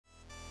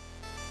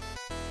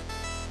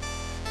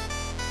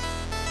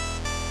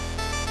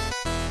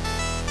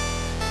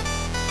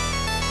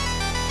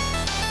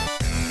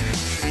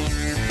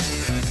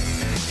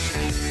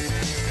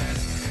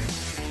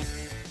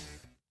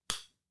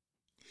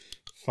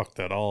fucked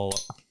that all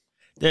up.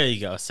 There you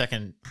go.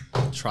 Second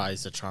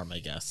tries the charm, I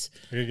guess.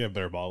 I gotta get a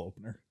better bottle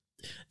opener.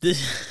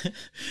 This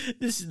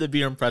is the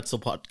Beer and Pretzel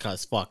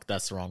podcast. Fuck,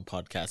 that's the wrong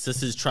podcast.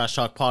 This is Trash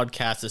Talk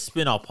Podcast, a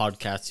spin-off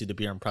podcast to the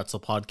Beer and Pretzel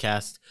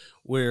podcast.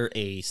 We're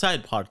a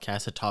side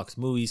podcast that talks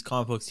movies,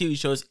 comic books, TV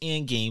shows,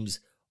 and games,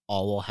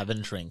 all while having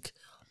a drink.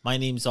 My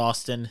name's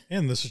Austin.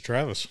 And this is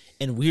Travis.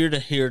 And we're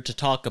here to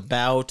talk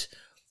about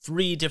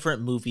 3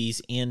 different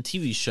movies and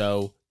TV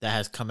show that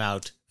has come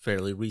out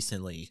fairly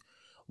recently.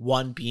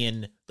 One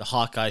being the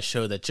Hawkeye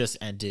show that just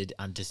ended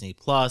on Disney+.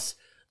 The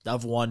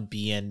other one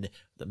being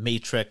The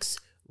Matrix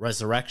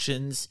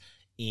Resurrections,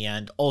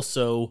 and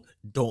also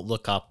Don't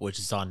Look Up, which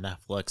is on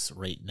Netflix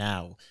right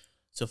now.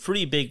 So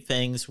 3 big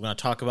things we're going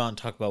to talk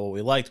about what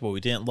we liked, what we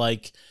didn't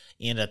like,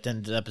 and at the end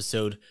of the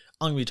episode,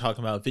 I'm going to be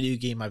talking about a video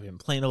game I've been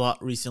playing a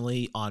lot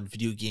recently on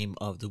Video Game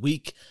of the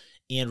Week,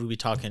 and we'll be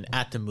talking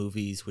at the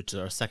movies, which is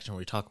our section where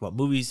we talk about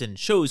movies and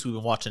shows we've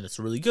been watching that's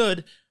really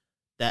good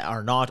that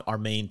are not our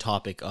main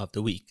topic of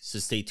the week. So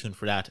stay tuned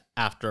for that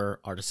after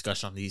our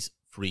discussion on these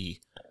 3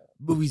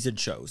 movies and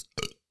shows.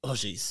 Oh,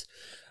 jeez.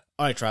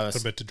 All right, Travis.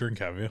 That's a bit to drink,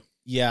 have you?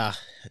 Yeah,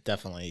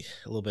 definitely.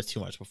 A little bit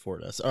too much before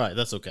this. All right,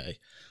 that's okay.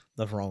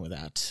 Nothing wrong with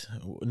that.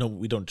 No,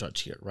 we don't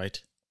judge here, right?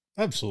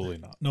 Absolutely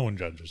not. No one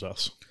judges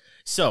us.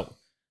 So,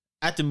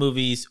 at the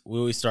movies, we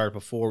always start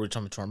before we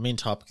jump into our main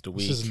topic of the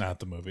week. This isn't at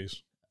the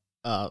movies.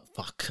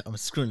 Fuck. I'm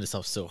screwing this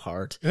up so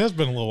hard. It has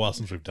been a little while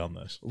since we've done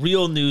this.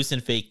 Real news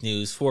and fake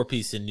news. 4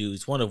 pieces of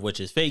news, one of which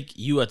is fake.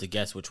 You have to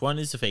guess which one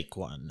is the fake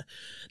one.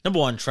 Number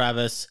 1,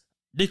 Travis.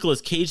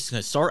 Nicolas Cage is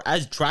going to star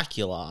as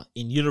Dracula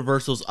in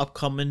Universal's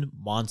upcoming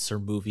monster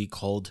movie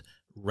called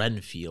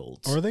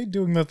Renfield. Are they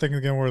doing that thing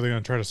again where they're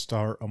going to try to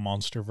start a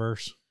monster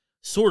verse?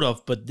 Sort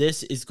of, but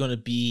this is going to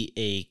be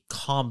a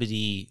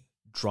comedy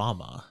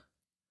drama.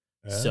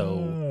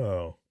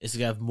 So it's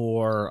going to have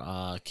more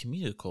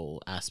comedical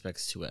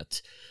aspects to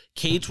it.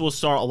 Cage will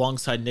star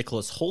alongside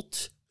Nicholas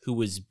Hoult, who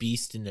was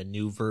Beast in the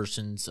new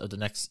versions of the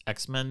next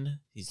X-Men.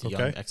 He's the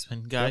young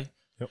X-Men guy,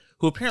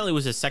 who apparently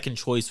was his second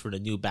choice for the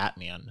new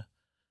Batman,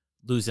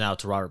 losing out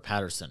to Robert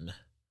Pattinson.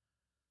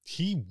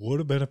 He would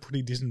have been a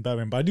pretty decent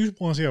Batman, but I do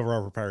want to see how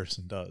Robert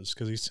Pattinson does,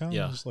 because he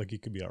sounds like he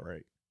could be all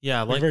right.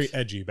 Yeah, like very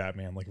edgy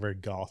Batman, like very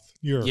goth.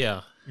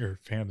 You're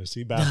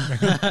fantasy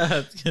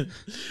Batman.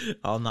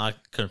 I'll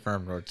not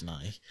confirm nor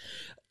deny.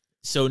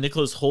 So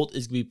Nicholas Hoult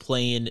is going to be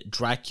playing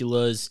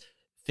Dracula's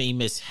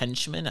famous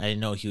henchman. I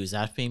didn't know he was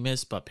that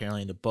famous, but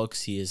apparently in the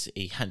books he is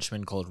a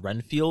henchman called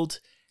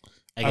Renfield.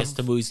 I guess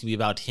the movie's going to be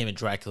about him, and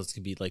Dracula's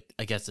going to be like,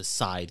 I guess, a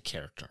side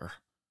character.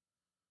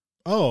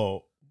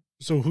 Oh,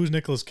 so who's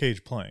Nicolas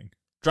Cage playing?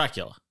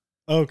 Dracula.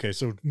 Okay,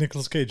 so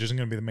Nicolas Cage isn't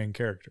going to be the main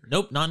character.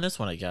 Nope, not in this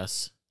one, I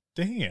guess.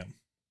 Damn.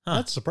 Huh.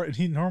 That's surprising.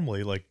 He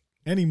normally, like,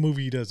 any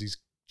movie he does, he's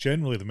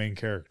generally the main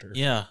character.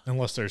 Yeah.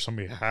 Unless there's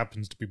somebody who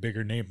happens to be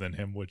bigger name than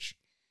him, which...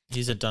 He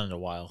hasn't done it in a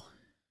while.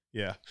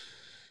 Yeah.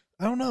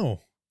 I don't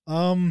know.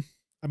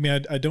 I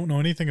mean, I don't know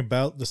anything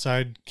about the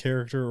side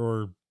character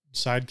or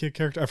sidekick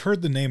character. I've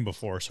heard the name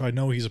before, so I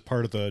know he's a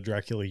part of the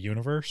Dracula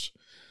universe.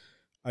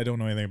 I don't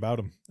know anything about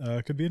him.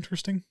 Could be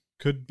interesting.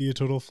 Could be a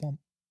total flop.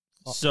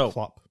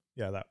 Flop.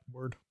 Yeah, that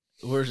word.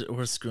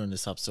 We're screwing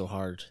this up so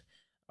hard.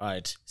 All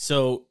right.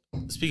 So,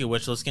 speaking of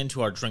which, let's get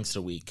into our drinks of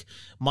the week.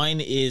 Mine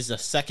is a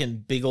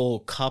second big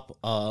old cup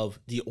of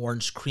the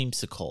orange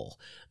creamsicle.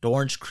 The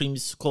orange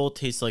creamsicle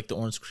tastes like the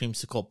orange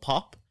creamsicle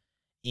pop,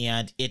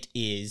 and it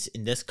is,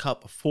 in this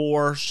cup,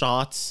 4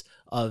 shots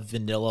of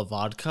vanilla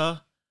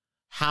vodka,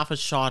 half a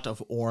shot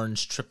of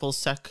orange triple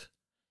sec,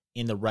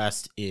 and the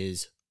rest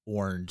is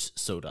orange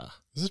soda.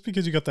 Is this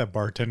because you got that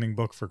bartending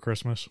book for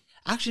Christmas?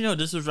 Actually, no.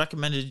 This was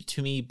recommended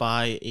to me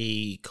by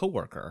a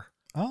coworker.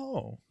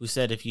 Oh. Who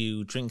said if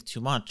you drink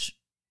too much,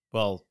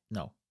 well,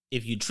 no.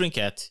 If you drink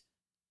it,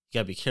 you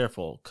gotta be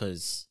careful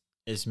because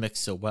it's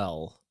mixed so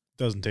well.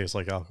 Doesn't taste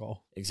like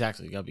alcohol.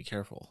 Exactly. You gotta be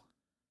careful.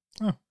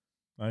 Oh,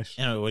 nice.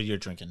 Anyway, what are you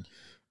drinking?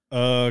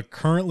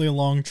 Currently a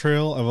Long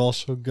Trail. I've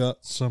also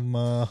got some,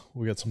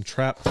 we got some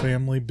Trap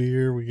Family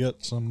beer. We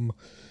got some,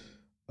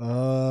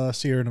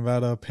 Sierra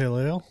Nevada Pale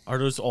Ale. Are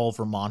those all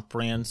Vermont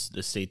brands,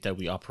 the state that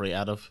we operate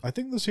out of? I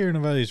think the Sierra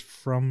Nevada is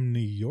from New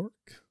York,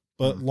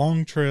 but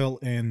Long Trail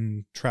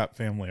and Trap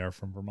Family are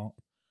from Vermont.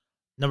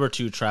 Number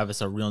 2,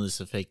 Travis, our real news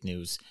and fake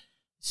news.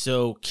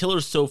 So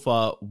Killer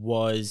Sofa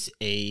was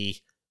a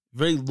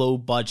very low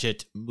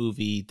budget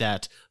movie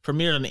that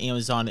premiered on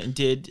Amazon and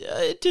did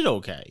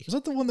okay. Is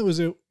that the one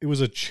that it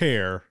was a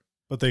chair,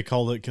 but they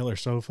called it Killer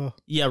Sofa?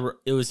 Yeah,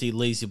 it was a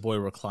Lazy Boy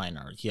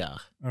recliner. Yeah.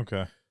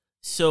 Okay.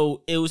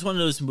 So it was one of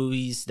those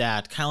movies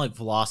that kind of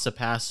like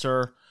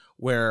Velocipaster,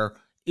 where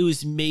it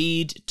was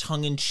made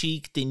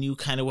tongue-in-cheek. They knew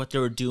kind of what they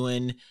were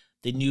doing.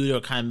 They knew they were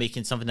kind of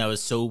making something that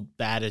was so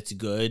bad it's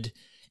good.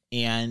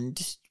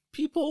 And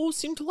people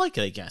seem to like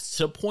it, I guess.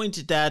 To the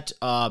point that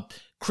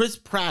Chris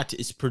Pratt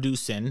is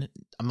producing.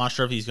 I'm not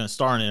sure if he's going to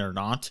star in it or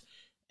not.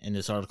 And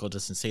this article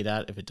doesn't say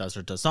that, if it does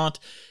or does not.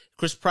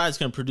 Chris Pratt is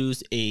going to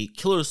produce a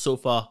Killer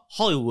Sofa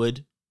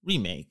Hollywood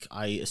remake,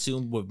 I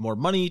assume with more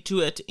money to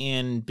it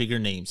and bigger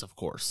names, of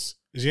course.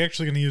 Is he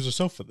actually going to use a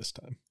sofa this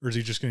time? Or is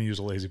he just going to use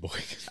a lazy boy?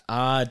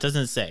 It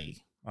doesn't say.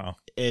 Oh.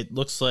 It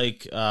looks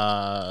like it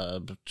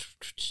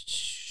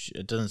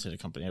doesn't say the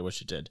company. I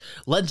wish it did.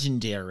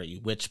 Legendary,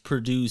 which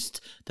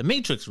produced The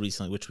Matrix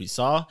recently, which we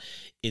saw,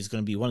 is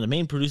going to be one of the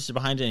main producers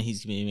behind it, and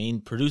he's going to be the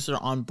main producer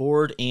on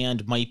board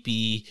and might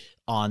be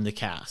on the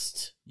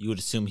cast. You would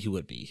assume he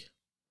would be.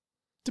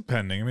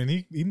 Depending. I mean,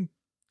 he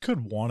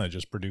could want to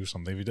just produce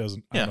something if he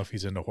doesn't. I don't know if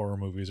he's into horror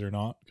movies or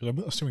not, because I'm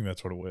assuming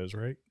that's what it was,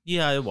 right?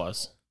 Yeah, it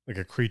was. Like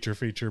a creature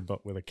feature,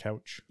 but with a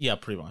couch? Yeah,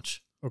 pretty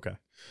much. Okay.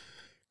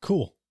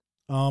 Cool.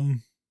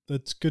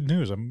 That's good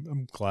news.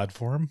 I'm glad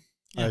for him.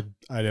 Yeah.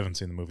 I haven't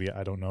seen the movie.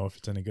 I don't know if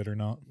it's any good or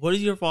not. What are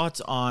your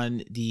thoughts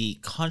on the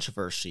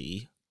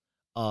controversy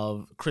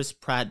of Chris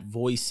Pratt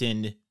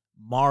voicing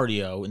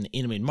Mario in the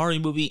animated Mario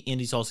movie, and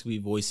he's also going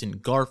to be voicing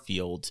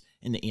Garfield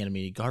in the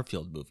animated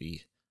Garfield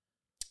movie?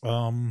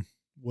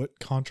 What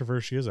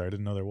controversy is there? I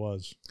didn't know there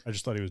was. I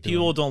just thought he was doing...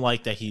 People don't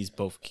like that he's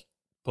both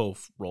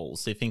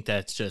roles. They think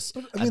that's just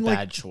a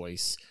bad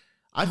choice.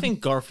 I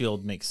think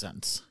Garfield makes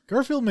sense.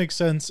 Garfield makes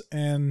sense,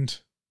 and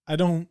I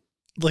don't...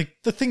 Like,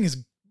 the thing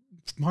is,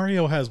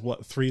 Mario has,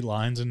 3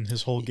 lines in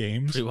his whole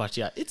games? Pretty much,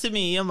 yeah. It's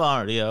me, I'm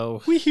Mario.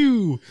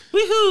 Weehoo!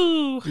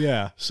 Weehoo!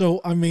 Yeah, so,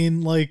 I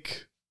mean,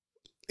 like,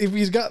 if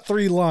he's got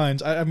 3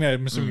 lines, I mean,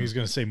 I'm assuming he's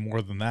going to say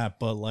more than that,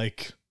 but,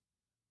 like,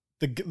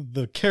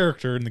 the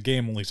character in the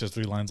game only says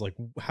 3 lines. Like,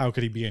 how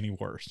could he be any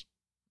worse?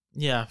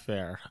 Yeah,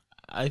 fair.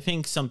 I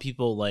think some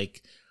people,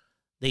 like...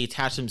 They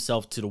attach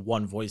himself to the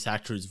one voice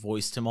actor who's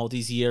voiced him all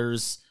these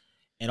years,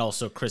 and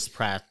also Chris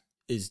Pratt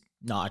is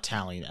not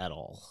Italian at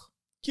all.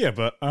 Yeah,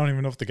 but I don't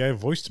even know if the guy who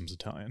voiced him is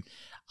Italian.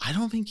 I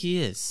don't think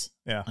he is.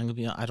 Yeah,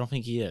 I don't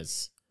think he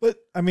is. But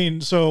I mean,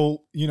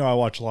 so I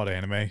watch a lot of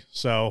anime,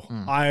 so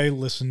I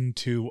listen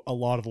to a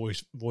lot of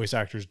voice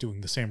actors doing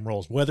the same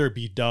roles, whether it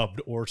be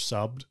dubbed or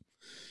subbed,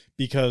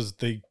 because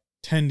they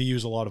tend to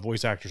use a lot of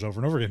voice actors over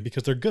and over again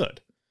because they're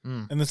good.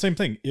 And the same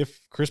thing,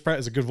 if Chris Pratt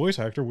is a good voice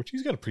actor, which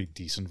he's got a pretty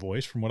decent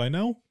voice from what I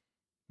know,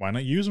 why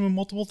not use him in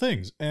multiple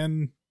things?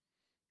 And,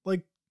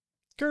 like,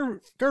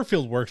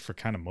 Garfield worked for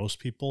kind of most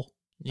people.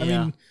 Yeah. I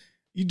mean,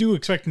 you do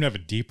expect him to have a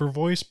deeper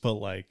voice, but,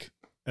 like,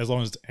 as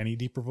long as it's any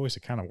deeper voice,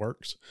 it kind of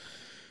works.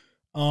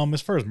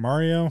 As far as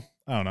Mario,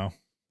 I don't know.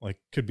 Like,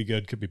 could be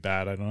good, could be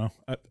bad, I don't know.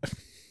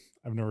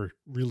 I've never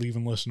really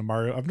even listened to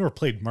Mario. I've never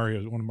played one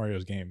of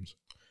Mario's games.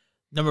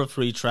 Number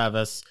 3,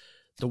 Travis.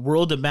 The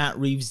world of Matt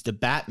Reeves' The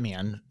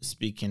Batman,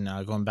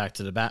 going back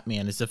to The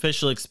Batman, is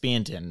officially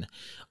expanding.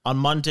 On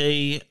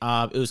Monday,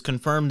 it was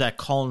confirmed that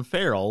Colin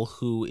Farrell,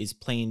 who is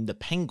playing the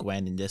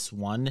Penguin in this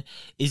one,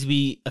 is to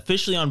be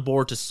officially on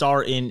board to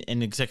star in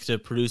and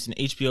executive produce an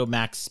HBO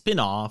Max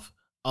spin-off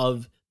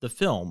of the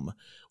film,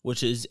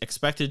 which is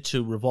expected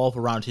to revolve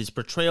around his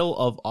portrayal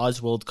of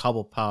Oswald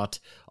Cobblepot,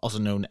 also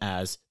known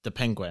as the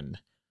Penguin.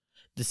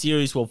 The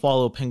series will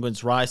follow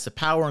Penguin's rise to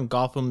power in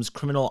Gotham's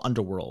criminal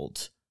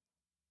underworld.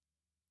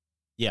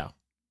 Yeah.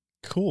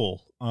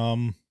 Cool.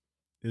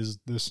 Is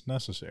this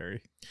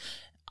necessary?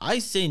 I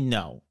say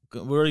no.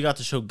 We already got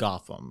to show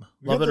Gotham.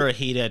 Love it or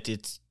hate it,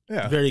 it's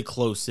very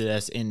close to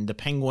this. And the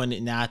Penguin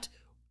in that,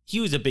 he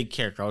was a big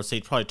character. I would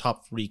say probably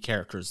top 3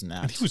 characters in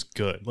that. And he was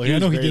good. Like, I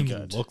know he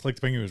didn't look like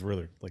the Penguin. He was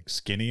really like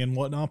skinny and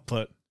whatnot,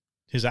 but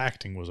his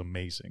acting was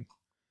amazing.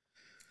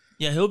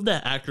 Yeah, I hope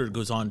that actor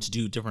goes on to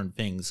do different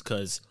things,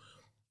 because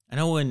I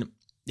know when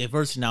they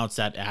first announced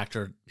that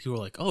actor, people were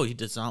like, oh, he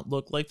does not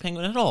look like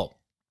Penguin at all.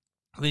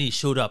 When he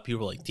showed up, people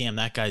were like, damn,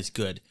 that guy's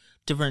good.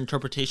 Different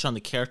interpretation on the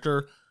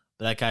character,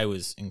 but that guy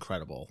was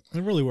incredible.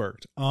 It really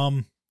worked.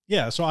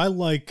 Yeah, so I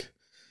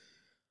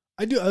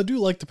do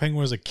like the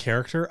Penguin as a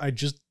character. I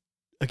just,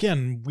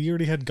 again, we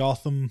already had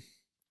Gotham,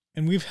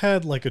 and we've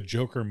had like a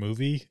Joker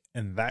movie,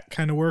 and that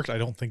kind of worked. I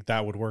don't think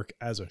that would work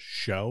as a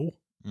show.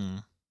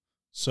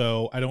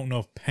 So I don't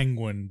know if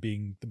Penguin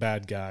being the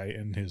bad guy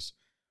and his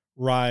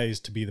rise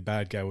to be the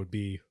bad guy would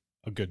be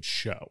a good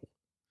show.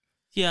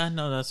 Yeah,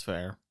 no, that's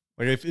fair.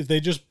 Like, if they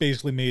just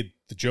basically made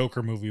the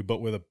Joker movie, but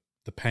with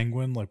the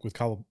Penguin, like with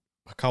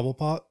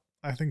Cobblepot,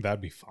 I think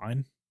that'd be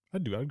fine.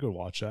 I'd go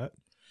watch that.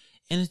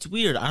 And it's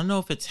weird. I don't know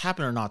if it's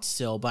happened or not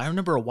still, but I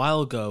remember a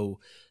while ago,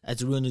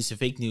 as Real News to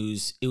Fake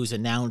News, it was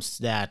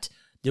announced that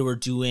they were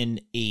doing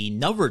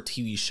another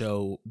TV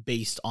show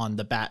based on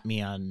the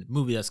Batman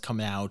movie that's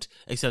coming out,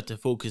 except to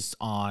focus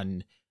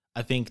on,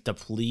 I think, the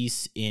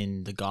police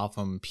in the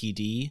Gotham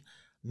PD.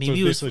 Maybe so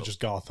it's basically just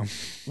Gotham.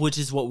 Which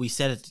is what we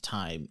said at the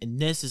time. And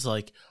this is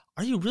like,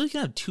 are you really going to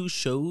have 2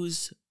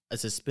 shows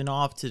as a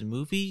spin-off to the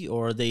movie?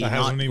 Or are they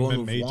not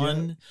going with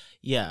one?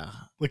 Yet? Yeah.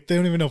 Like, they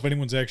don't even know if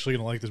anyone's actually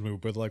going to like this movie,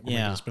 but like, we're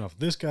going to spin off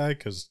this guy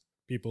because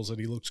people said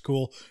he looks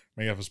cool.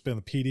 Maybe have a spin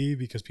the PD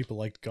because people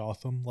liked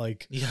Gotham.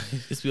 Like, yeah,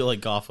 because people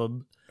like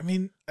Gotham. I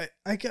mean,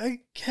 I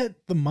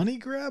get the money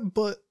grab,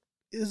 but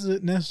is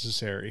it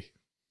necessary?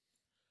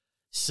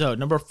 So,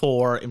 number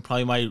 4, and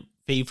probably my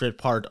favorite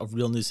part of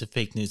Real News to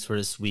Fake News for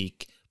this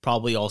week,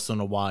 probably also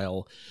in a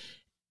while,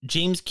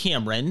 James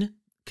Cameron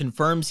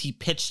confirms he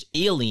pitched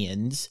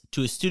Aliens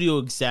to a studio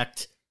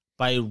exec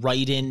by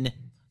writing.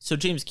 So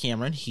James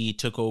Cameron, he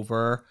took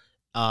over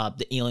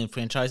the Alien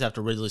franchise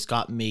after Ridley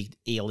Scott made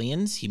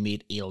Aliens. He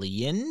made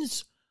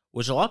Aliens,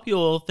 which a lot of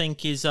people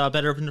think is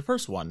better than the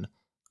first one.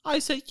 I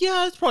say,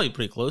 yeah, it's probably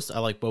pretty close. I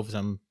like both of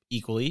them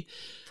equally.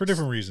 For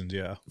different reasons,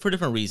 yeah. For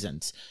different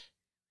reasons.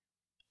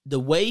 The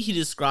way he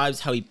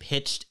describes how he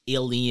pitched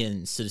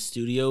Aliens to the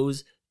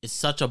studios is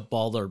such a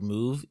baller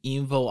move,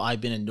 even though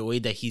I've been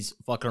annoyed that he's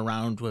fucking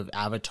around with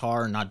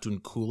Avatar and not doing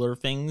cooler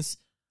things.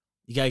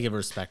 You gotta give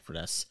respect for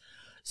this.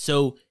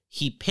 So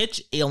he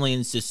pitched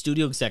Aliens to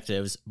studio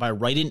executives by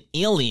writing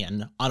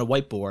Alien on a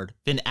whiteboard,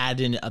 then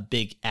adding a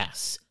big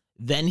S.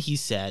 Then he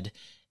said,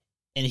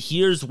 and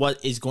here's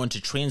what is going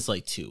to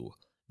translate to.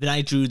 Then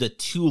I drew the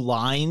 2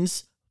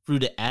 lines through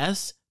the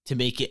S to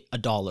make it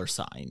a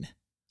 $sign.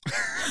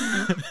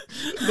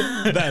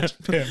 That's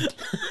pimp.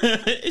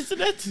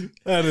 Isn't it?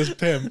 That is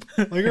pimp.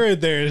 Like right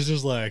there, it's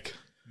just like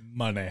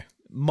money.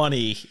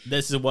 Money.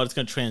 This is what it's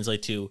going to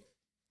translate to.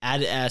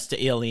 Add S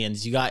to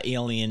Aliens. You got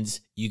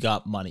aliens. You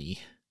got money.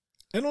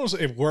 And also,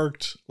 it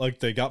worked. Like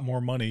they got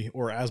more money,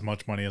 or as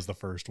much money as the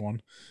first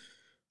one,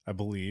 I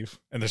believe.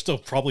 And they're still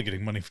probably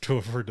getting money to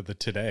refer to the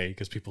today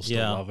because people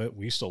still love it.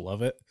 We still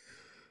love it.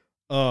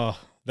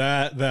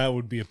 That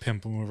would be a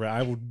pimp move.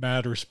 I would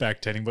mad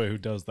respect anybody who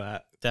does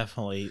that.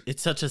 Definitely.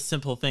 It's such a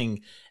simple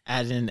thing.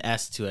 Add an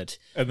S to it.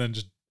 And then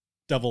just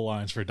double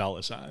lines for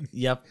 $sign.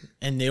 Yep.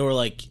 And they were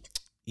like,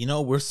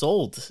 we're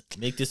sold.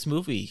 Make this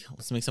movie.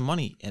 Let's make some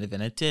money. And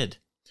then it did.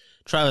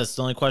 Travis,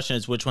 the only question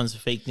is which one's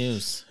fake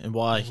news and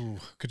why? Ooh,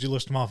 could you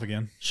list them off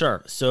again?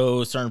 Sure.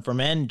 So starting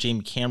from N,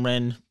 James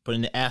Cameron put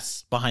an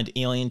S behind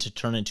Alien to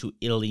turn into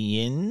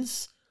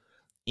Aliens.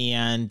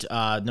 And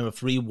number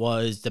 3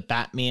 was the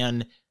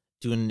Batman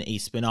doing a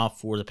spinoff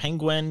for the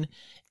Penguin.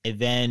 And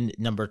then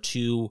number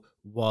 2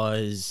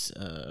 was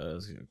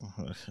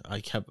I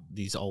kept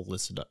these all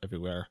listed up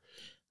everywhere.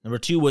 Number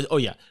 2 was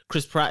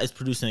Chris Pratt is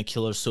producing a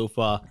Killer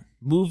Sofa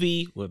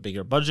movie with a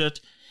bigger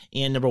budget.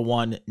 And number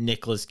 1,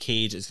 Nicolas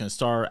Cage is going to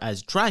star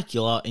as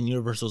Dracula in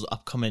Universal's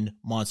upcoming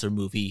monster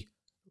movie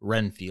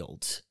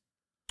Renfield.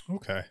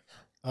 Okay.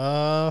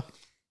 Also,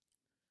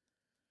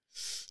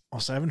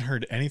 I haven't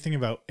heard anything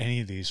about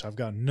any of these, so I've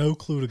got no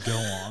clue to go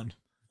on.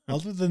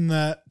 Other than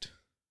that,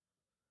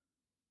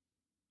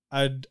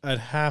 I'd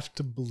have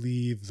to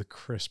believe the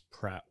Chris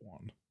Pratt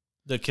one.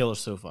 The Killer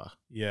Sofa.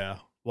 Yeah.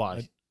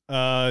 Why?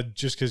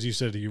 Just because you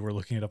said you were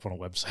looking it up on a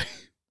website.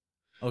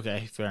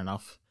 Okay, fair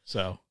enough.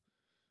 So,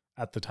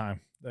 at the time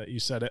that you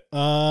said it.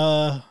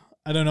 I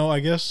don't know. I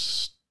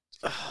guess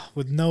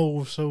with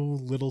so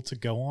little to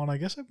go on, I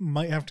guess I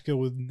might have to go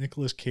with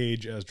Nicolas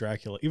Cage as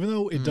Dracula, even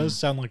though it does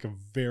sound like a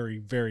very,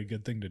 very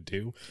good thing to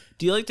do.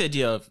 Do you like the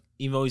idea of,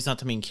 even though he's not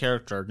the main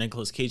character,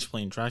 Nicolas Cage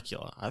playing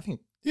Dracula? I think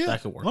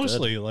that could work.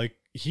 Honestly, like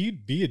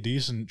he'd be a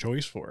decent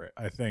choice for it,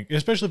 I think,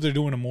 especially if they're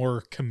doing a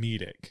more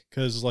comedic,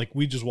 because like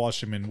we just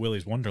watched him in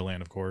Willy's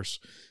Wonderland, of course.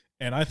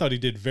 And I thought he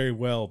did very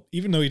well,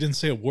 even though he didn't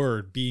say a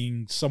word,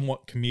 being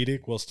somewhat comedic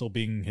while still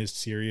being his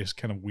serious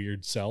kind of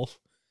weird self.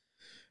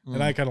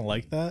 And I kind of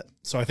like that.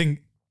 So I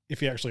think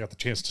if he actually got the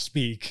chance to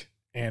speak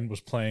and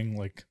was playing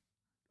like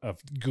a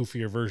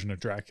goofier version of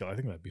Dracula, I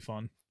think that'd be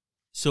fun.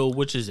 So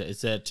which is it?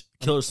 Is it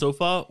Killer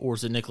Sofa or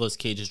is it Nicolas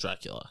Cage's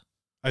Dracula?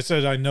 I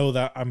said I know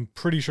that. I'm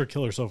pretty sure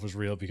Killer Sofa is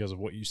real because of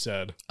what you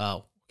said.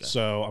 Oh. Okay.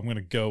 So I'm going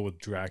to go with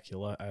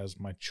Dracula as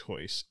my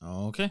choice.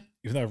 Okay.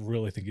 Even though I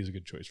really think he's a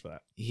good choice for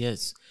that. He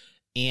is.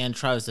 And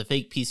Travis, the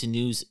fake piece of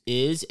news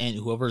is, and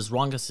whoever's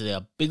wrong has to take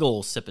a big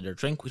old sip of their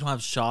drink. We don't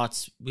have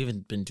shots. We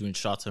haven't been doing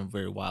shots in a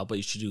very while, but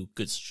you should do a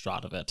good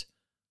shot of it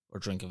or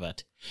drink of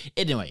it.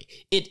 Anyway,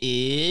 it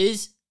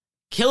is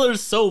Killer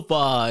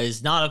Sofa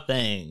is not a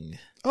thing.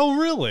 Oh,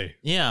 really?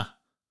 Yeah.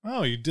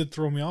 Oh, you did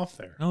throw me off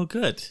there. Oh,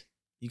 good.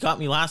 You got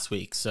me last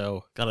week,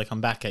 so gotta come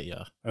back at you.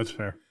 That's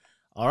fair.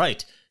 All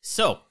right.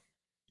 So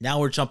now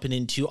we're jumping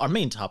into our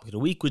main topic of the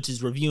week, which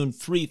is reviewing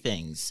 3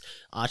 things.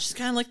 Just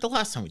kind of like the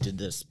last time we did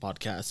this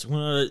podcast. We're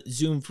going to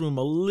zoom through them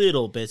a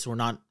little bit so we're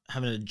not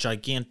having a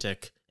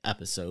gigantic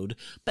episode.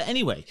 But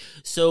anyway,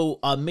 so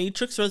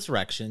Matrix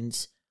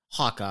Resurrections,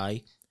 Hawkeye,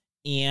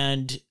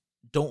 and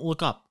Don't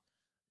Look Up.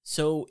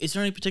 So is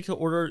there any particular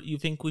order you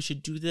think we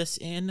should do this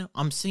in?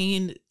 I'm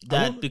saying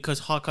that because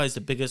Hawkeye is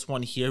the biggest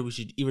one here, we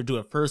should either do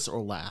it first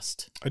or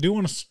last. I do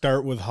want to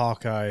start with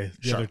Hawkeye.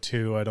 The Sure. other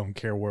 2, I don't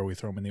care where we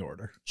throw them in the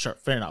order. Sure,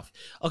 fair enough.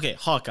 Okay,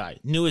 Hawkeye,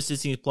 newest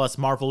Disney Plus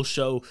Marvel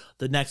show.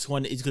 The next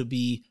one is going to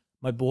be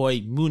my boy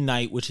Moon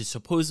Knight, which is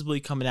supposedly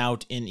coming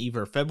out in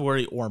either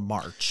February or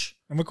March.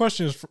 And my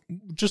question is,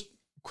 just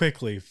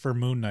quickly, for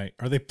Moon Knight,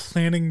 are they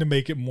planning to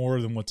make it more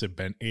than what's it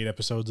been? 8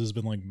 episodes has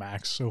been like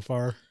max so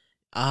far?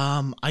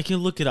 I can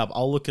look it up.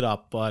 I'll look it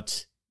up,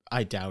 but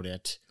I doubt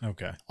it.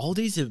 Okay. All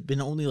these have been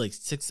only like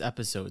 6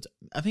 episodes.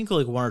 I think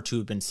like 1 or 2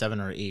 have been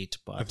 7 or 8,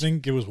 but I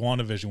think it was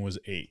WandaVision was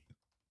 8.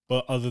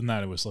 But other than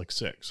that, it was like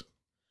 6.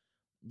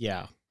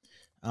 yeah.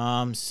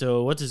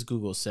 So what does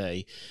Google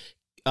say?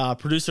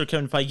 Producer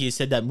Kevin Feige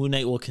said that Moon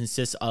Knight will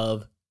consist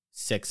of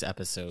 6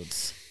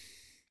 episodes.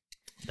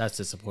 That's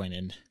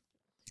disappointing.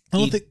 I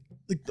don't think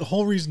like the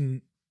whole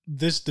reason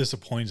this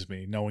disappoints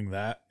me, knowing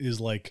that, is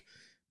like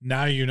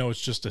now you know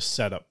it's just a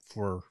setup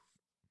for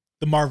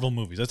the Marvel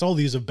movies. That's all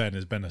these have been,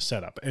 has been a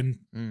setup. And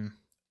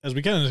as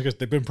we kind of discussed,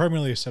 they've been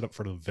primarily a setup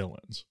for the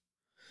villains.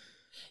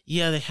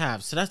 Yeah, they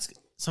have. So that's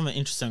something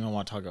interesting I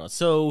want to talk about.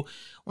 So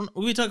when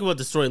we talk about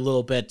the story a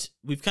little bit,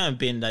 we've kind of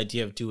been the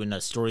idea of doing a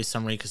story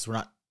summary because we're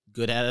not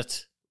good at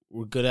it.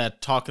 We're good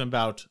at talking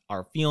about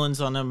our feelings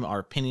on them, our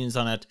opinions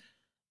on it.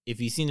 If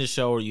you've seen the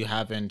show or you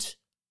haven't,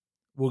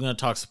 we're going to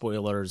talk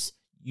spoilers.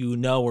 You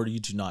know or you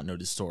do not know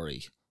the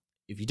story.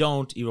 If you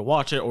don't, either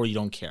watch it or you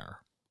don't care.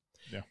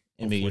 Yeah.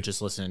 And maybe you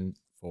just listen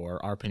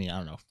for our opinion. I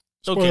don't know.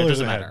 Spoilers Okay, it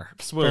doesn't ahead. matter.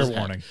 Spoilers Fair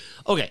warning.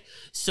 Okay,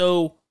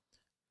 so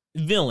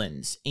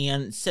villains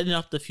and setting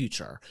up the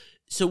future.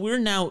 So we're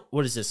now,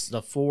 what is this,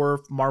 the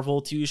 4th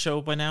Marvel TV show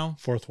by now?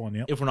 4th one,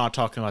 yeah. If we're not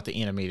talking about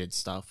the animated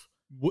stuff.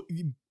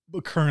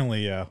 But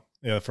currently, yeah.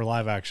 Yeah, for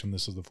live action,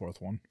 this is the 4th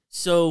one.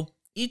 So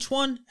each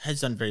one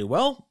has done very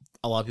well.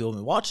 A lot of people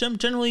have watched them.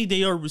 Generally,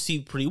 they are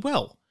received pretty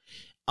well.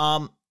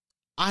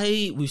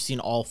 We've seen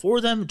all 4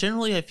 of them.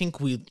 Generally, I think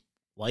we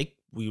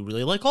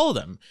really like all of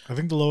them. I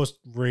think the lowest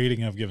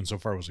rating I've given so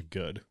far was a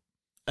good.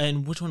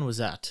 And which one was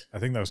that? I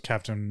think that was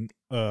Falcon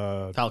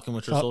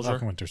Winter Soldier.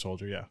 Falcon Winter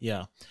Soldier, yeah.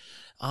 Yeah.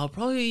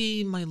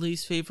 Probably my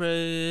least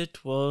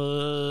favorite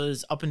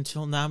was up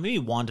until now,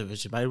 maybe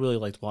WandaVision, but I really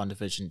liked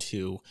WandaVision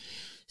too.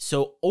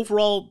 So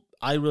overall,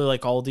 I really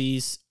like all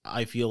these.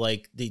 I feel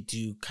like they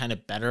do kind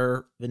of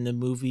better than the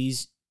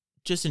movies,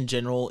 just in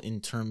general,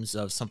 in terms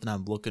of something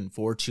I'm looking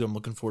forward to. I'm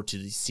looking forward to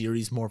the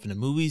series more than the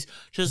movies,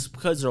 just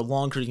because they're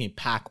longer, you can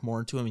pack more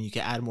into them, and you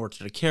can add more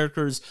to the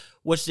characters,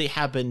 which they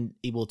have been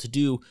able to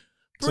do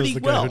pretty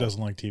Says the guy who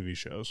doesn't like TV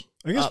shows.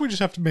 I guess we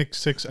just have to make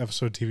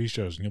 6-episode TV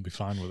shows, and you'll be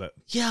fine with it.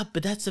 Yeah,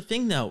 but that's the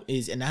thing, though,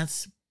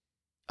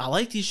 I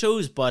like these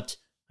shows, but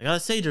I gotta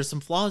say, there's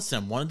some flaws in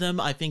them. One of them,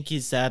 I think,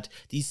 is that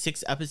these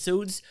 6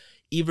 episodes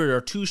either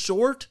are too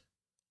short,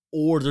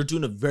 or they're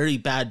doing a very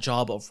bad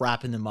job of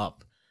wrapping them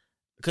up.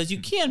 Because you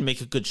can make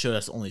a good show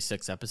that's only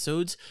 6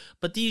 episodes,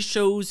 but these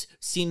shows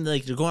seem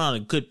like they're going on a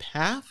good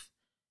path,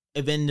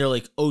 and then they're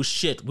like, oh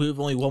shit, we have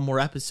only 1 more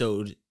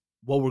episode.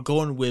 What we're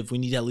going with, we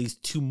need at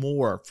least 2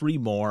 more, 3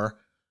 more.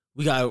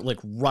 We gotta like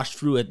rush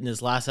through it, and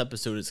this last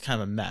episode is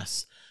kind of a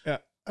mess. Yeah,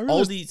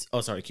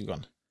 sorry, keep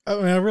going.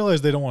 I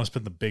realize they don't want to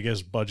spend the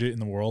biggest budget in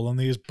the world on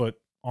these,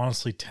 but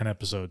honestly, 10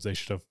 episodes, they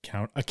should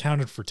have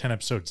accounted for 10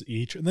 episodes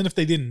each. And then if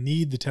they didn't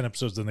need the 10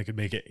 episodes, then they could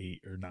make it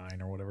 8 or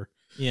 9 or whatever.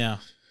 Yeah.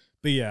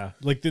 But yeah,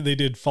 like they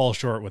did fall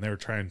short when they were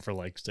trying for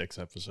like 6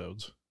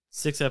 episodes.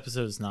 6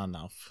 episodes is not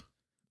enough,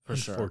 for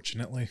sure.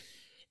 Unfortunately.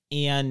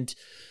 And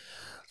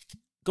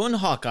going to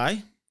Hawkeye,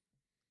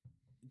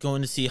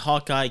 going to see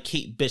Hawkeye,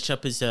 Kate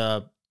Bishop is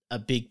a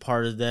big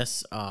part of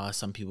this.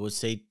 Some people would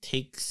say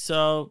takes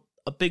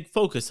a big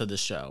focus of the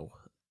show.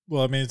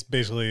 Well, I mean, it's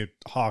basically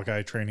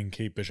Hawkeye training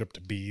Kate Bishop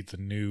to be the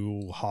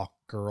new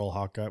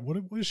Hawkeye. What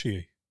is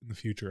she in the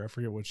future? I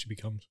forget what she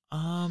becomes.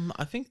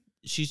 I think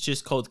she's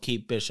just called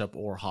Kate Bishop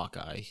or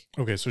Hawkeye.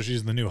 Okay, so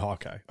she's the new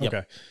Hawkeye. Yep.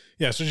 Okay.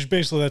 Yeah, so she's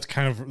basically,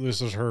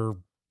 this is her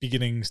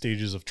beginning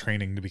stages of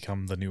training to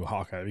become the new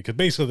Hawkeye, because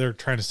basically they're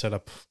trying to set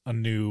up a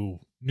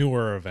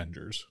newer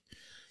Avengers.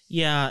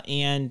 Yeah,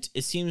 and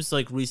it seems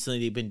like recently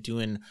they've been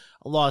doing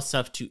a lot of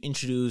stuff to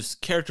introduce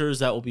characters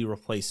that will be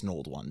replacing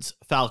old ones.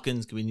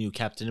 Falcon's going to be new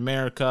Captain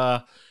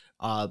America.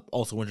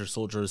 Also, Winter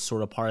Soldier is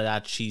sort of part of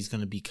that. She's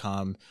going to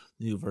become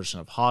the new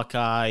version of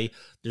Hawkeye.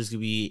 There's going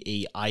to be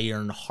a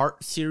Iron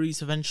Heart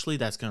series eventually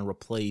that's going to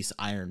replace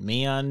Iron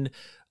Man.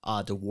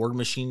 The War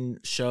Machine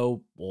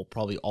show will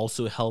probably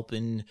also help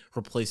in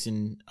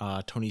replacing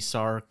Tony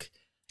Stark.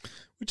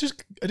 Which is,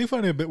 I do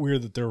find it a bit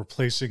weird that they're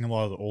replacing a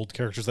lot of the old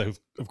characters that,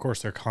 of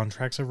course, their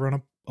contracts have run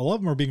up. A lot of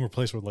them are being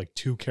replaced with like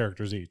 2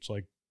 characters each.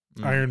 Like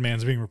Iron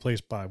Man's being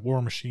replaced by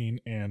War Machine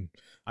and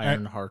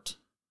Iron Heart.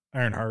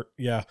 Ironheart,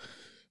 yeah.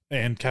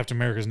 And Captain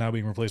America is now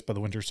being replaced by the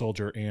Winter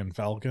Soldier and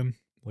Falcon.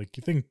 Like,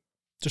 you think,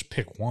 just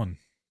pick one.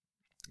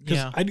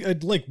 Because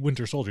I'd like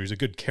Winter Soldier. He's a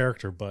good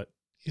character, but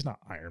he's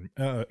not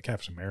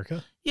Captain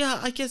America.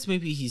 Yeah, I guess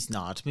maybe he's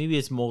not. Maybe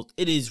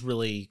it is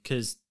really,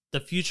 because the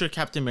future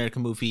Captain America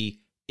movie,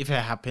 if it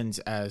happens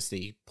as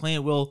they plan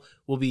it will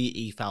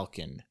be a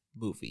Falcon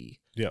movie.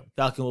 Yeah.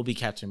 Falcon will be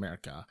Captain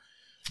America.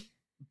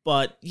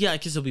 But yeah, I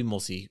guess it'll be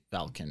mostly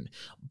Falcon.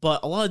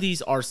 But a lot of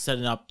these are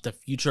setting up the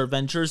future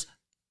Avengers.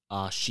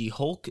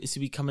 She-Hulk is to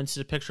be coming to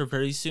the picture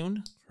very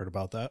soon. Heard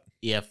about that.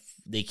 If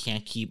they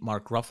can't keep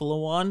Mark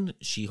Ruffalo on,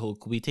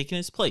 She-Hulk will be taking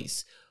his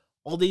place.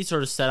 All these are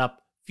to set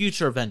up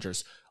future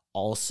Avengers.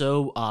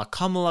 Also,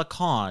 Kamala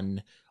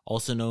Khan,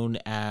 also known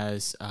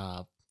as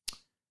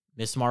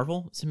Miss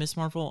Marvel. Is it Miss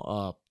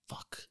Marvel?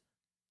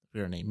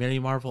 Her name. Mary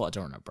Marvel? I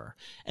don't remember.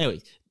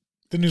 Anyway.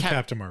 The new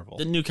Captain Marvel.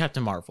 The new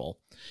Captain Marvel.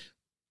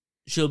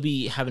 She'll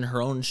be having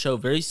her own show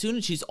very soon,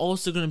 and she's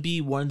also going to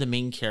be one of the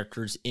main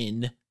characters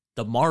in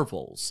the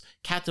Marvels.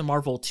 Captain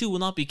Marvel 2 will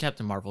not be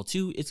Captain Marvel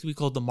 2. It's going to be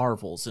called The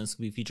Marvels, and it's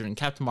going to be featuring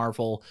Captain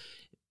Marvel,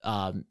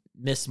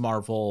 Miss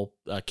Marvel,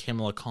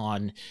 Kamala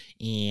Khan,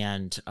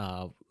 and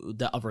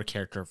the other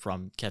character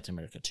from Captain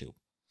America 2.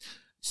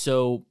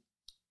 So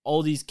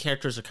all these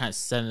characters are kind of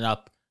setting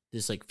up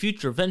this like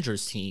future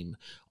Avengers team.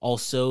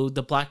 Also,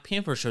 the Black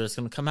Panther show that's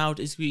going to come out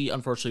is going to be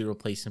unfortunately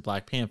replacing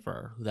Black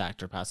Panther, who the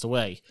actor passed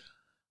away.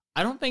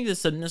 I don't think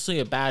this is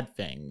necessarily a bad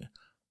thing.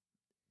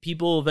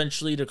 People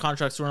eventually, their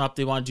contracts run up,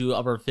 they want to do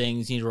other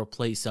things, you need to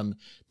replace them.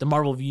 The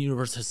Marvel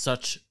Universe has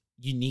such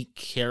unique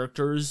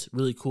characters,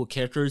 really cool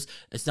characters.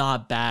 It's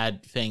not a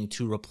bad thing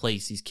to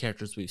replace these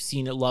characters we've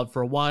seen and loved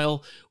for a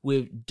while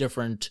with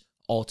different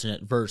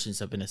alternate versions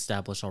that have been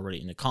established already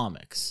in the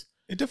comics.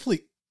 It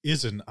definitely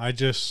isn't.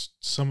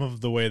 Some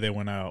of the way they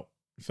went out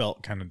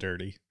felt kind of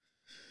dirty.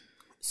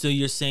 So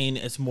you're saying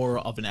it's more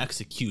of an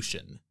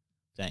execution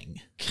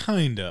thing?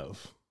 Kind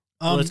of.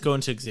 Well, let's go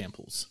into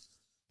examples.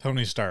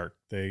 Tony Stark,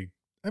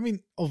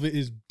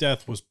 his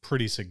death was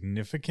pretty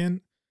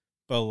significant,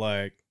 but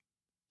like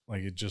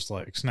it just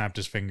like snapped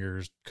his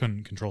fingers,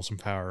 couldn't control some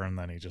power, and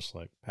then he just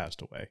like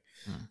passed away.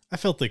 I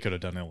felt they could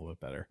have done it a little bit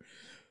better.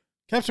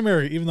 Captain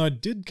America, even though I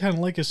did kind of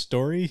like his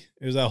story,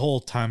 it was that whole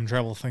time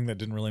travel thing that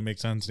didn't really make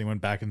sense. And he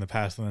went back in the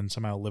past and then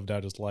somehow lived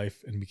out his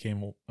life and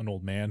became an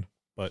old man,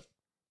 but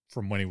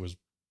from when he was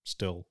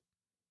still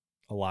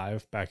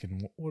alive back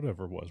in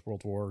whatever it was,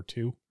 World War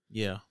II.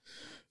 Yeah.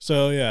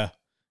 So yeah,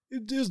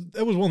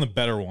 it was one of the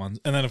better ones.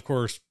 And then of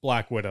course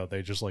Black Widow,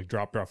 they just like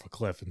dropped her off a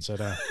cliff and said,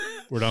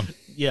 "We're done."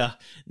 Yeah,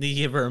 they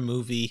gave her a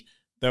movie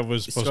that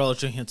was Scarlett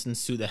Johansson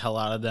sued the hell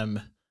out of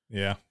them.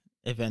 Yeah.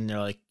 And then they're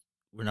like,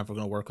 "We're never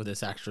going to work with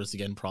this actress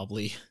again,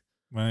 probably."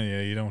 Well,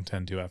 yeah, you don't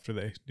tend to after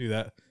they do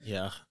that.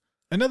 Yeah.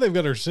 I know they've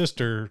got her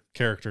sister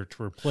character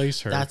to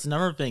replace her. That's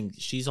another thing.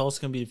 She's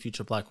also going to be the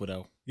future Black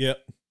Widow. Yep,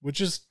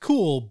 which is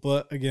cool,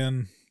 but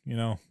again,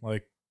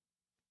 like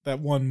that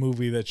one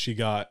movie that she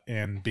got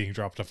and being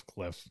dropped off a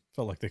cliff,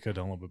 felt like they could have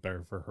done a little bit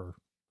better for her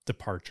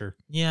departure.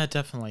 Yeah,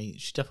 definitely.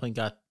 She definitely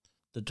got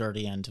the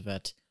dirty end of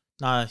it.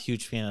 Not a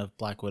huge fan of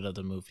Black Widow,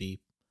 the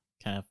movie.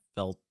 Kind of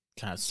felt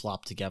kind of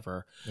slopped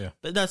together. Yeah.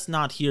 But that's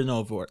not here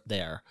nor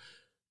there.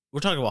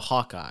 We're talking about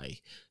Hawkeye.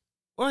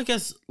 Or I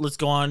guess let's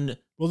go on.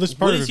 Well, this is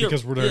part of it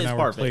because we're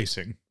now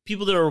replacing.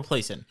 People that are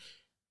replacing.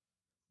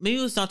 Maybe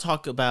let's not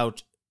talk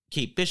about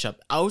Kate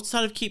Bishop.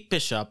 Outside of Kate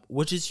Bishop,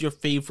 which is your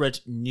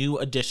favorite new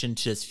addition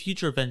to this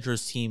future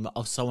Avengers team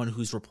of someone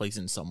who's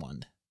replacing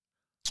someone?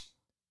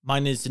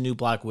 Mine is the new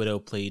Black Widow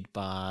played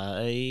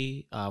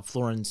by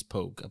Florence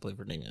Pugh, I believe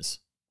her name is.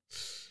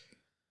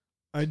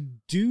 I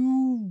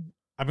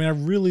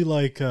really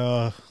like,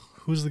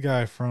 who's the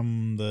guy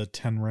from the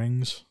 10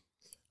 Rings?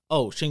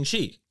 Oh,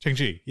 Shang-Chi.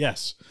 Shang-Chi,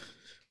 yes.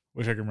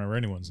 Wish I could remember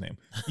anyone's name.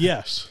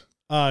 Yes.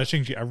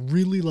 Shang-Chi, I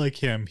really like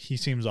him. He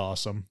seems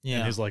awesome. Yeah.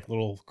 And his like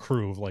little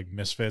crew of like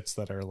misfits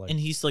that are like... And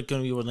he's like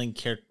going to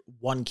be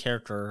one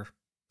character.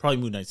 Probably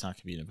Moon Knight's not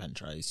going to be an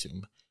Avenger, I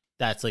assume.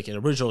 That's like an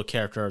original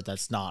character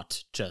that's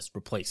not just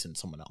replacing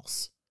someone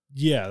else.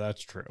 Yeah,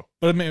 that's true.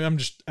 But I mean, I'm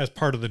just, as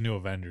part of the new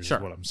Avengers is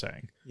what I'm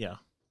saying. Yeah.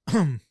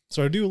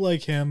 So I do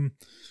like him.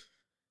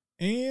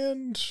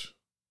 And...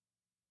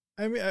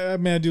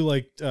 I do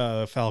like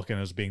Falcon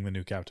as being the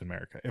new Captain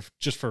America. If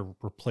just for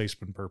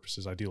replacement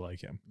purposes, I do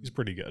like him. He's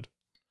pretty good.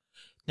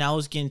 Now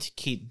let's get into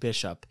Kate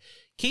Bishop.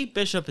 Kate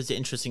Bishop is an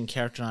interesting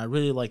character, and I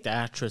really like the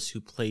actress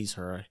who plays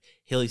her.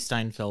 Haley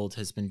Steinfeld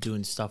has been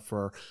doing stuff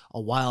for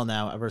a while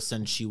now, ever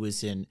since she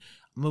was in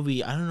a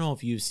movie. I don't know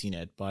if you've seen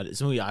it, but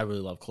it's a movie I really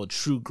love called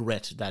True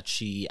Grit, that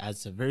she, I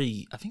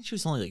think she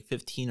was only like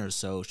 15 or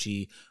so,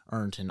 she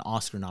earned an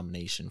Oscar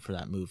nomination for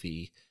that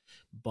movie.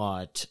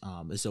 But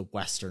it's a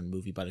Western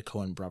movie by the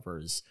Coen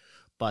brothers.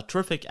 But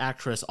terrific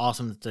actress,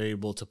 awesome that they're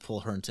able to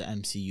pull her into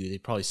MCU. They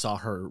probably saw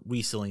her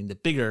recently in the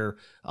bigger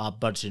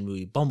budget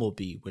movie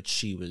Bumblebee, which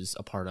she was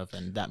a part of,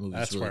 and that movie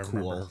was really cool. That's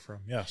where I remember her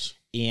from. Yes,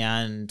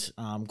 and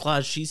I'm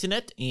glad she's in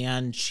it.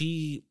 And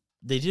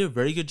they did a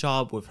very good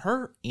job with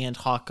her and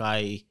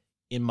Hawkeye,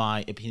 in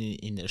my opinion,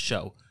 in this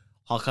show.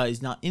 Hawkeye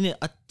is not in it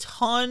a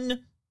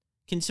ton,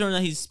 considering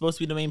that he's supposed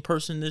to be the main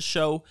person in this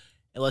show.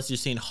 Unless you're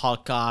saying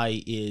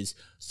Hawkeye is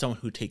someone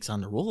who takes on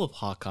the role of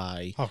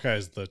Hawkeye. Hawkeye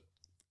is the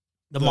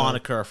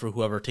moniker for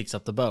whoever takes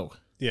up the bow.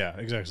 Yeah,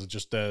 exactly.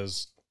 Just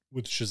as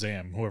with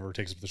Shazam, whoever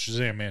takes up the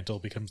Shazam mantle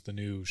becomes the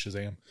new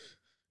Shazam.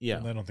 Yeah.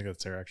 And I don't think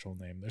that's their actual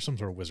name. There's some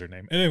sort of wizard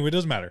name. Anyway, it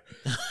doesn't matter.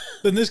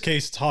 In this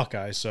case, it's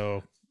Hawkeye,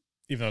 so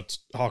even though it's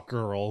Hawk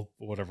Girl,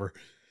 whatever,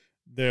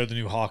 they're the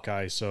new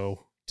Hawkeye,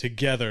 so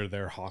together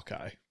they're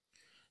Hawkeye.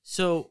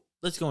 So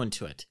let's go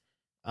into it.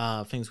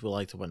 Things we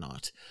liked and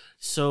whatnot.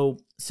 So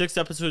 6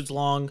 episodes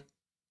long,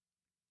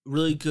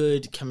 really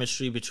good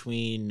chemistry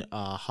between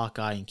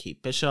Hawkeye and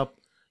Kate Bishop.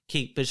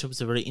 Kate Bishop is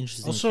a very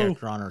interesting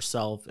character on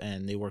herself,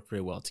 and they work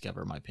very well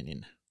together, in my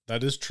opinion.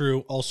 That is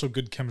true. Also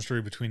good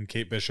chemistry between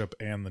Kate Bishop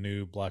and the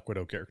new Black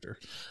Widow character.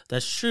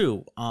 That's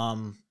true.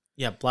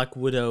 Black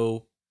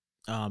Widow,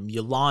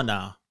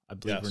 Yelena, I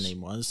believe her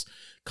name was,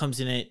 comes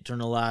in it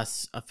during the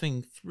last, I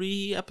think,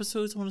 3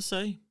 episodes, I want to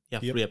say. Yeah,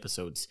 3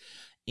 episodes.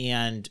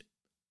 And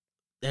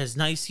it's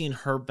nice seeing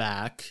her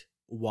back,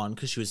 one,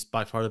 because she was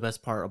by far the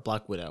best part of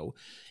Black Widow.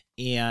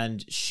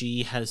 And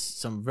she has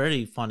some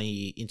very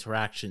funny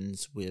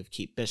interactions with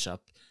Kate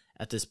Bishop.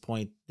 At this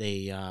point,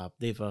 they have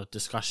a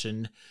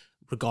discussion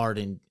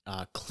regarding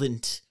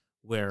Clint,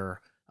 where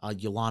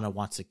Yolanda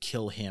wants to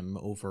kill him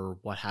over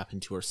what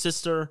happened to her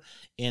sister,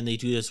 and they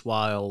do this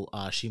while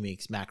she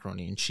makes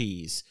macaroni and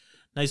cheese.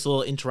 Nice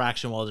little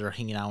interaction while they're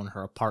hanging out in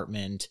her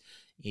apartment,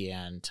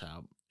 and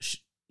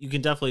you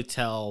can definitely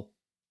tell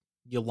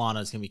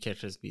Yolanda's going to be a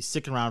character that's going to be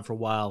sticking around for a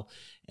while,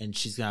 and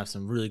she's going to have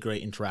some really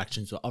great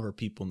interactions with other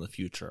people in the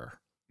future.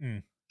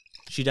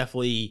 She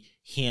definitely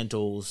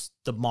handles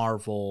the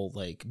Marvel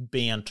like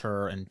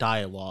banter and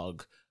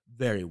dialogue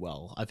very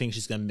well. I think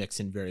she's going to mix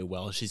in very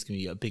well. She's going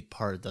to be a big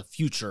part of the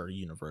future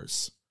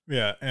universe.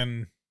 Yeah,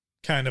 and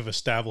kind of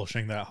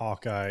establishing that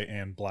Hawkeye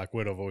and Black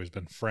Widow have always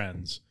been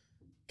friends,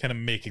 kind of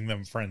making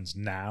them friends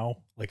now,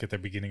 like at the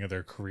beginning of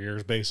their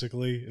careers,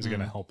 basically, is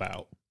going to help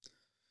out.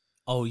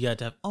 Oh, yeah.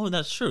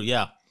 That's true.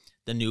 Yeah.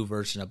 The new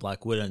version of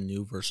Black Widow, the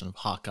new version of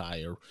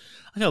Hawkeye, or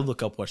I got to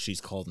look up what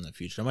she's called in the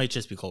future. It might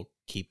just be called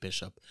Kate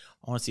Bishop.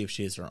 I want to see if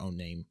she has her own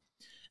name.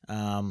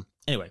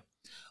 Anyway,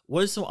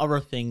 what are some other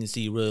things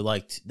that you really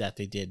liked that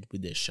they did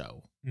with this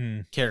show?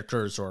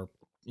 Characters or,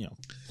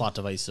 plot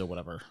devices or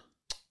whatever.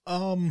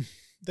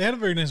 They had a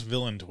very nice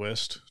villain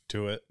twist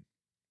to it.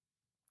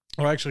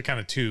 Or actually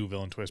kind of two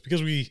villain twists,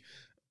 because we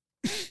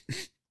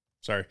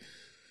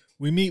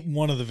meet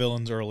one of the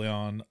villains early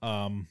on.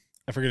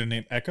 I forget her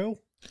name, Echo?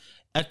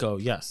 Echo,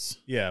 yes.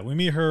 Yeah, we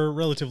meet her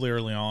relatively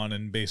early on,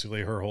 and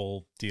basically her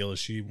whole deal is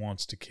she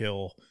wants to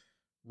kill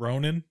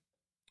Ronin,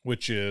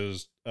 which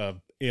is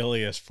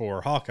alias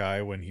for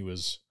Hawkeye when he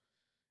was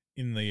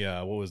in the,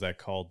 what was that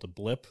called? The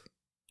blip?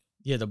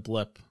 Yeah, the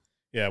blip.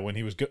 Yeah, when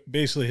he was,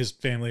 basically his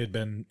family had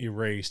been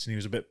erased, and he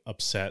was a bit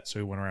upset, so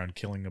he went around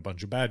killing a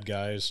bunch of bad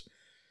guys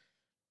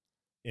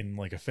in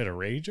like a fit of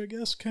rage, I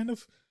guess, kind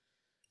of.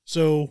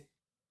 So,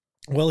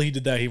 while he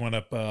did that, he went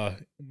up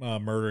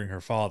murdering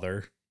her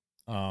father,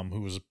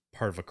 who was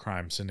part of a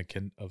crime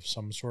syndicate of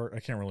some sort. I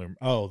can't really remember.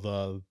 Oh,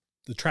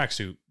 the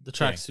tracksuit. The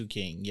tracksuit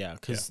king, yeah.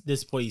 Because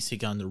this point he's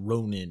taking on the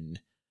Ronin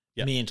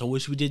mantle,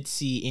 which we did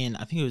see in,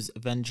 I think it was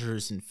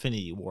Avengers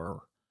Infinity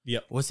War.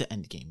 Yep. What's the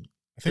Endgame?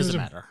 Doesn't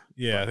matter.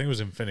 Yeah, I think it was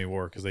Infinity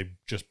War because they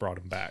just brought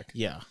him back.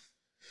 Yeah.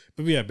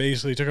 But yeah,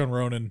 basically took on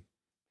Ronin,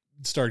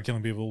 started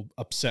killing people,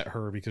 upset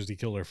her because he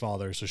killed her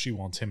father, so she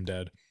wants him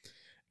dead.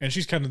 And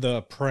she's kind of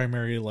the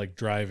primary, like,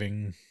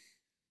 driving,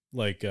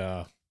 like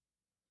the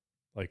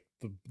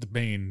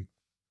main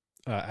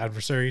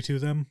adversary to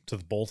them, to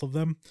the both of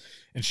them.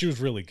 And she was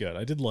really good.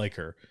 I did like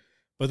her.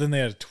 But then they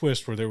had a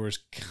twist where there was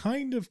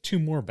kind of two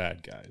more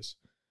bad guys.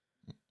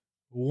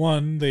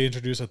 One they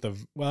introduced at the,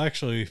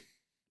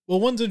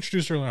 one's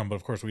introduced early on, but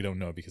of course we don't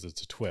know because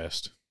it's a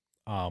twist.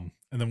 And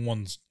then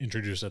one's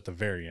introduced at the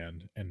very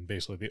end, and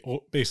basically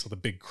the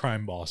big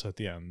crime boss at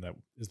the end that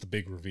is the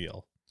big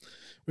reveal,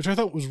 which I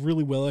thought was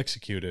really well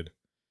executed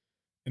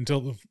until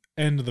the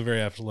end of the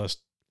very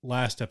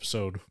last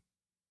episode,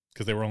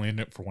 because they were only in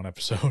it for one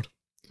episode,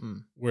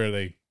 where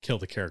they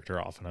killed the character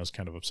off, and I was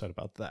kind of upset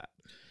about that.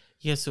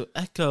 Yeah, so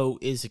Echo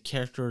is a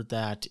character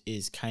that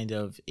is kind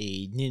of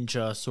a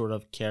ninja sort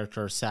of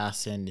character,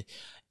 assassin,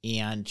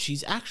 and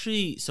she's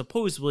actually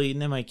supposedly,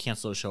 and they might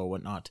cancel the show or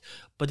whatnot,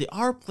 but they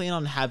are planning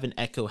on having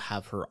Echo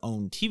have her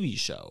own TV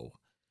show.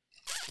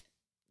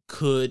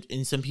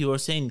 And some people are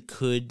saying,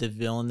 could the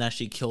villain that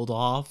she killed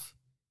off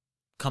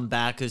come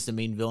back as the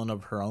main villain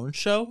of her own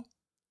show?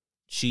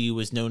 She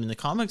was known in the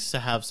comics to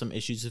have some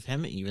issues with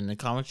him. Even in the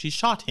comics, she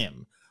shot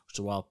him, which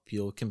is why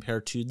people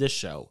compare to this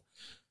show.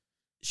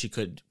 She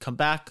could come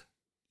back.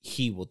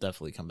 He will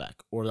definitely come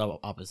back. Or the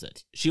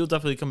opposite. She will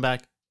definitely come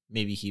back.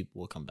 Maybe he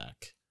will come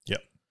back.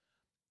 Yep.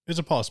 It's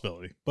a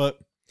possibility. But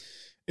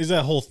is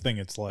that whole thing,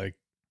 it's like,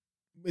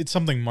 it's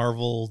something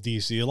Marvel,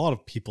 DC, a lot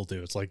of people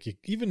do. It's like,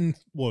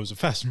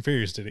 Fast and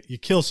Furious did it. You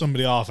kill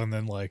somebody off and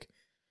then, like,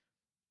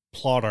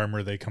 plot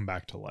armor, they come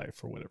back to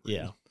life or whatever.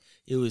 Yeah.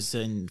 It was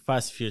in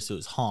Fast and Furious, it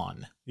was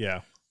Han.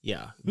 Yeah.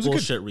 Yeah.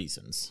 Bullshit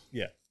reasons.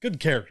 Yeah. Good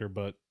character,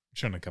 but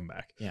shouldn't have come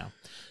back. Yeah.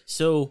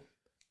 So,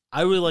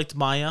 I really liked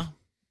Maya.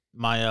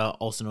 Maya,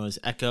 also known as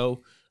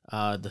Echo.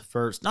 The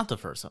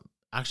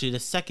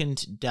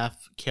second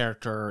deaf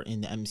character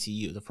in the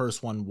MCU. The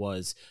first one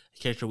was a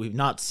character we've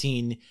not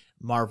seen.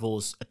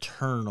 Marvel's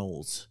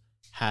Eternals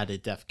had a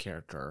deaf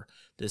character.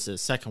 This is the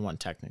second one,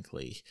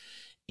 technically.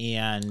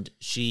 And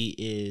she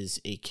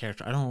is a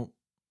character,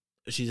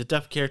 she's a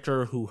deaf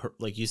character who,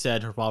 like you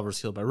said, her father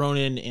was killed by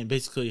Ronin, and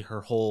basically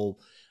her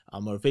whole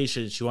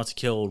motivation, she wants to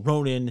kill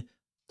Ronin,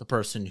 the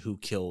person who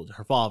killed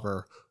her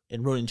father,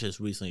 and Ronin just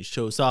recently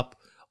shows up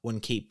when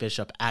Kate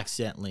Bishop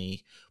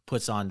accidentally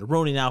puts on the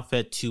Ronin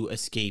outfit to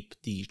escape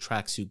the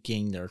tracksuit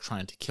gang that are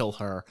trying to kill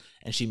her,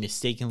 and she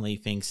mistakenly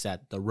thinks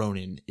that the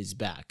Ronin is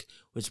back,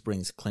 which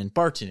brings Clint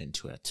Barton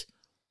into it.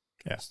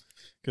 Yes,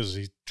 because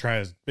he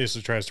tries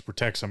to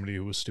protect somebody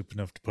who was stupid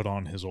enough to put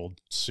on his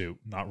old suit,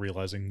 not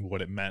realizing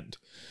what it meant.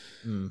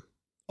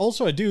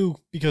 Also, I do,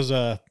 because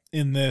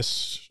in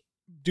this,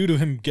 due to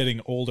him getting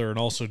older, and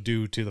also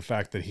due to the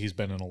fact that he's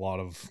been in a lot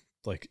of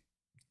like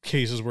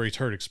cases where he's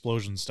heard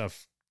explosion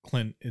stuff,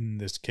 Clint in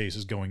this case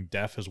is going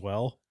deaf as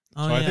well.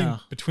 I think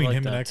between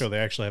him and Echo, they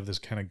actually have this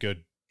kind of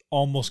good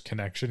almost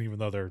connection, even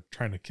though they're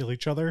trying to kill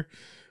each other,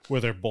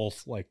 where they're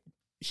both like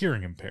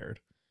hearing impaired.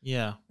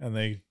 Yeah. And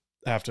they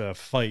have to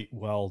fight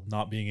while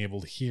not being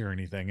able to hear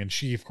anything. And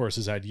she, of course,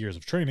 has had years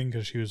of training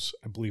because she was,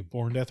 I believe,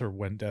 born deaf or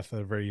went deaf at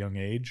a very young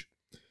age.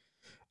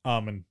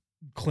 And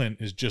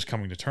Clint is just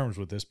coming to terms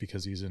with this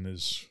because he's in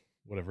his,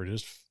 whatever it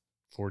is,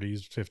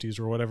 40s, 50s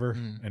or whatever.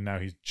 And now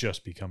he's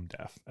just become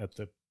deaf at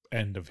the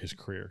end of his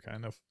career,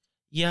 kind of.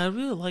 Yeah, I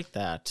really like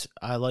that.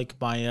 I like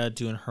Maya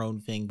doing her own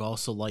thing, but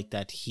also like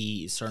that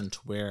he is starting to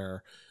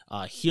wear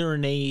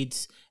hearing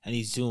aids and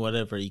he's doing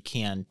whatever he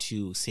can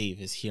to save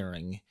his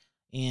hearing.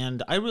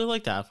 And I really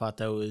like that. I thought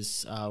that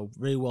was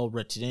really well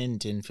written in,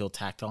 didn't feel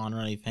tacked on or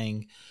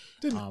anything.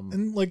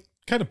 And like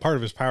kind of part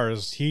of his power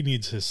is he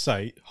needs his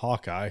sight,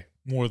 Hawkeye,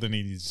 more than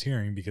he needs his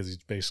hearing because he's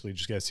basically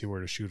just got to see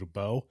where to shoot a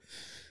bow.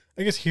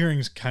 I guess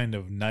hearing's kind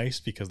of nice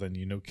because then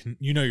you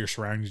know your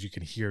surroundings, you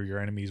can hear your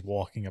enemies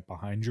walking up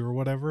behind you or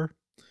whatever.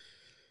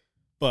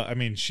 But I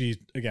mean, she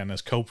again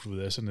has coped with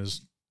this and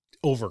has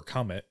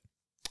overcome it.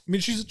 I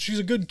mean, she's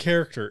a good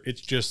character.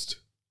 It's just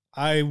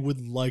I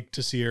would like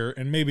to see her,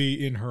 and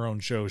maybe in her own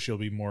show, she'll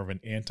be more of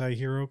an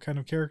anti-hero kind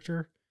of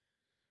character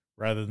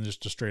rather than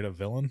just a straight up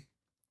villain.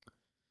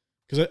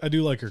 Because I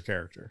do like her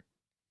character.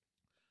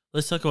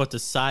 Let's talk about the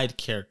side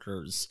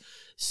characters.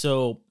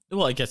 So,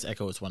 well, I guess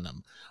Echo is one of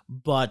them.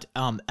 But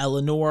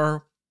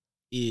Eleanor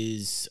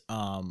is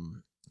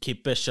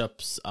Kate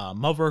Bishop's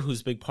mother,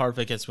 who's a big part of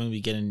it. I guess when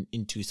we get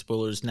into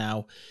spoilers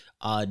now.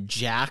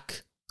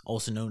 Jack,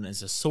 also known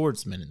as a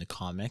swordsman in the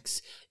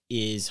comics,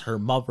 is her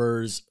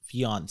mother's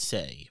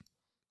fiance.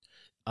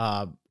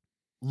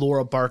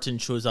 Laura Barton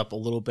shows up a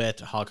little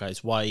bit,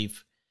 Hawkeye's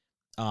wife.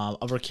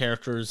 Other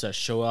characters that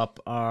show up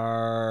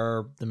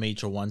are the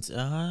major ones.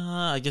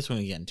 I guess when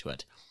we get into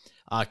it.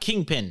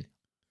 Kingpin,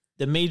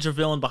 the major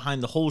villain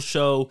behind the whole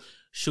show,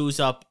 shows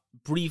up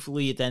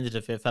briefly at the end of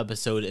the 5th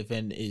episode,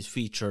 and is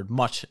featured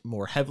much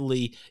more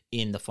heavily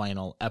in the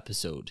final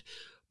episode.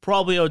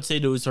 Probably I would say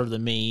those are the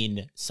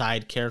main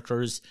side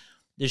characters.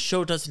 The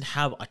show doesn't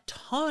have a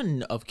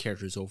ton of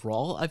characters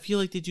overall. I feel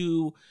like they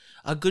do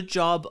a good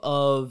job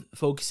of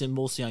focusing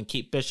mostly on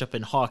Kate Bishop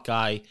and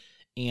Hawkeye,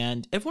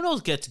 and everyone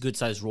else gets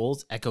good-sized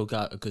roles. Echo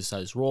got a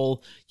good-sized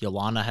role.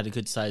 Yolanda had a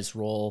good-sized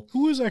role.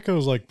 Who is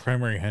Echo's like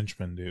primary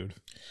henchman, dude?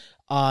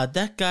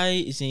 That guy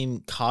is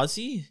named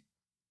Kazi.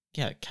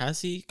 Yeah,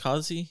 Kazi.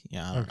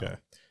 Yeah. I don't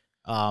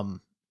know.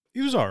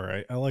 He was all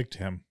right. I liked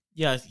him.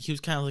 Yeah, he was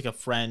kind of like a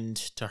friend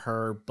to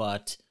her,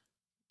 but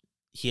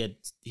he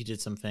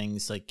did some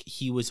things like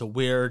he was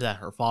aware that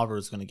her father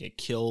was going to get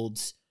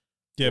killed.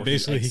 Yeah,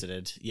 basically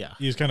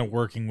he was kind of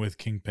working with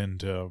Kingpin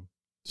to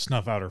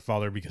snuff out her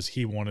father because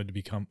he wanted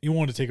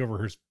to take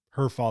over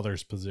her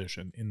father's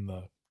position in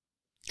the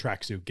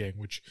tracksuit gang,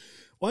 which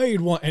why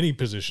you'd want any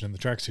position in the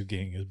tracksuit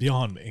gang is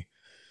beyond me.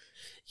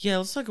 Yeah,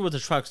 let's talk about the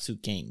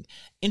tracksuit gang.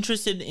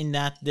 Interested in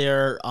that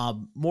they're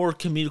more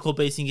comedical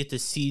based and you get to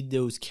see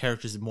those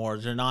characters more.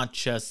 They're not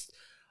just,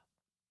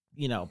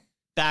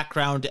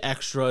 background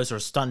extras or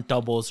stunt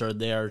doubles are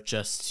there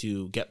just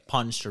to get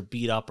punched or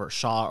beat up or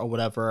shot or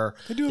whatever.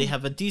 They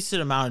have a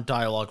decent amount of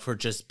dialogue for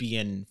just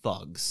being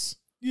thugs.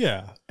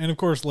 Yeah, and of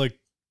course, like,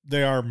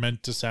 they are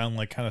meant to sound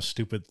like kind of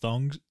stupid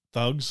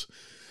thugs,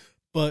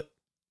 but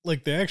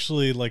like they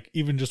actually, like,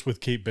 even just with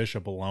Kate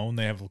Bishop alone,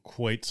 they have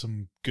quite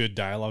some good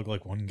dialogue.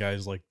 Like one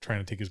guy's like trying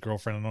to take his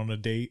girlfriend on a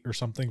date or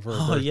something for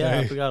her birthday. Yeah,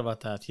 I forgot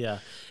about that. Yeah,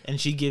 and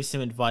she gives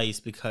him advice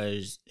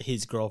because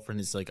his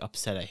girlfriend is like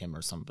upset at him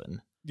or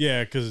something.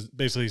 Yeah, because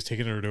basically he's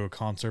taking her to a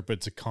concert, but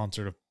it's a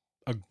concert of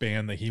a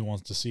band that he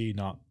wants to see,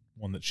 not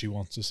one that she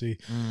wants to see.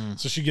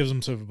 So she gives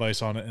him some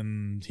advice on it,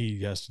 and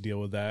he has to deal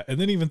with that, and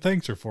then even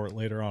thanks her for it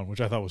later on, which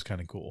I thought was kind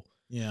of cool.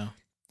 Yeah.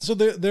 So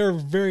they're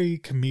very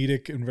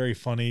comedic and very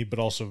funny, but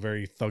also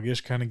very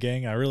thuggish kind of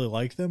gang. I really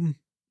like them.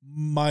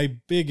 My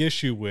big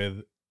issue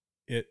with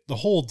it, the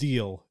whole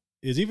deal,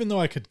 is even though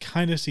I could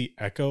kind of see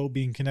Echo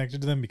being connected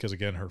to them, because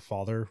again, her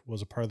father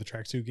was a part of the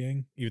tracksuit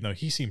gang, even though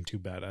he seemed too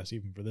badass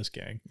even for this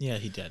gang. Yeah,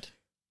 he did.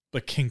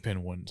 But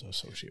Kingpin wouldn't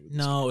associate with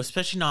this No, gang.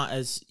 especially not,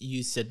 as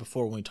you said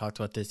before when we talked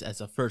about this, as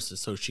a first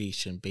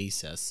association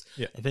basis.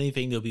 Yeah. If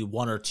anything, there'll be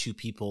one or two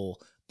people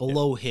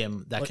below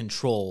him that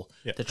control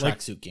the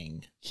tracksuit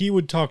gang. He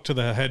would talk to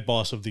the head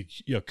boss of the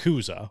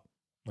Yakuza,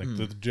 like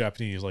the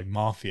Japanese like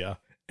mafia,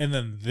 and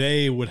then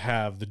they would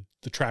have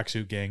the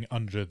tracksuit gang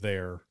under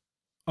their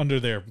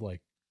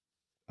like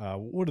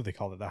what do they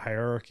call it? The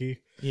hierarchy.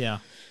 Yeah.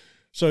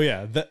 So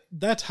yeah,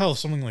 that's how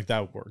something like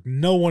that would work.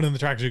 No one in the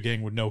tracksuit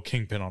gang would know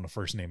Kingpin on a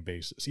first name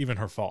basis, even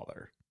her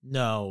father.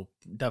 No,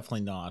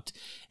 definitely not.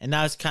 And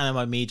that's kind of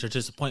my major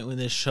disappointment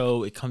in this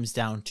show. It comes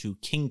down to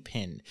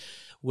Kingpin,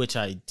 which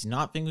I did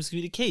not think was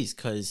going to be the case,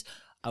 because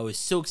I was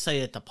so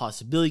excited at the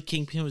possibility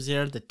Kingpin was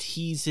there. The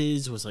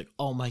teases was like,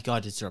 oh my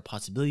god, is there a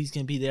possibility he's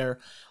going to be there?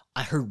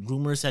 I heard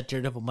rumors that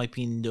Daredevil might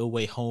be in No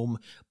Way Home,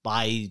 but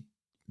I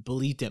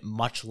believed it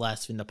much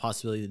less than the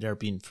possibility that there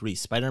being 3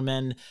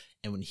 Spider-Men.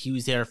 And when he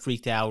was there, I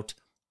freaked out.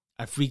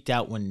 I freaked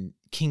out when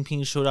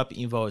Kingpin showed up,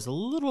 even though I was a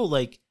little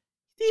like,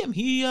 damn,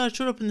 he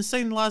showed up in the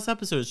second to last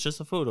episode. It's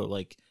just a photo.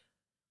 Like,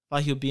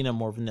 thought he would be in it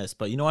more than this.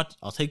 But you know what?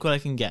 I'll take what I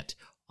can get.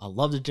 I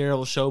love the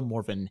Daredevil show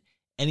more than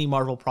any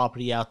Marvel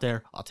property out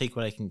there, I'll take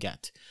what I can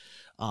get.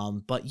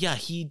 But yeah,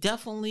 he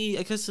definitely,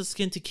 I guess, the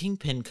skin to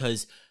Kingpin,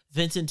 because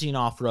Vincent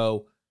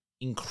D'Onofrio,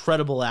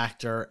 incredible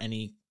actor, and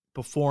he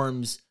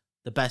performs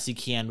the best he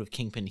can with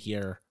Kingpin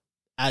here.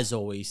 As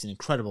always, an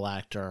incredible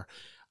actor.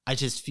 I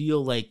just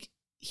feel like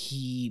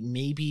he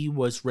maybe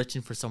was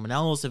written for someone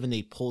else, and then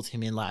they pulled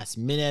him in last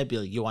minute, be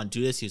like, you want to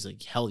do this? He was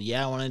like, hell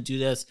yeah, I want to do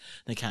this.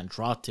 And they kind of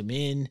dropped him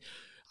in.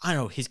 I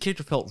don't know, his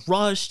character felt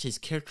rushed. His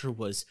character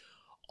was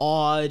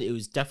odd. It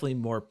was definitely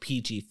more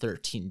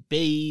PG-13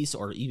 base,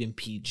 or even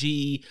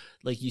PG.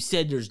 Like you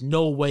said, there's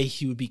no way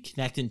he would be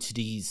connected to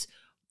these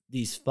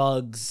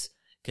thugs,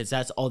 because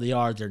that's all they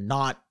are. They're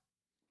not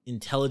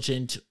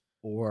intelligent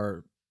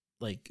or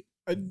like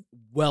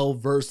well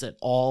versed at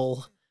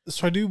all.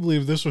 So I do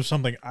believe this was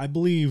something, I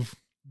believe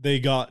they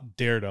got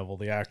Daredevil,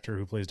 the actor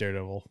who plays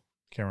Daredevil,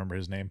 can't remember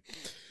his name,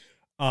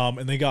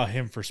 and they got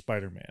him for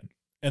Spider-Man.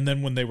 And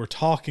then when they were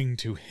talking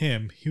to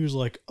him, he was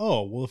like,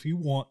 oh, well, if you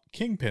want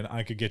Kingpin,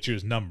 I could get you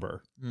his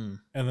number. And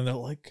then they're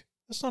like,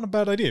 that's not a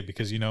bad idea,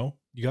 because, you know,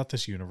 you got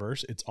this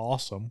universe. It's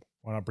awesome.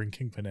 Why not bring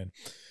Kingpin in?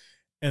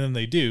 And then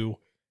they do.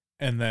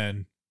 And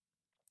then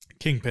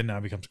Kingpin now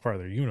becomes part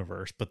of their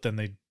universe. But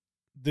then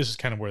this is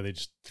kind of where they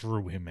just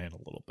threw him in a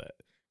little bit.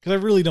 Because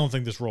I really don't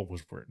think this role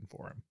was written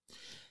for him.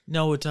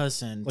 No, it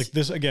doesn't. Like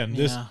this, again,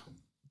 this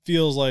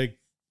feels like,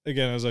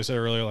 again, as I said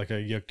earlier, like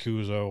a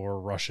Yakuza or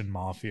Russian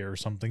mafia or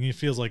something. It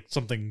feels like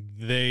something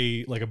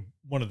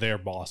one of their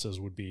bosses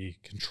would be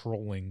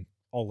controlling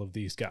all of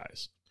these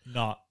guys,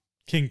 not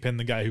Kingpin,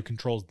 the guy who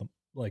controls them,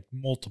 like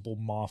multiple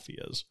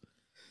mafias.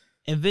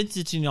 And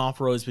Vincent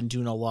D'Onofrio has been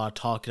doing a lot of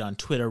talking on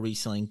Twitter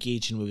recently,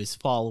 engaging with his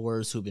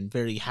followers, who've been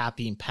very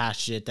happy and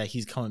passionate that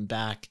he's coming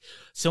back.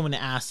 Someone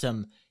asked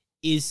him,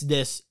 is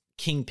this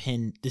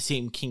Kingpin the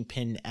same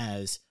Kingpin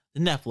as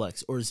the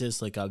Netflix, or is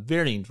this like a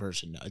variant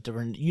version, a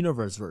different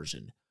universe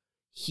version?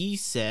 He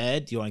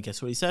said, do you want to guess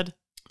what he said?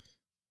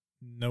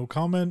 No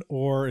comment,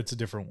 or it's a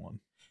different one.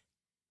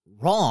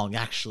 Wrong,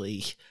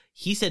 actually.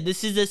 He said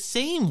this is the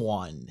same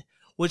one,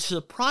 which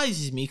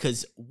surprises me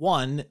because,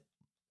 one,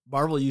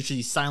 Marvel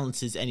usually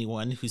silences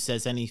anyone who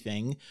says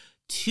anything.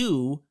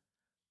 Two,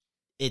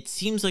 it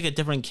seems like a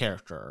different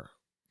character.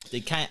 They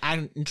kind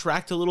of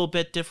interact a little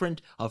bit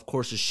different. Of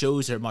course, the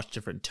shows are a much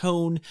different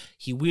tone.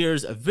 He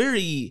wears a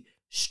very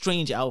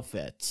strange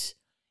outfit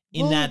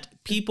in that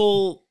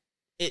people,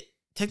 it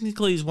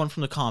technically is one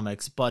from the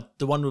comics, but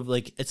the one with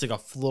like, it's like a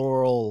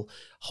floral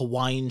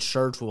Hawaiian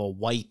shirt with a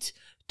white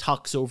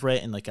tux over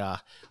it, and like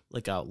a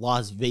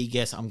Las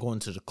Vegas, I'm going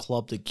to the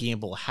club to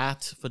gamble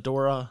hat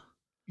fedora.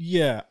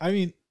 Yeah, I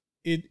mean,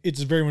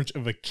 it's very much a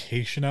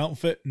vacation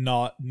outfit,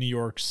 not New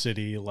York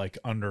City like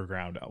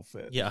underground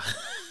outfit. Yeah.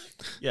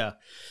 Yeah.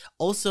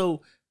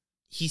 Also,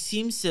 he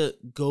seems to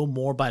go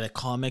more by the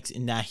comics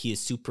in that he is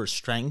super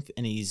strength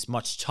and he's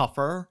much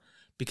tougher,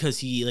 because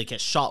he like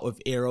gets shot with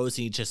arrows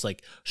and he just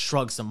like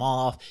shrugs them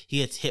off. He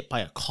gets hit by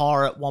a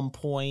car at one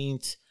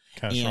point.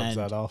 Kind of shrugs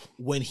that off.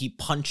 When he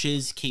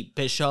punches Kate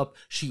Bishop,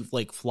 she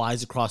like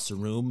flies across the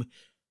room.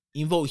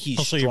 Even though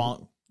he's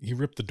strong. He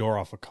ripped the door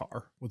off a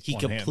car with one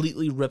hand. He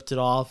completely ripped it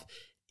off.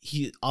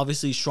 He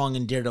obviously strong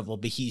in Daredevil,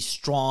 but he's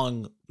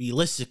strong,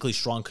 realistically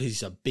strong, because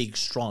he's a big,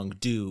 strong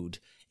dude.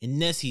 In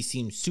this, he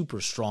seems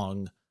super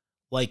strong,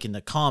 like in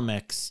the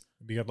comics.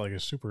 He got like a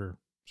super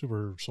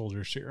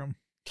soldier serum.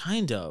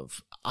 Kind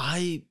of.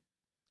 I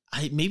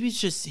maybe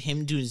it's just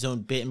him doing his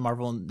own bit, and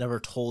Marvel never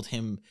told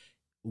him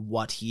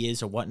what he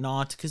is or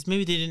whatnot, because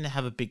maybe they didn't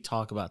have a big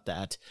talk about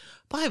that.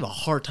 But I have a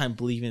hard time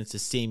believing it's the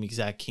same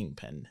exact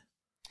Kingpin.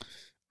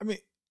 I mean,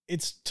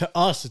 it's, to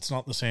us, it's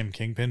not the same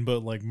Kingpin,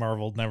 but like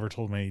Marvel never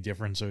told me any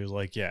different. So he's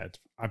like, yeah,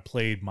 I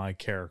played my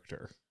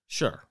character.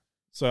 Sure.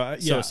 So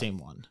yeah, same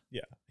one.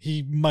 Yeah,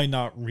 he might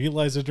not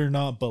realize it or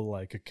not, but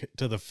like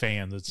to the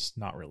fans, it's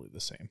not really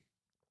the same.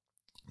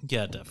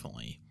 Yeah,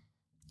 definitely.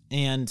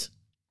 And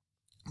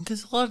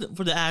because for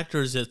the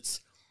actors,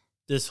 it's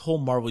this whole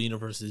Marvel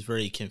universe is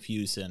very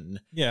confusing.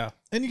 Yeah,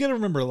 and you got to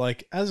remember,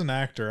 like as an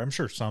actor, I'm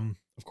sure some,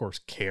 of course,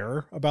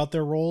 care about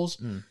their roles.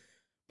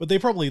 But they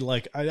probably,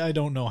 like, I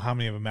don't know how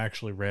many of them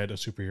actually read a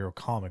superhero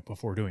comic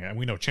before doing it. And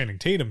we know Channing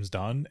Tatum's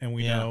done, and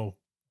we know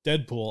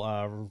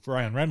Deadpool,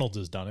 Ryan Reynolds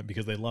has done it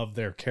because they love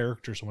their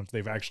character so much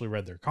they've actually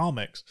read their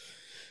comics.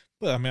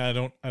 But I mean, I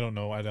don't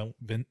know. I don't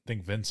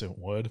think Vincent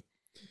would.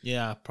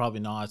 Yeah, probably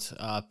not.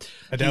 I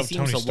doubt he seems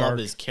Tony to Stark. love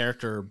his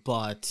character,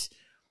 but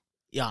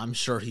yeah, I'm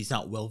sure he's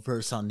not well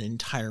versed on the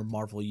entire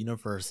Marvel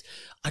universe.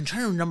 I'm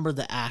trying to remember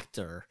the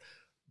actor.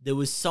 There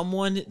was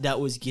someone that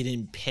was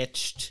getting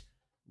pitched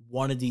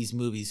one of these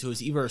movies. It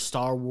was either a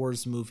Star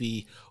Wars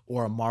movie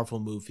or a Marvel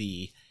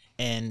movie,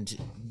 and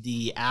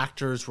the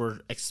actors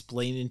were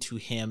explaining to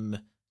him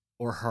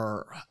or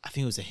her, I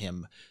think it was a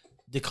him,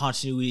 the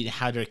continuity and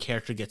how their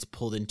character gets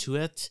pulled into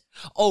it.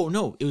 Oh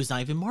no, it was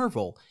not even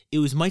Marvel. It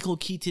was Michael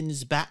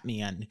Keaton's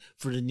Batman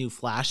for the new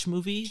Flash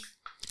movie.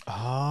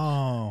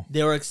 Oh.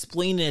 They were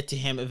explaining it to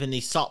him, and then they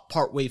stopped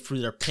partway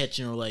through their pitch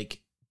and were like,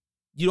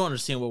 you don't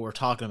understand what we're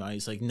talking about.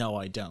 He's like, no,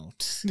 I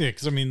don't. Yeah,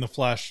 because I mean, the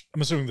Flash,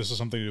 I'm assuming this is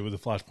something to do with the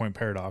Flashpoint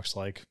paradox.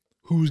 Like,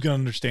 who's going to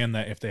understand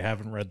that if they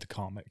haven't read the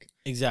comic?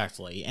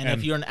 Exactly. And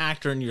if you're an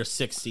actor in your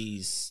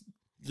 60s,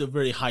 the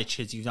very high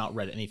chance you've not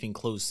read anything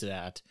close to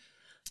that.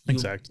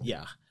 Exactly.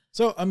 Yeah.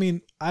 So, I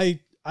mean, I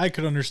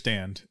could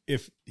understand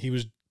if he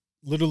was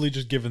literally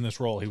just given this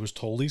role. He was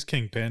told he's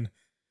Kingpin,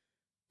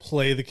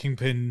 play the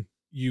Kingpin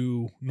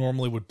you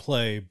normally would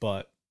play,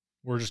 but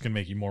we're just going to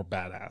make you more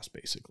badass,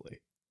 basically.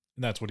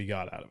 And that's what he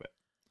got out of it.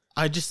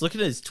 I just look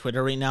at his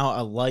Twitter right now.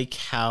 I like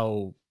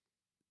how,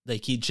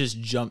 like, he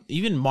just jumped.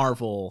 Even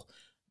Marvel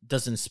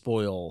doesn't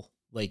spoil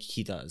like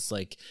he does.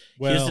 Like,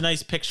 here's a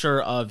nice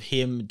picture of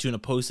him doing a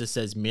post that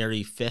says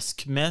 "Merry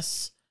Fisk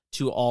Miss"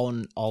 to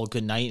all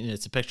good night, and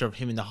it's a picture of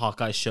him in the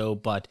Hawkeye show,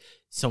 but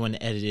someone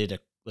edited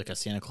a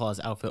Santa Claus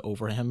outfit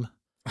over him.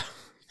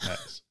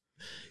 Nice.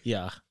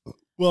 Yeah.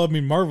 Well, I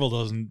mean, Marvel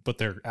doesn't, but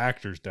their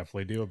actors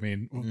definitely do. I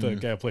mean, the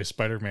guy who plays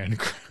Spider-Man,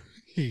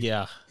 he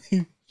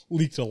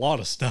leaked a lot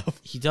of stuff.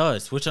 He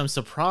does, which I'm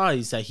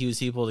surprised that he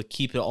was able to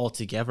keep it all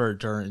together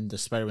during the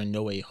Spider-Man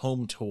No Way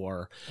Home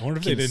tour. I wonder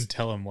if they didn't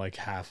tell him like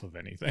half of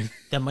anything.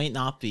 That might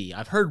not be.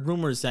 I've heard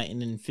rumors that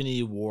in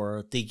Infinity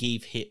War they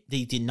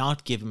did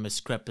not give him a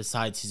script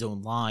besides his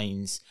own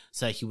lines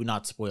so that he would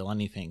not spoil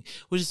anything.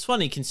 Which is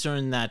funny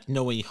considering that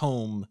No Way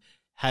Home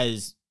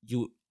has,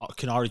 you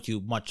can argue,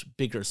 much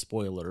bigger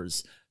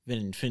spoilers than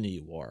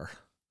Infinity War.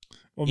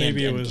 Well,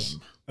 maybe it was.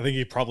 I think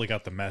he probably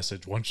got the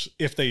message once.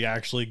 If they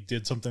actually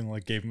did something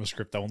like gave him a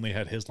script that only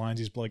had his lines,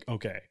 he's like,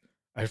 okay,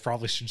 I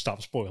probably should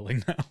stop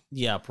spoiling now.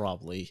 Yeah,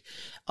 probably.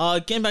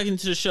 Getting back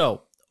into the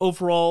show.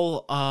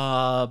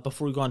 Overall,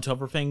 before we go on to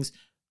other things,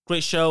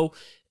 great show.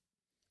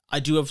 I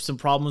do have some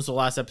problems with the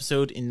last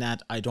episode in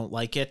that I don't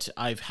like it.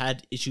 I've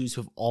had issues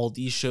with all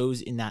these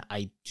shows in that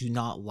I do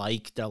not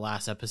like their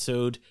last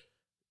episode.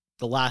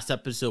 The last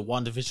episode,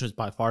 WandaVision, was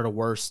by far the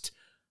worst.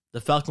 The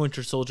Falcon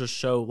Winter Soldier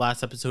show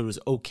last episode was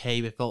okay,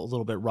 but felt a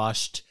little bit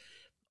rushed.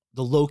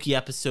 The Loki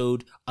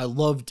episode, I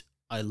loved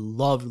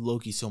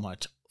Loki so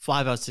much.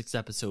 5 out of 6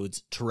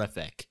 episodes,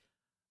 terrific.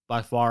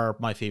 By far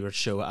my favorite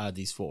show out of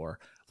these 4.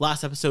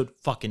 Last episode,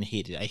 fucking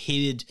hated. I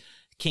hated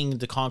King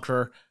the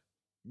Conqueror,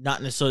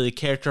 not necessarily the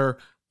character,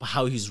 but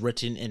how he's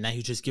written, and that he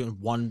was just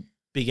given one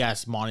big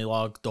ass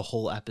monologue the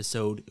whole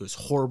episode. It was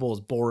horrible, it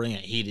was boring,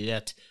 I hated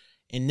it.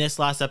 In this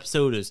last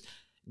episode, it was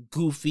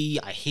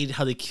goofy. I hated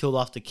how they killed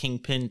off the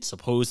Kingpin,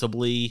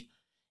 supposedly,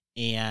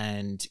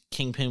 and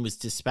Kingpin was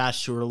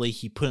dispatched early.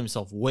 He put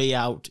himself way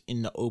out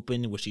in the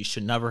open, which he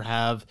should never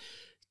have.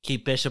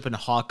 Kate Bishop and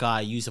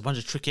Hawkeye used a bunch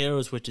of trick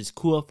arrows, which is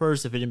cool at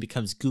first, if it then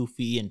becomes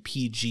goofy and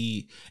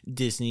PG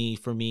Disney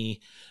for me.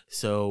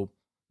 So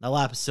the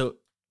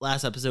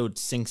last episode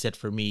sinks it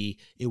for me.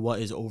 It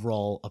was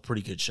overall a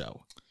pretty good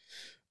show.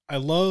 I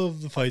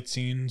love the fight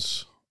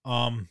scenes.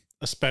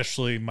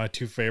 Especially my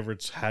 2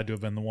 favorites had to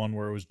have been the one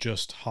where it was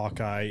just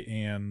Hawkeye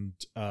and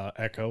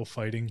Echo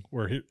fighting,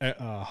 where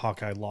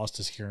Hawkeye lost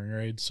his hearing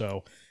aid,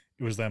 so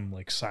it was them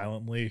like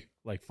silently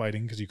like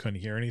fighting because you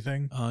couldn't hear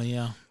anything. Oh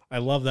yeah, I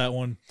love that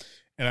one,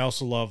 and I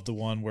also love the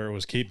one where it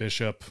was Kate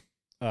Bishop,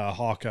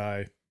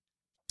 Hawkeye,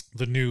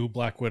 the new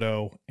Black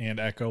Widow, and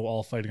Echo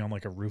all fighting on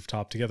like a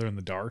rooftop together in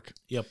the dark.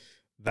 Yep,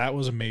 that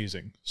was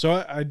amazing. So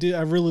I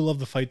really love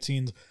the fight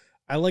scenes.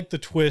 I like the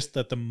twist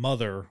that the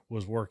mother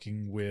was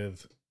working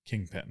with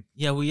Kingpin.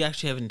 Yeah, we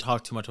actually haven't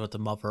talked too much about the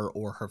mother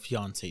or her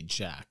fiance,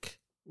 Jack.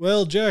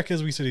 Well, Jack,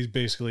 as we said, he's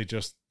basically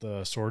just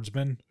the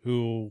swordsman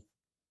who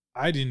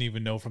I didn't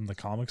even know from the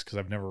comics because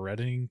I've never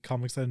read any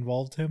comics that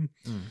involved him.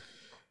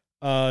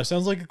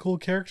 Sounds like a cool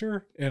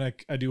character, and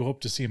I do hope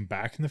to see him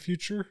back in the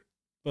future.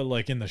 But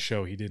like in the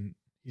show, he didn't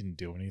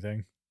do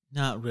anything.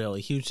 Not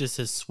really. He was just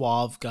a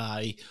suave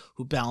guy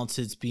who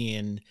balances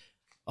being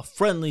a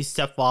friendly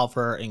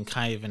stepfather and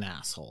kind of an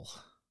asshole.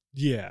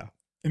 Yeah.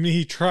 I mean,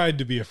 he tried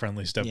to be a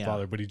friendly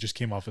stepfather, but he just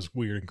came off as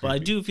weird and creepy. But I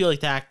do feel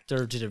like the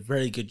actor did a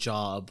very good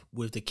job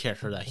with the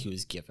character that he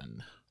was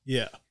given.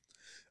 Yeah.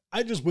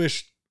 I just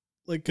wish,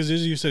 like, because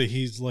as you said,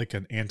 he's like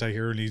an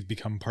anti-hero and he's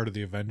become part of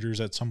the Avengers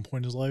at some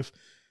point in his life.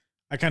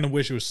 I kind of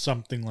wish it was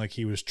something like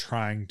he was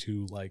trying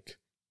to, like,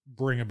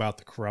 bring about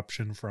the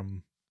corruption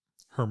from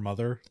her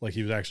mother. Like,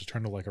 he was actually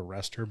trying to, like,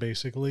 arrest her,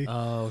 basically.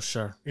 Oh,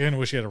 sure. I kind of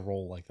wish he had a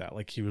role like that.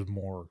 Like, he was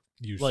more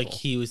useful. Like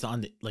he was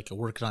on the, like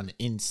working on the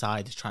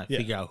inside to try and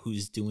figure out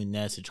who's doing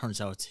this. It turns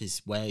out it's his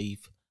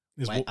wife.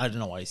 I don't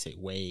know why I say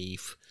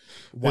wife.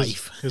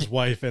 His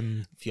wife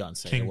and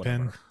fiance,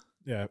 Kingpin.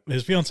 Yeah,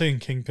 his fiance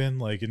and Kingpin.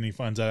 Like, and he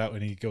finds that out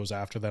and he goes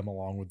after them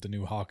along with the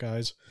new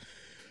Hawkeyes.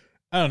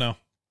 I don't know.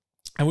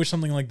 I wish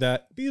something like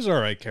that. But he's all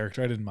right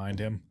character. I didn't mind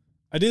him.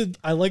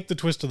 I liked the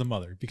twist of the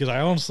mother because I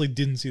honestly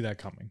didn't see that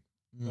coming.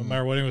 No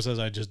matter what anyone says,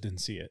 I just didn't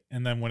see it.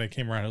 And then when it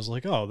came around, I was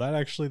like, oh,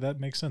 that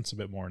makes sense a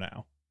bit more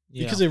now.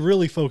 Yeah. Because they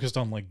really focused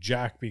on like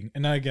Jack being,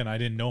 and again, I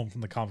didn't know him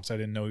from the comics. I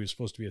didn't know he was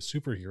supposed to be a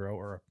superhero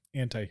or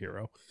an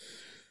anti-hero.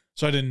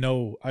 So I didn't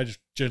know. I just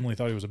generally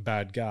thought he was a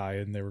bad guy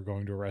and they were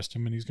going to arrest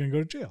him and he's going to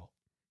go to jail.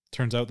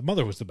 Turns out the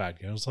mother was the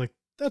bad guy. I was like,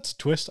 that's a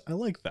twist. I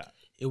like that.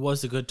 It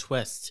was a good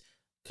twist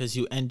because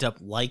you end up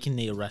liking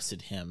they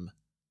arrested him,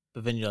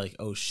 but then you're like,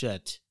 oh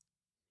shit,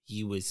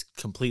 he was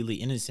completely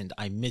innocent.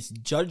 I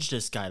misjudged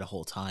this guy the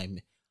whole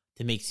time.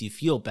 that makes you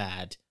feel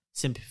bad,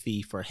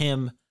 sympathy for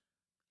him.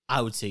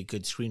 I would say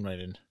good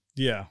screenwriting.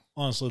 Yeah,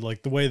 honestly,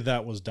 like the way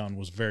that was done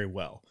was very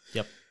well.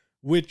 Yep.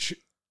 Which,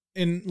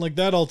 in like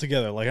that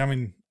altogether, like I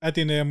mean, at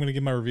the end of the day, I'm going to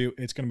give my review.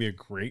 It's going to be a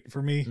great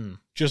for me,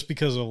 just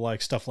because of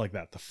like stuff like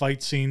that. The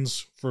fight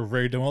scenes were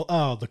very well.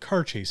 Oh, the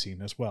car chase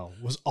scene as well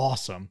was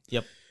awesome.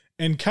 Yep.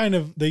 And kind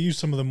of they used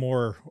some of the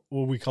more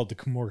what we called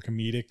the more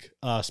comedic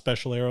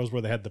special arrows,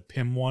 where they had the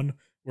Pym one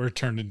where it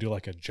turned into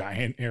like a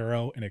giant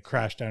arrow and it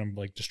crashed down and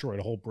like destroyed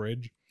a whole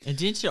bridge. And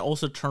didn't it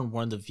also turn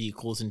one of the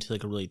vehicles into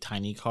like a really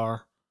tiny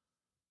car?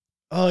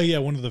 Oh yeah,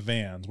 one of the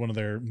vans, one of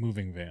their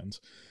moving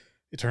vans.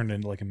 It turned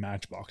into like a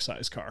Matchbox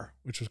size car,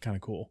 which was kind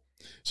of cool.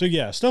 So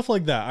yeah, stuff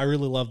like that I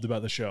really loved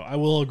about the show. I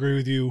will agree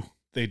with you,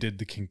 they did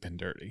the Kingpin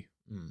dirty.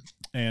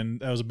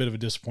 And that was a bit of a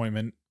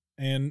disappointment.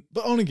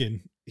 But on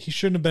again, he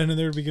shouldn't have been in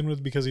there to begin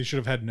with, because he should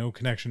have had no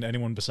connection to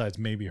anyone besides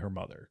maybe her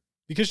mother.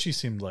 Because she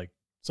seemed like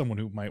someone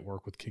who might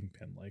work with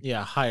Kingpin. Like,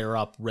 yeah, higher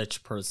up,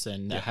 rich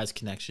person that has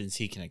connections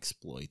he can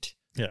exploit.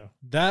 Yeah,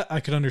 that I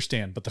could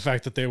understand. But the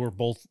fact that they were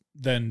both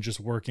then just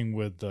working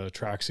with the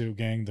Tracksuit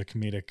Gang, the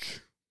comedic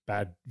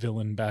bad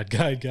villain, bad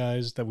guy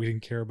guys that we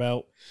didn't care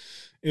about,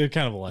 it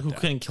kind of a letdown. Who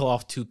couldn't kill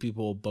off two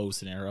people with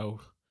bows and arrow.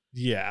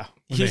 Yeah.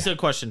 Here's a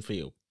question for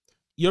you.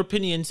 Your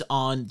opinions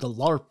on the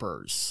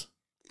LARPers.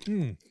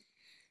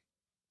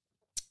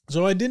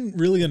 So I didn't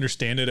really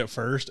understand it at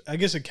first. I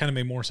guess it kind of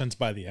made more sense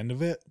by the end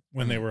of it,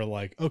 when they were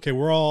like, okay,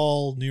 we're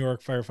all New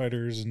York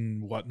firefighters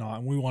and whatnot,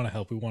 and we want to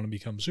help. We want to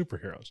become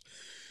superheroes.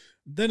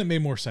 Then it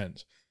made more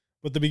sense.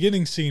 But the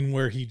beginning scene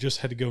where he just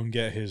had to go and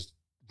get his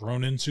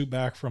Ronin suit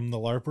back from the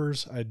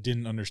LARPers, I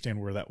didn't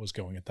understand where that was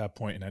going at that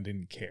point, and I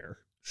didn't care.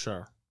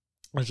 Sure.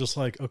 I was just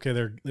like, okay,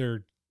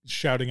 they're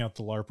shouting out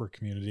the LARPer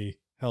community.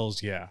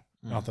 Hells yeah.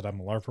 Not that I'm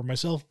a LARPer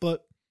myself,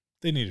 but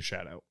they need a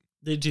shout out.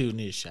 They do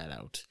need a shout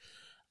out.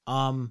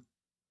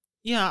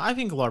 Yeah, I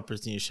think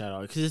LARPers need a shout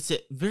out because it's a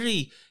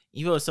very,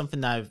 it's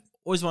something that I've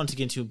always wanted to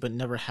get into but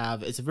never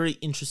have. It's a very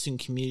interesting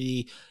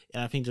community,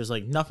 and I think there's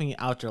like nothing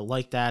out there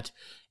like that.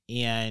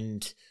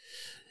 And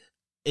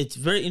it's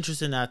very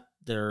interesting that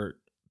they're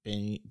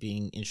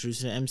being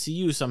introduced in the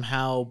MCU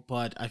somehow,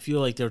 but I feel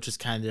like they're just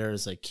kind of there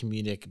as like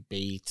comedic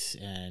bait,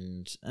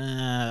 and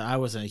I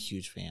wasn't a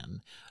huge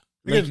fan.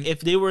 Like, if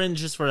they were in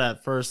just for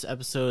that first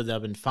episode,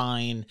 that'd been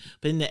fine.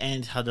 But in the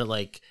end, how they're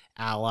like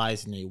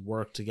allies and they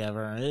work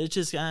together, it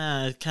just it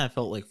kind of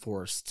felt like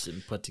forced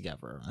and put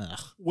together. I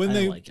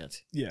didn't like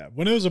it. Yeah,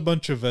 when it was a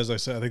bunch of, as I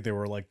said, I think they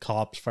were like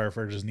cops,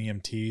 firefighters, and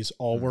EMTs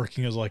all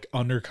working as like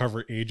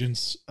undercover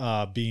agents,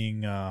 or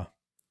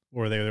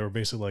they were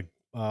basically like,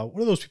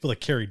 what are those people that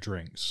carry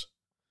drinks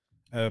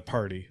at a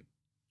party?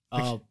 I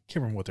can't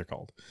remember what they're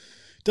called.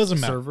 Doesn't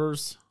matter.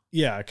 Servers.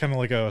 Yeah, kind of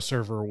like a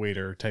server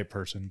waiter type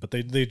person, but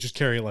they just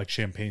carry like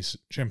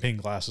champagne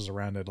glasses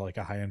around at like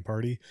a high-end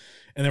party,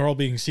 and they're all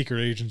being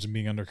secret agents and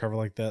being undercover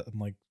like that. I'm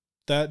like,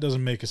 that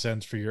doesn't make a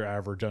sense for your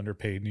average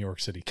underpaid New York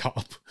City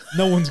cop.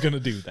 No one's going to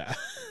do that.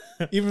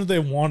 Even if they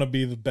want to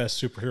be the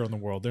best superhero in the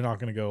world, they're not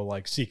going to go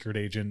like secret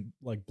agent,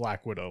 like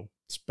Black Widow,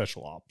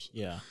 special ops.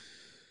 Yeah.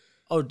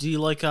 Oh, do you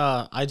like,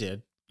 I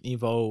did,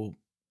 Evo.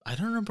 I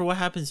don't remember what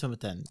happens to him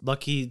then.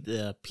 Lucky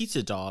the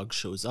pizza dog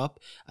shows up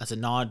as a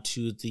nod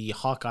to the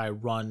Hawkeye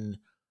run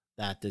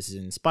that this is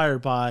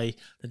inspired by.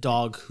 The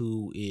dog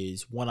who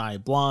is one-eye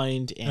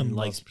blind and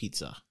likes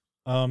pizza.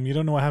 You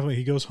don't know what happened.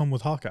 He goes home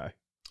with Hawkeye.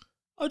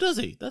 Oh, does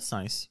he? That's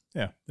nice.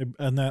 Yeah.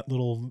 And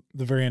the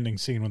very ending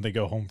scene when they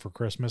go home for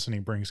Christmas and he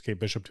brings Kate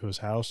Bishop to his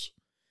house.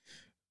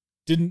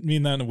 Didn't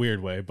mean that in a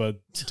weird way,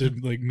 but to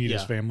like meet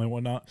his family and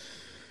whatnot.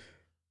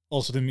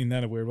 Also didn't mean that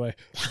in a weird way.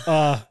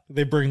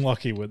 They bring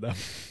Lucky with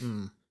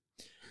them.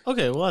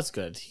 Okay, well, that's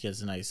good. He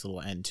gets a nice little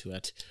end to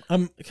it. I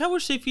kind of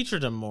wish they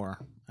featured him more,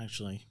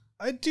 actually.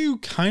 I do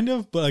kind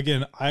of, but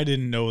again, I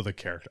didn't know the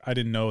character. I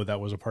didn't know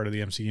that was a part of the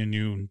MCU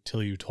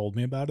until you told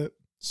me about it.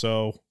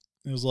 So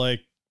it was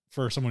like,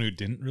 for someone who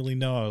didn't really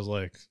know, I was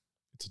like,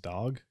 it's a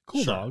dog.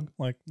 Cool dog.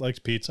 Like, likes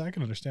pizza. I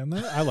can understand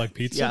that. I like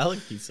pizza. Yeah, I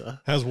like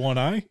pizza. Has one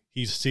eye.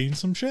 He's seen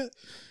some shit.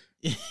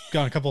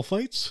 Got a couple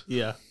fights.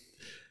 Yeah.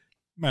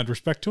 Mad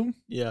respect to him.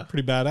 Yeah.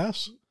 Pretty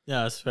badass.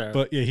 Yeah, that's fair.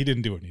 But yeah, he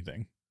didn't do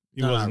anything.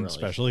 He wasn't really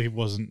special. He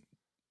wasn't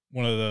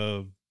one of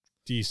the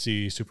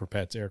DC super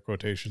pets, air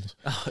quotations.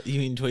 Oh, you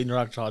mean Dwayne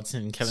Rock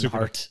Johnson and Kevin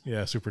Hart?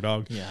 Yeah, super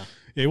dog. Yeah.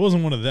 He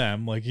wasn't one of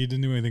them. Like, he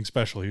didn't do anything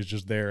special. He was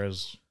just there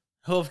as...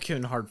 Who if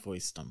Kevin Hart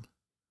voiced him?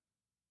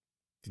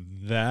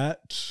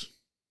 That...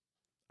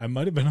 I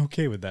might have been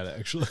okay with that,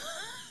 actually.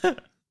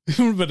 It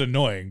would have been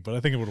annoying, but I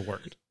think it would have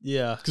worked.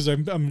 Yeah. Because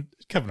I'm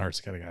Kevin Hart's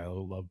the kind of guy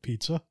who loves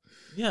pizza.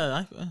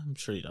 Yeah, I'm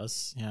sure he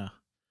does. Yeah.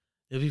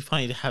 It'd be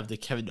funny to have the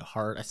Kevin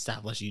Hart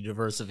established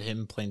universe of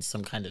him playing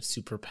some kind of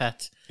super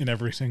pet. In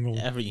every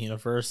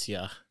universe,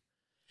 yeah.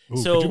 Ooh,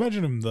 so, could you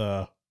imagine him what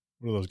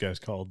are those guys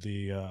called?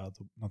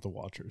 Not the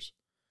Watchers.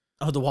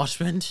 Oh, the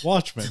Watchmen.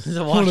 Watchmen.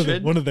 The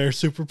Watchmen. One of their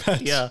super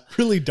pets. Yeah.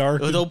 Really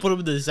dark. Oh, don't put him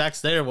in the Zack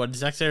Snyder one.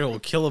 Zack Snyder will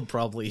kill him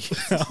probably.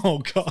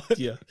 Oh God.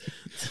 Yeah.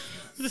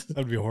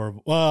 That'd be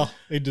horrible. Well,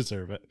 they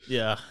deserve it.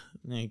 Yeah,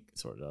 it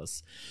sort of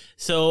does.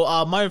 So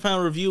my final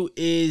review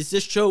is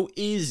this show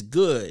is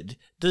good.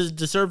 Does it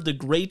deserve the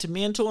great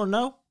mantle or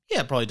no?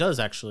 Yeah, it probably does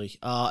actually.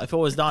 If I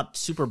was not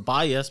super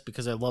biased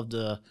because I love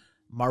the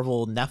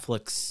Marvel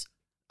Netflix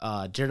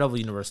Daredevil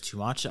universe too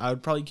much, I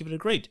would probably give it a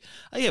great.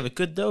 I give it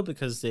good though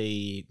because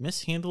they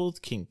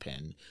mishandled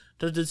Kingpin.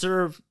 Does it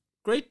deserve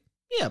great?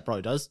 Yeah, it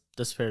probably does.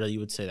 That's fair that you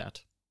would say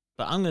that.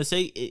 But I'm gonna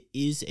say it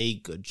is a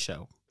good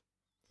show.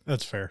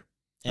 That's fair.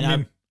 And I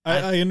mean,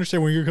 I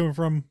understand where you're coming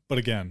from, but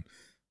again,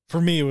 for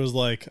me, it was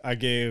like I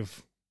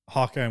gave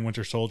Hawkeye and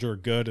Winter Soldier a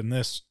good, and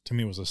this to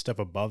me was a step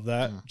above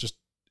that, just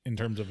in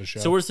terms of a show.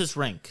 So where's this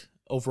rank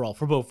overall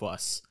for both of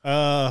us?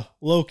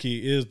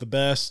 Loki is the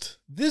best.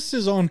 This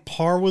is on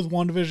par with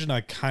WandaVision.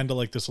 I kind of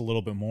like this a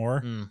little bit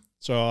more.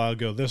 So I'll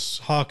go this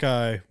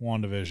Hawkeye,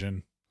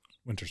 WandaVision,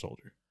 Winter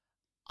Soldier.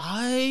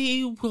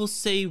 I will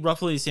say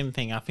roughly the same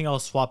thing. I think I'll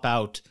swap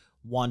out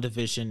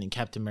WandaVision and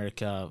Captain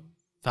America,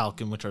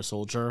 Falcon, Winter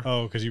Soldier.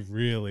 Oh, because you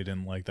really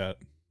didn't like that.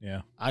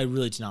 Yeah. I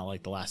really did not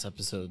like the last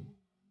episode,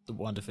 the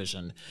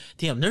WandaVision.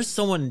 Damn, there's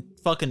someone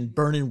fucking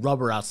burning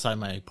rubber outside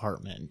my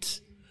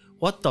apartment.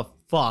 What the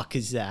fuck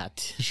is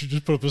that? You should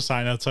just put up a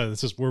sign outside that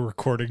says we're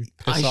recording.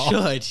 Piss off.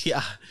 Should,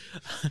 yeah.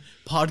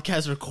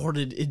 Podcast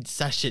recorded in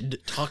session,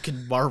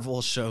 talking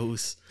Marvel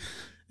shows.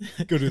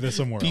 Go do this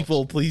somewhere People,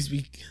 else.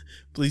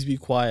 please be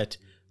quiet.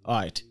 All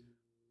right.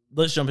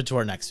 Let's jump into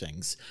our next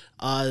things.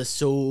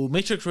 So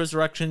Matrix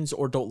Resurrections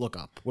or Don't Look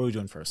Up? What are we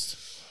doing first?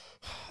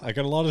 I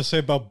got a lot to say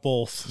about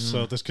both,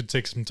 so this could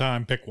take some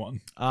time. Pick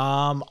one.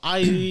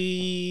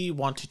 I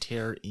want to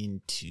tear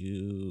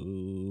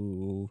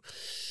into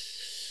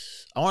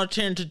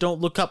Don't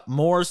Look Up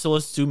more, so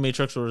let's do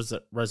Matrix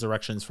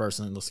Resurrections first,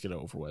 and then let's get it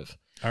over with.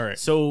 All right.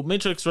 So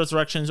Matrix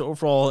Resurrections,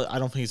 overall, I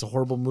don't think it's a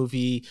horrible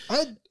movie.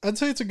 I'd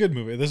say it's a good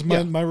movie. This is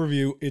my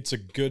review. It's a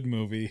good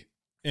movie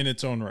in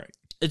its own right.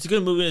 It's a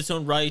good movie in its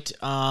own right.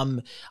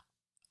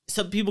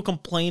 Some people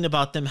complain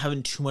about them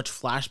having too much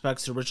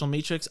flashbacks to the original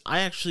Matrix. I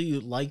actually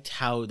liked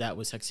how that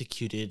was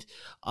executed,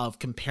 of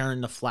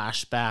comparing the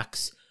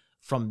flashbacks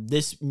from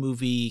this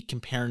movie,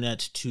 comparing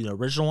it to the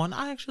original one.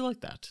 I actually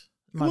like that.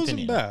 It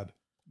wasn't bad.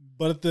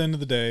 But at the end of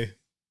the day,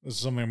 this is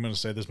something I'm going to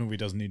say, this movie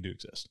doesn't need to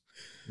exist.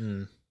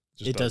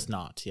 It does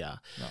not, yeah.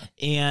 No.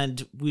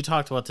 And we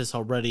talked about this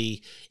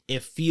already.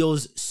 It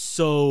feels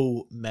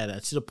so meta,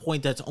 to the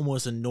point that's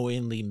almost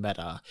annoyingly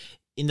meta.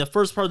 In the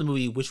first part of the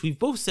movie, which we've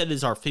both said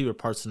is our favorite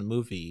parts of the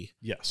movie.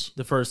 Yes.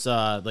 The first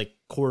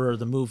quarter of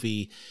the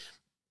movie,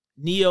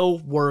 Neo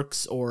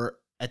works, or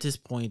at this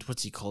point,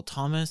 what's he called?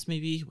 Thomas,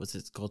 maybe? Was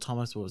it called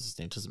Thomas? What was his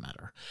name? Doesn't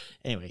matter.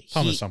 Anyway.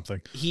 Thomas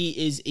something. He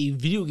is a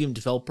video game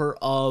developer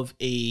of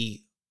a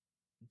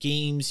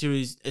game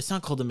series. It's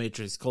not called The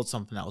Matrix. It's called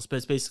something else, but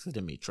it's basically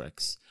The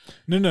Matrix.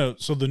 No.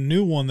 So the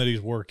new one that he's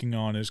working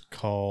on is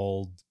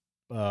called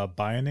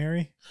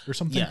Binary or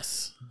something.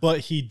 Yes. But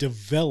he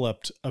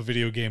developed a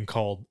video game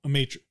called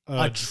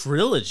a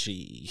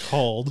trilogy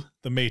called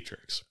The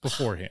Matrix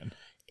beforehand.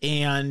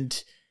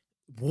 And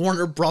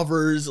Warner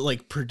Brothers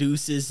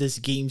produces this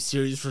game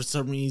series for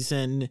some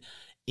reason,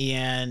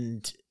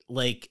 and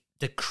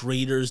the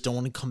creators don't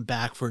want to come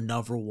back for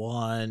another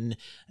one,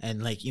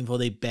 and even though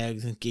they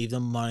begged and gave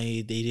them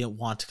money, they didn't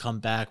want to come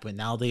back, but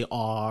now they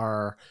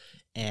are.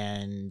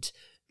 And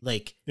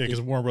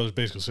because Warner Brothers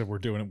basically said we're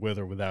doing it with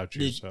or without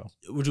you, so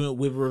we're doing it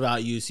with or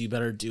without you, so you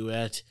better do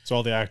it. So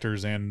all the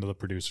actors and the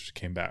producers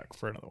came back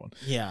for another one.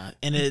 Yeah,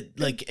 and it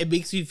it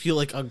makes me feel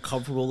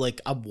uncomfortable.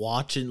 I'm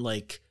watching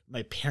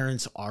my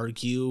parents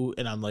argue,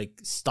 and I'm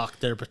stuck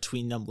there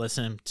between them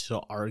listening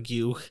to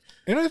argue.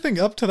 And I think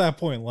up to that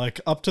point,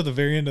 up to the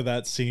very end of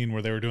that scene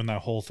where they were doing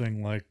that whole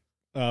thing,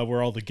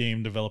 where all the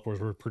game developers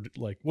were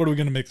what are we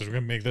going to make this? We're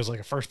going to make this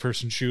a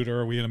first-person shooter?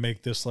 Or are we going to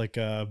make this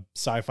a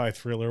sci-fi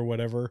thriller or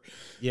whatever?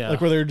 Yeah.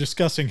 Where they were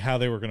discussing how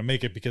they were going to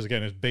make it, because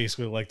again, it's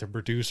basically the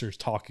producers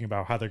talking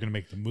about how they're going to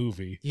make the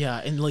movie.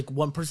 Yeah, and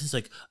one person's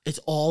it's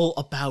all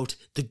about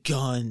the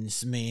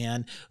guns,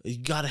 man. You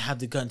got to have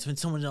the guns. And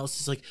someone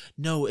else is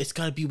no, it's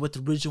got to be what the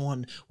original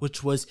one,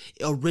 which was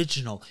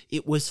original.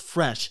 It was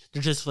fresh.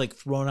 They're just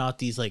throwing out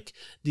these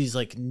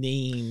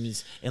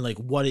names and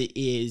what it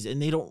is,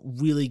 and they don't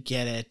really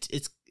get it.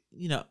 It's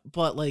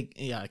but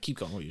keep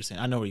going what you're saying.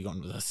 I know where you're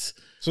going with this.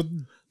 So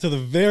to the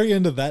very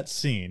end of that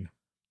scene,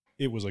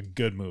 it was a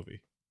good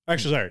movie.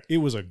 Actually, sorry, it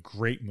was a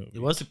great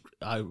movie.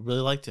 I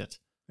really liked it.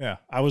 Yeah,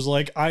 I was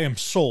I am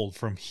sold.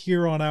 From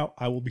here on out,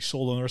 I will be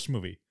sold on the rest of the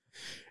movie.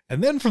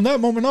 And then from that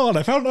moment on,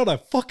 I found out I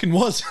fucking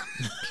wasn't.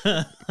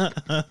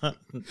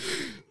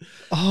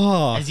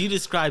 As you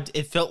described,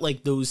 it felt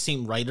like those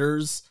same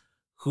writers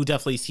who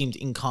definitely seemed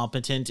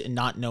incompetent and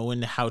not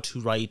knowing how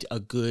to write a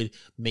good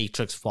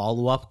Matrix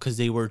follow-up, because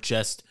they were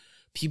just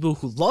people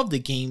who loved the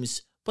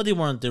games, but they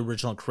weren't the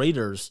original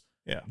creators.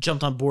 Yeah.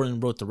 Jumped on board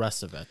and wrote the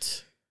rest of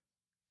it.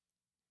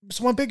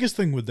 So my biggest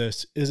thing with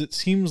this is it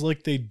seems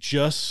like they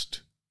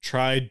just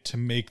tried to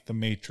make the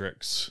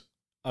Matrix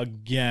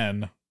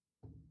again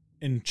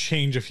and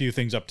change a few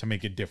things up to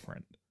make it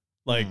different.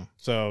 Like,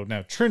 so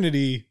now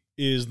Trinity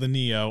is the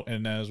Neo,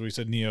 and as we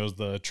said, Neo is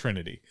the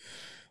Trinity.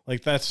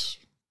 Like, that's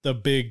the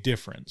big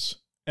difference.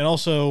 And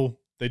also,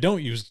 they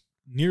don't use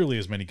nearly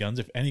as many guns,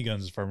 if any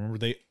guns, if I remember.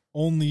 They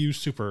only use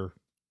super,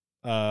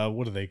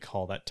 what do they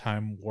call that?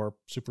 Time warp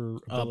super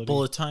ability?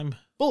 Bullet time.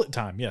 Bullet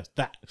time, yes,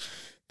 that.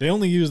 They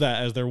only use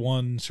that as their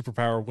one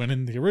superpower, when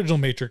in the original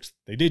Matrix,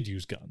 they did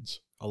use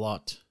guns. A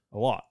lot.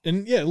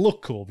 And yeah, it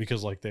looked cool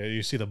because like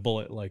you see the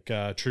bullet like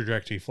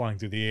trajectory flying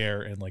through the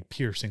air and like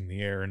piercing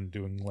the air and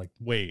doing like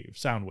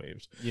sound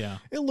waves. Yeah.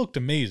 It looked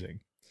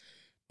amazing.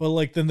 But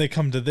like then they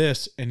come to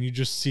this and you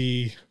just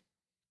see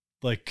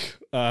like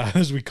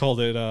as we called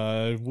it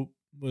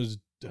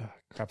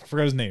crap, I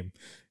forgot his name.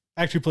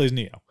 Actually plays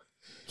Neo.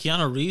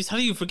 Keanu Reeves? How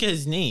do you forget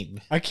his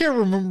name? I can't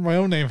remember my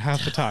own name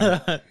half the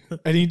time.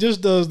 And he just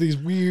does these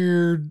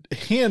weird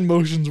hand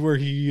motions where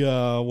he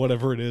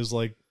whatever it is,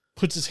 like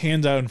puts his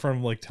hands out in front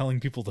of like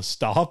telling people to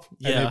stop,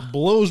 and it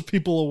blows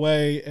people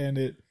away,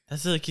 and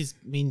that's like his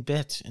main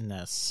bit in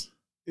this.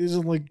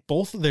 Isn't like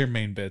both of their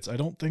main bits. I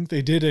don't think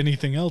they did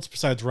anything else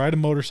besides ride a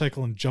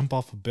motorcycle and jump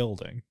off a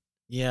building.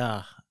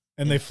 Yeah.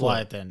 And they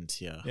fly at the end,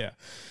 yeah. Yeah.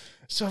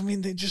 So I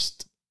mean, they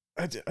just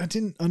I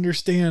didn't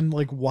understand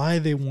like why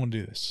they want to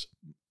do this.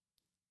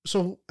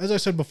 So as I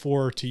said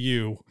before to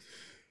you,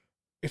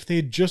 if they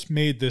had just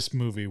made this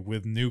movie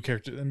with new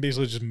characters and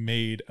basically just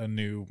made a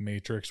new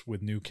Matrix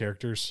with new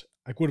characters,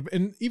 I would have,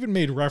 and even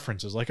made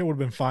references. Like, it would have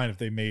been fine if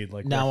they made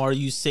like. Now, are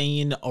you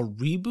saying a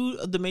reboot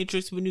of the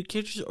Matrix with new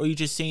characters, or are you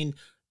just saying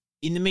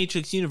in the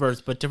Matrix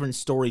universe, but different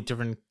story,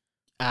 different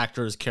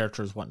actors,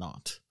 characters,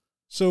 whatnot?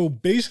 So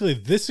basically,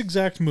 this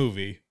exact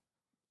movie,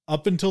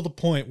 up until the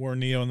point where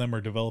Neo and them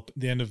are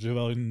the end of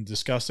developing and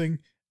discussing,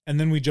 and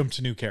then we jump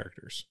to new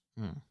characters.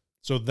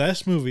 So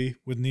this movie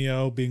with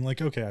Neo being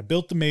like, okay, I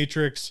built the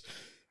Matrix,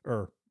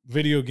 or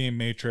video game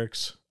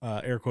Matrix,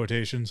 air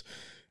quotations,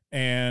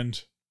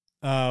 and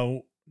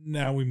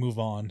now we move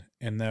on.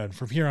 And then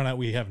from here on out,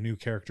 we have new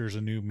characters,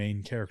 a new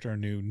main character, a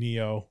new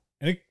Neo.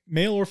 And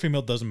male or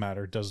female, doesn't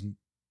matter. Doesn't,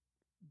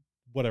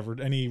 whatever,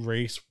 any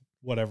race,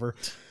 whatever.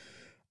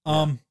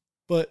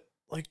 But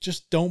like,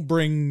 just don't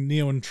bring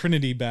Neo and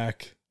Trinity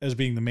back as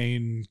being the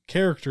main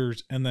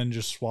characters and then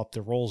just swap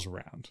their roles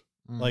around.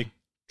 Like,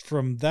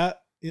 from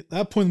that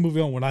point in the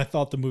movie on, when I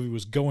thought the movie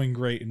was going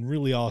great and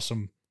really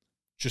awesome,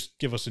 just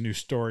give us a new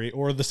story,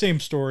 or the same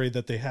story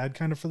that they had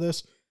kind of for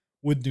this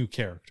with new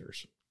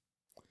characters.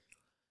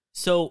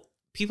 So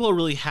people are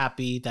really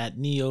happy that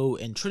Neo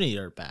and Trinity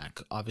are back.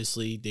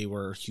 Obviously, they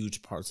were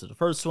huge parts of the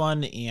first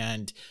one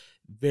and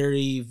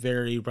very,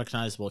 very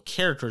recognizable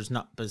characters.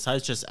 Not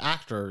besides just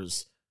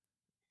actors,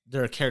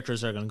 there are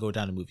characters that are going to go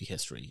down in movie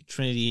history.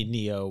 Trinity and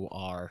Neo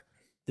are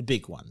the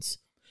big ones.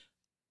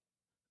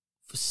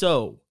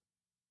 So,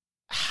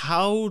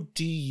 how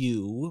do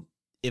you,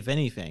 if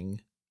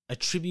anything,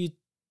 attribute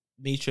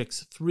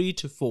Matrix 3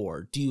 to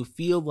 4? Do you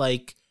feel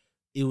like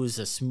it was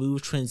a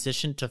smooth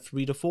transition to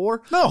 3 to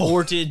 4? No.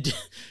 Or did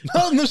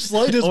not in the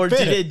slightest or bit.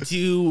 did it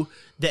do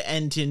the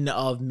ending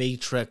of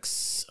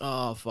Matrix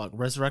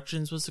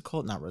Resurrections, what's it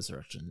called? Not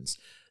Resurrections.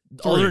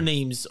 All their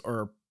names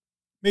are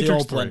Matrix they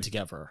all 3. Blend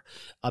together.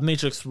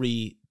 Matrix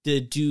 3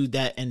 did do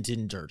that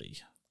ending dirty.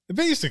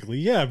 Basically,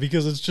 yeah,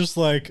 because it's just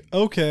like,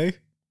 okay,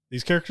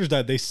 these characters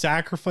died. They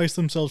sacrificed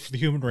themselves for the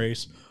human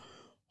race.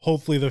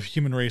 Hopefully the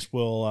human race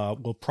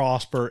will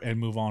prosper and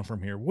move on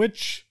from here,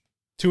 which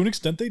to an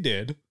extent they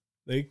did.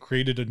 They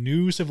created a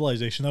new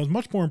civilization that was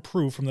much more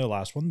improved from their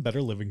last one,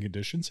 better living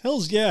conditions.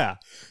 Hells yeah.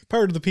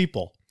 Power to the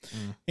people.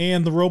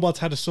 And the robots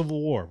had a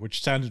civil war,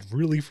 which sounded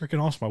really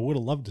freaking awesome. I would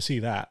have loved to see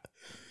that.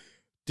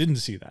 Didn't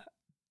see that.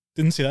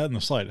 Didn't see that in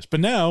the slightest. But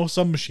now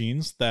some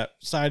machines that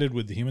sided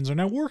with the humans are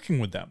now working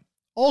with them.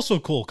 Also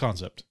cool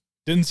concept.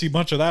 Didn't see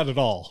much of that at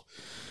all.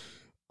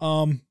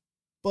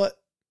 But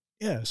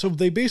yeah, so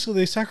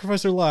they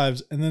sacrifice their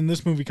lives, and then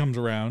this movie comes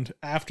around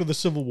after the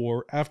Civil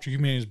War, after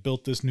humanity has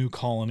built this new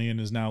colony and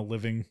is now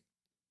living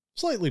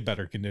slightly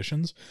better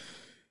conditions.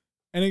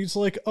 And it's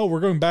like, oh,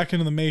 we're going back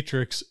into the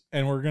Matrix,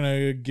 and we're going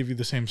to give you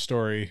the same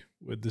story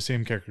with the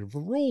same character. The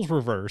roles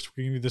reversed.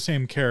 We're going to give you the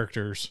same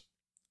characters,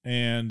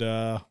 and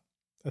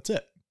that's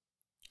it.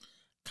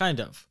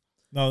 Kind of.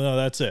 No,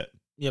 that's it.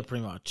 Yeah,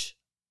 pretty much.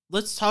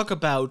 Let's talk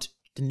about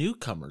the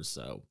newcomers,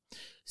 though.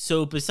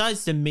 So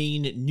besides the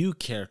main new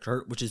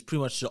character, which is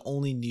pretty much the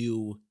only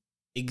new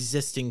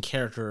existing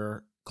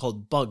character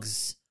called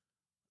Bugs,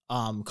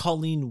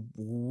 Colleen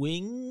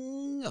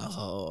Wing,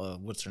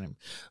 what's her name?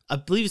 I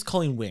believe it's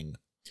Colleen Wing.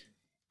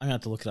 I'm gonna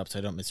have to look it up so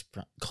I don't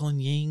mispronounce.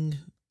 Colleen,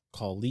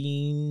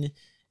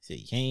 is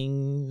it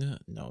Yang?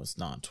 No, it's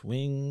not.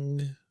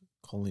 Wing,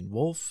 Colleen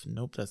Wolf.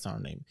 Nope, that's not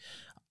her name.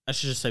 I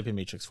should just type in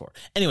Matrix 4.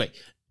 Anyway,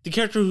 the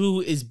character who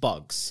is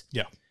Bugs.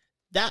 Yeah.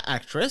 That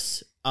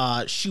actress,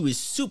 she was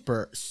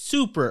super.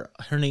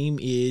 Her name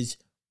is.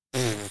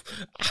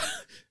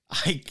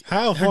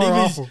 How far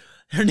off?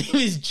 Her name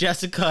is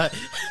Jessica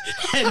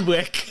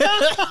Henwick.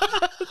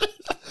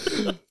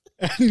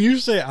 And you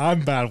say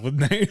I'm bad with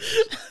names.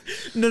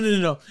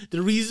 No.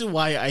 The reason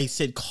why I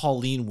said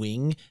Colleen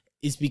Wing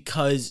is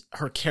because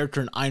her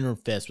character in Iron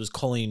Fist was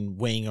Colleen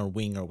Wing or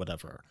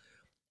whatever.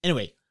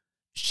 Anyway,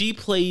 she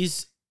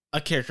plays a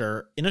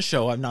character in a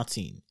show I've not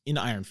seen in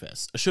Iron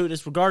Fist, a show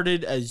that's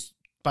regarded as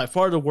by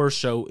far the worst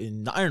show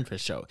in the Iron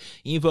Fist show,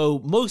 even though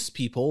most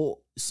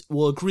people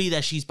will agree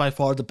that she's by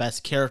far the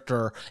best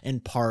character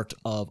and part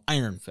of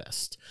Iron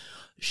Fist.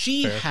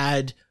 She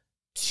had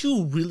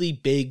 2 really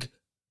big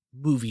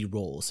movie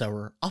roles that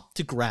were up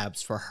to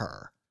grabs for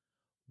her.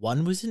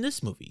 One was in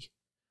this movie.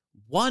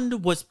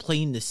 One was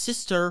playing the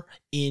sister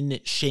in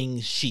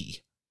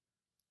Shang-Chi.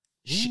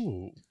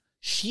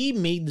 She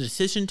made the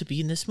decision to be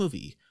in this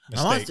movie.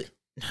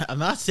 I'm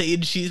not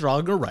saying she's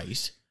wrong or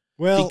right.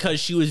 Well, because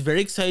she was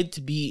very excited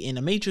to be in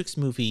a Matrix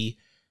movie.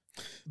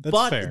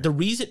 But fair. The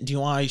reason, do you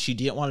know why she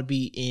didn't want to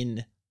be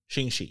in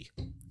Shang-Chi?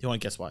 Do you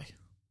want to guess why?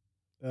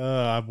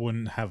 I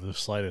wouldn't have the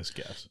slightest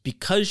guess.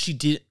 Because she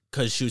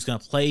was going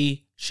to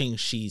play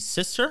Shang-Chi's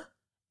sister,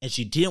 and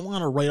she didn't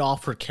want to write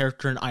off her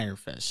character in Iron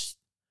Fist.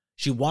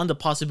 She wanted the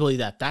possibility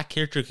that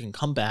character can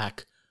come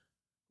back,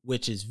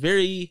 which is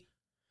very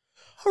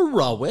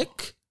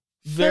heroic.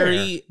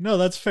 No,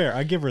 that's fair.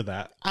 I give her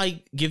that.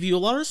 I give you a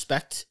lot of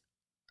respect.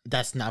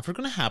 That's never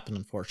going to happen,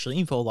 unfortunately.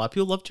 Even though a lot of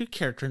people loved your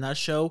character in that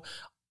show,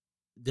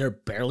 they're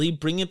barely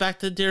bringing back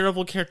the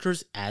Daredevil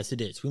characters as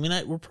it is. We're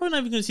probably not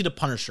even going to see the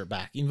Punisher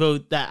back, even though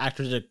that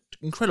actor did an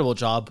incredible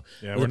job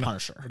with the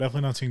Punisher. We're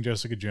definitely not seeing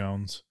Jessica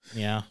Jones.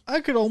 Yeah.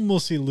 I could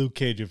almost see Luke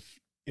Cage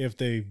if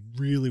they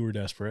really were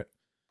desperate.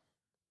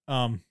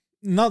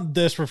 Not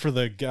desperate for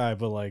the guy,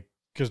 but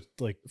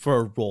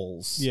for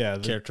roles,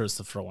 characters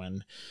to throw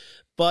in.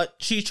 But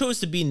she chose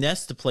to be in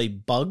this to play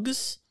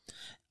Bugs.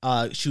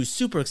 She was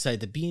super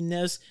excited to be in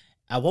this.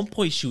 At one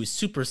point, she was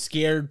super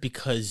scared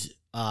because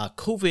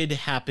COVID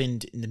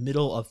happened in the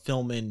middle of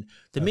filming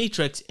The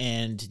Matrix,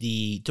 and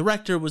the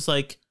director was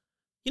like,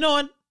 "You know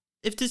what?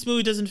 If this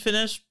movie doesn't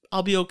finish,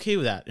 I'll be okay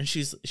with that." And she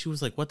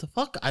was like, "What the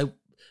fuck? I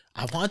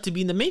want to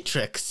be in The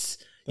Matrix.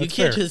 You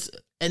can't just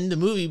end the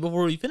movie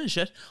before we finish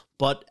it."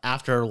 But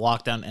after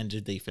lockdown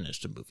ended, they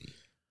finished the movie.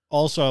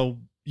 Also,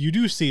 you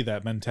do see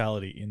that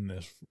mentality in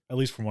this, at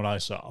least from what I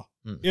saw.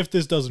 If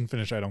this doesn't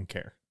finish, I don't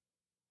care.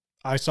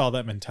 I saw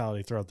that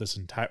mentality throughout this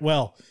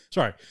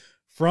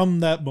from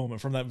that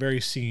moment, from that very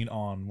scene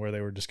on where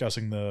they were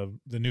discussing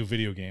the new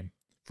video game.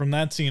 From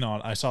that scene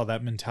on, I saw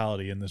that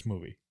mentality in this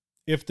movie.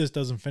 If this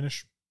doesn't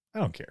finish, I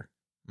don't care.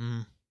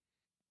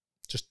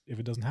 Just if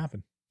it doesn't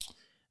happen.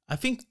 I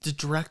think the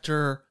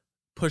director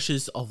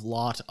pushes a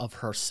lot of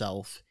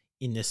herself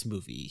in this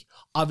movie.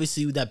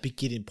 Obviously, with that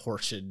beginning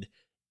portion,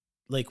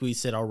 like we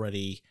said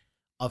already,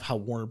 of how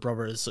Warner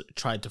Brothers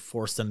tried to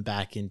force them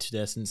back into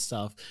this and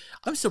stuff.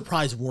 I'm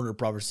surprised Warner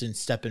Brothers didn't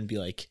step in and be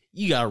like,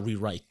 "You gotta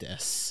rewrite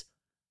this."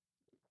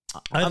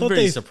 I'm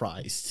very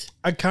surprised.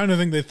 I kind of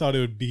think they thought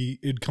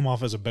it'd come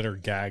off as a better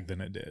gag than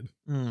it did.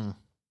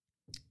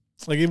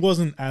 Like, it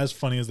wasn't as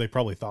funny as they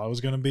probably thought it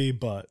was going to be,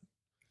 but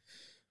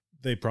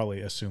they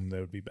probably assumed they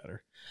would be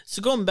better.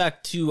 So going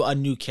back to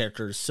new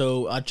characters.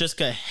 So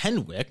Jessica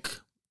Henwick,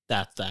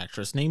 that's the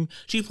actress name.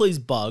 She plays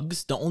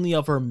Bugs. The only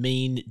other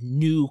main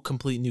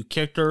complete new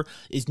character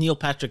is Neil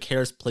Patrick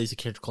Harris, plays a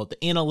character called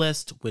the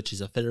Analyst, which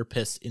is a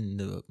therapist in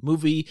the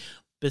movie.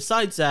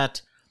 Besides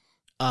that,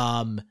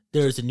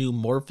 there's a new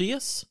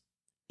Morpheus,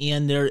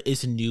 and there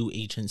is a new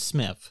Agent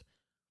Smith.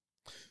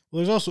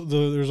 Well,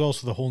 there's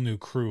also the whole new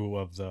crew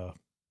of the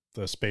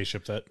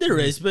spaceship that there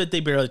is, but they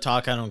barely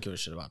talk. I don't give a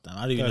shit about them.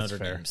 I don't even know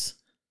their names.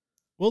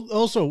 Well,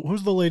 also,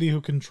 who's the lady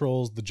who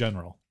controls the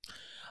general?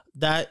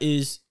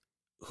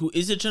 Who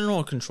is a general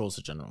or controls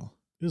the general?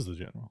 Is the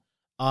general?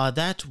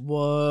 That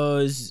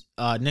was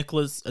not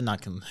Nicolas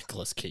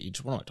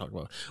Cage. What am I talking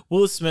about?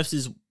 Will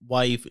Smith's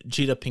wife,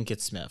 Jada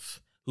Pinkett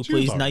Smith, who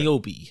plays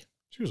Niobe.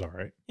 She was all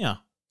right. Yeah.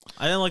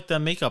 I didn't like the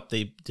makeup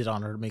they did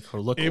on her to make her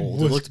look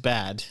old. It looked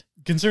bad.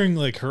 Considering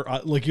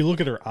her, you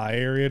look at her eye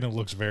area and it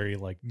looks very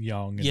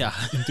young and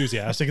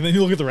enthusiastic, and then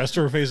you look at the rest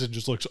of her face and it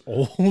just looks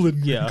old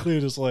and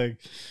clear. Just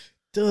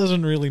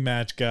doesn't really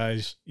match,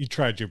 guys. You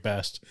tried your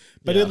best,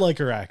 but I did like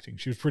her acting.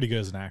 She was pretty good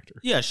as an actor.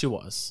 Yeah, she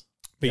was.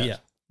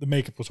 But the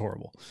makeup was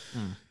horrible.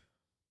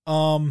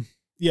 So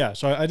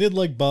I did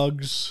like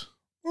Bugs.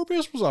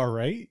 Morbius was all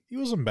right. He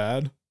wasn't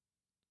bad.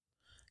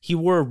 He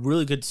wore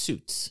really good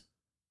suits.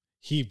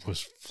 He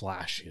was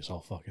flashy as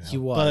all fucking hell. He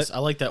was. But I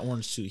like that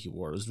orange suit he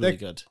wore. It was really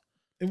good.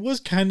 It was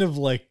kind of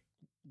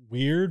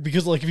weird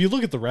because if you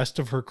look at the rest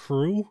of her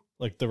crew,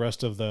 the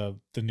rest of the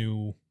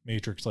new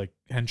Matrix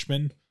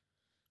henchmen,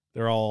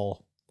 they're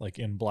all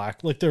in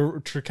black.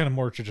 They're kind of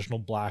more traditional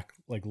black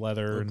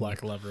leather and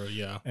black leather,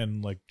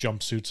 and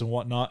jumpsuits and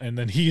whatnot. And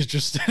then he's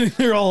just standing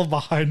there all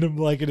behind him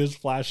in his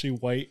flashy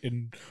white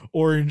and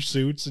orange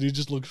suits, and he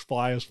just looks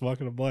fly as fuck.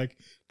 And I'm like,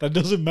 that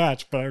doesn't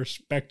match, but I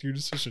respect your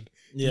decision.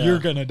 Yeah. You're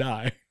gonna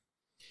die.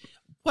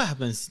 What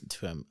happens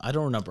to him? I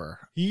don't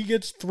remember. He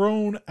gets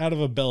thrown out of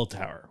a bell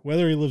tower.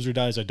 Whether he lives or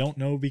dies, I don't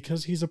know,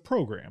 because he's a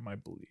program, I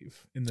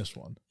believe, in this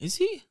one. Is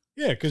he?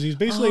 Yeah, because he's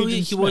basically Agent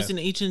he Smith. was an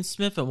Agent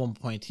Smith at one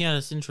point. Yeah,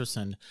 that's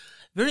interesting.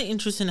 Very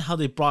interesting how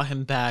they brought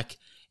him back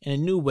in a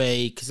new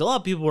way, because a lot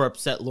of people were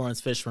upset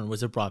Lawrence Fishburne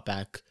wasn't brought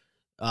back.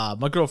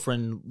 My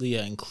girlfriend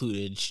Leah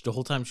included. The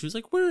whole time she was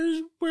like,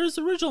 "Where's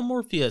the original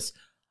Morpheus?"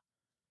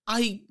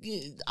 I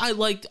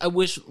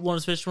wish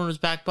Lawrence Fishburne was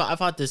back, but I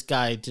thought this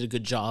guy did a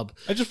good job.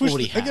 I just wish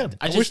what he had. again.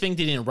 I just think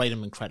they didn't write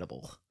him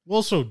incredible.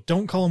 Well, so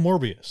don't call him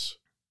Morbius.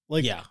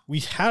 Like, yeah, we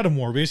had a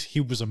Morbius.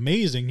 He was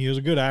amazing. He was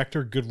a good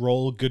actor, good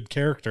role, good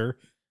character.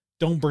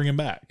 Don't bring him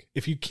back.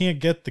 If you can't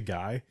get the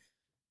guy,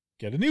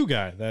 get a new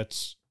guy.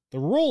 That's the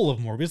role of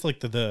Morbius,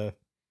 like the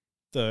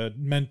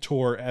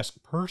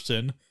mentor-esque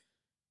person.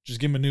 Just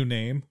give him a new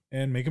name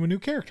and make him a new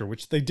character,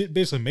 which they did.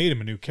 Basically made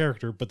him a new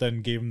character, but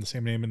then gave him the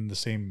same name and the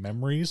same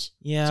memories.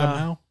 Yeah.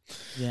 Somehow.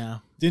 Yeah.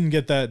 Didn't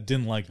get that.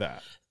 Didn't like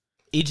that.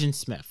 Agent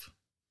Smith.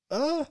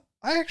 I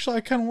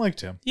kind of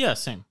liked him. Yeah,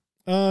 same.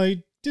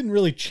 He didn't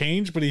really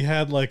change, but he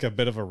had like a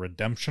bit of a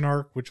redemption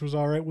arc, which was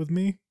all right with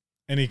me.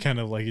 And he kind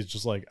of like, he's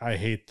just like, I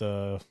hate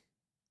the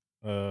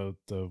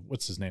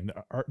what's his name?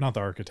 Not the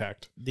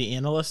architect. The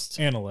analyst.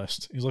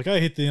 He's like, I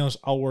hate the analyst.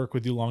 I'll work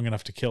with you long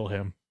enough to kill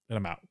him, and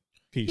I'm out.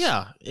 Peace.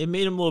 Yeah, it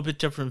made him a little bit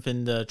different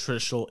than the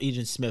traditional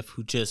Agent Smith,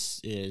 who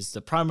just is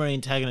the primary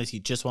antagonist. He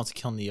just wants to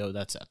kill Neo.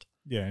 That's it.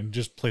 Yeah, and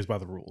just plays by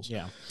the rules.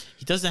 Yeah.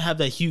 He doesn't have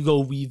that Hugo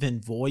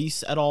Weaving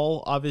voice at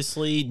all,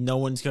 obviously. No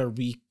one's going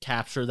to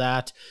recapture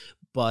that.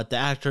 But the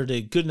actor did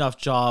a good enough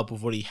job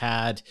of what he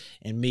had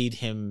and made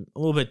him a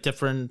little bit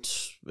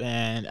different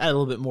and add a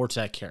little bit more to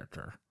that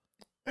character.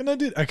 And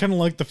I kind of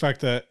like the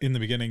fact that in the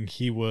beginning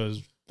he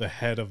was the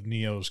head of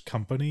Neo's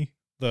company,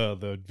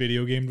 the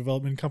video game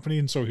development company.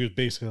 And so he was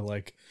basically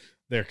like,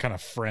 they're kind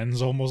of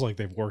friends almost, like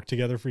they've worked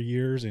together for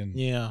years in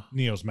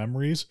Neo's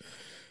memories.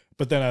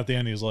 But then at the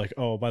end, he's like,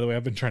 oh, by the way,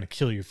 I've been trying to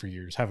kill you for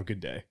years. Have a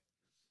good day.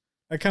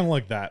 I kind of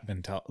like that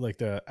mentality, like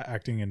the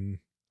acting and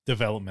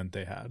development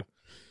they had.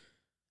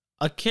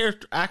 A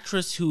character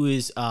actress who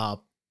is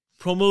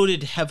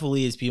promoted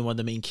heavily as being one of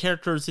the main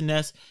characters in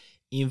this.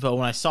 Even though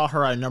when I saw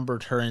her, I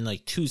numbered her in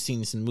like 2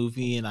 scenes in the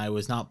movie, and I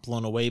was not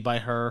blown away by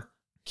her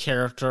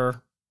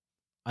character.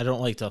 I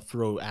don't like to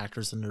throw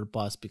actors under the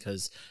bus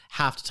because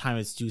half the time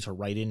it's due to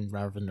writing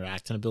rather than their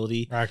acting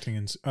ability. Writing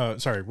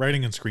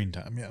and screen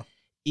time, yeah.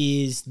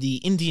 Is the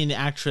Indian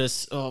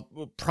actress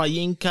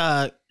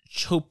Priyanka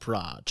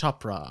Chopra.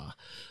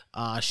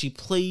 She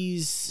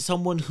plays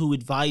someone who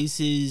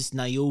advises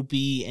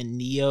Niobe and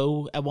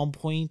Neo at one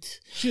point.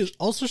 She's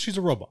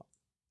a robot.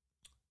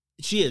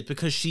 She is,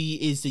 because she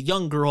is the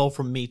young girl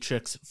from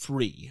Matrix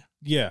 3.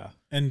 Yeah,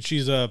 and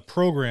she's a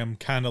program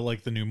kind of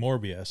like the new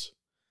Morbius,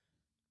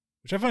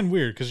 which I find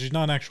weird because she's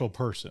not an actual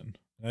person.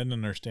 I didn't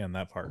understand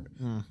that part.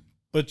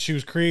 But she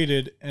was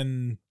created,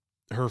 and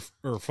her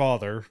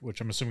father,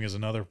 which I'm assuming is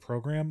another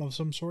program of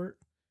some sort,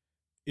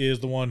 is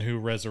the one who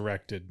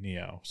resurrected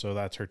Neo. So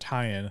that's her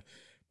tie-in.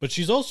 But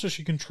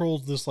she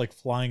controls this like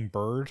flying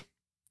bird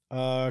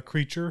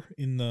creature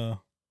in the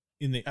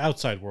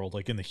outside world,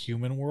 like in the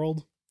human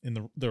world,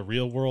 in the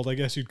real world, I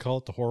guess you'd call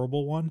it, the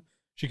horrible one.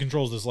 She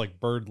controls this like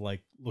bird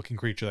like looking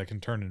creature that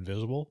can turn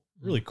invisible.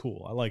 Really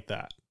cool. I like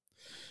that.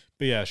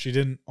 But yeah, she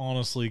didn't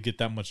honestly get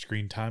that much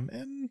screen time,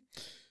 and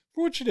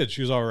for what she did,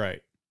 she was all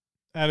right.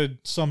 Added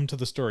some to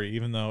the story,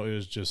 even though it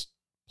was just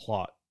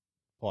plot,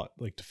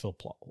 like to fill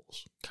plot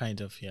holes.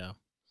 Kind of, yeah.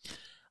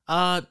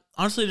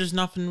 Honestly, there's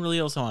nothing really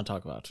else I want to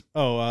talk about.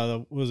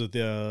 Oh, was it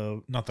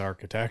not the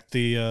architect,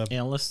 the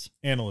analyst?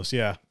 Analyst,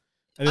 yeah.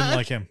 I didn't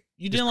like him.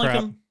 You didn't like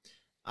him?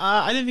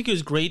 I didn't think it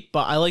was great,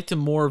 but I liked him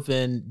more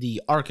than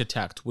the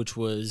architect, which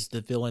was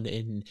the villain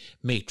in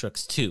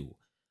Matrix 2.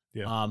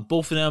 Yeah.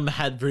 Both of them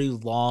had very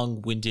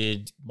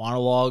long-winded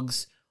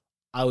monologues.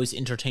 I was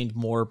entertained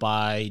more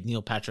by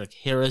Neil Patrick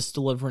Harris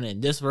delivering it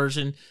in this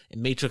version.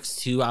 In Matrix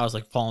 2, I was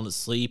like falling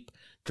asleep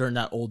during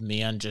that old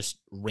man just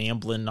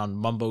rambling on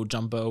mumbo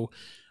jumbo.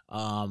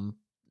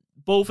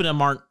 Both of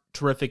them aren't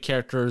terrific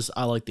characters.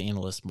 I like the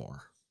analyst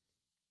more.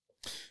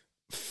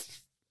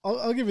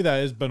 I'll give you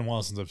that. It's been a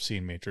while since I've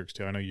seen Matrix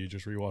 2. I know you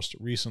just rewatched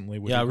it recently.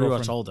 With I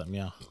rewatched all of them,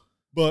 yeah.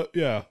 But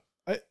yeah,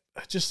 I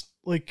just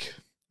think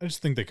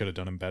they could have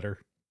done him better.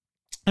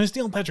 And it's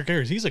Neil Patrick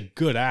Harris. He's a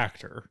good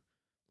actor.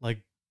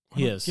 Like,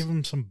 he is. Give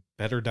him some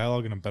better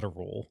dialogue and a better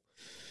role.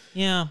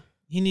 Yeah,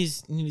 he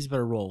needs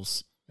better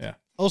roles. Yeah.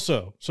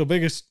 Also, so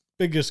biggest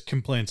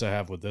complaints I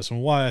have with this,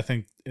 and why I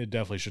think it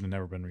definitely should have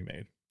never been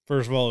remade.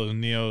 First of all, it was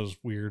Neo's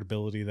weird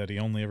ability that he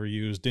only ever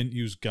didn't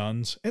use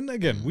guns. And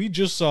again, we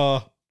just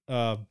saw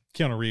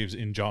Keanu Reeves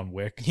in John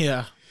Wick.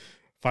 Yeah.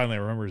 Finally, I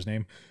remember his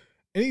name.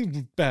 And he's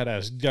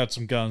badass. He's got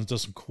some guns,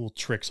 does some cool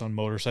tricks on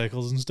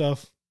motorcycles and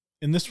stuff.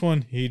 In this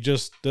one, he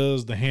just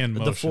does the hand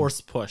motion. The force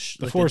push.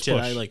 The force push.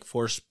 Jedi, like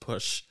force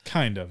push.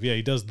 Kind of. Yeah,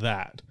 he does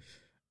that.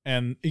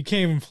 And he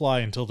can't even fly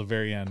until the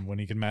very end when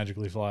he can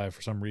magically fly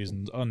for some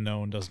reasons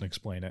unknown, doesn't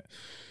explain it.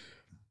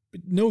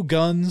 But no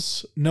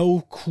guns,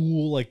 no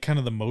cool, like kind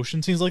of the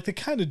motion scenes. Like they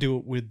kind of do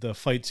it with the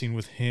fight scene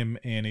with him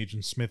and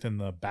Agent Smith in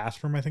the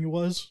bathroom, I think it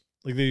was.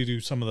 Like they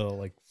do some of the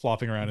like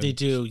flopping around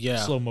in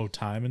slow-mo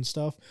time and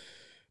stuff.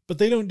 But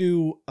they don't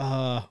do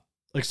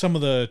like some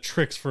of the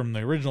tricks from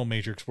the original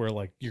Matrix where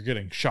like you're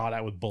getting shot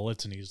at with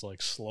bullets and he's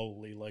like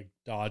slowly like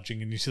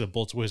dodging and you see the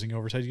bullets whizzing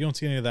over his head. You don't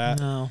see any of that.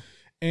 No.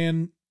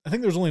 And I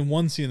think there's only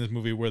one scene in this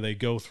movie where they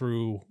go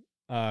through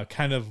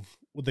kind of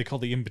what they call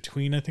the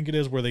in-between, I think it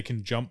is, where they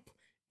can jump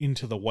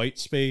into the white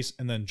space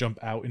and then jump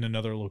out in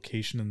another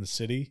location in the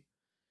city.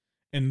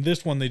 And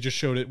this one, they just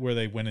showed it where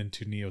they went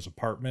into Neo's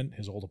apartment,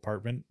 his old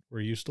apartment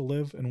where he used to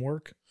live and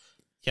work.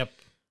 Yep.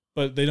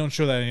 But they don't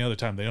show that any other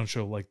time. They don't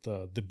show like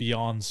the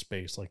beyond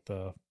space, like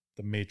the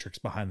Matrix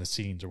behind the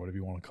scenes or whatever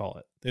you want to call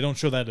it. They don't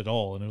show that at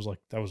all. And it was like,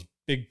 that was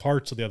big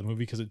parts of the other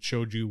movie because it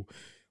showed you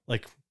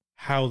like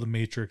how the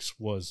Matrix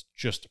was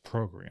just a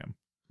program.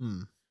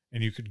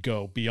 And you could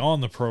go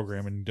beyond the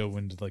program and go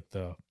into like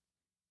the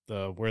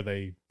where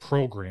they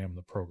program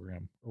the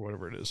program or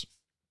whatever it is.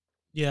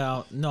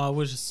 Yeah, no, I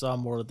wish I saw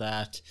more of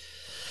that.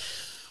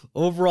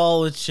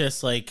 Overall, it's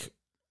just like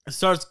it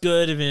starts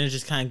good and then it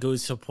just kind of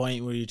goes to a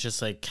point where you're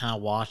just like kind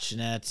of watching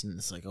it and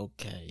it's like,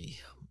 okay.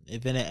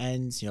 And then it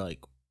ends, you're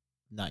like,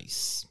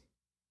 nice.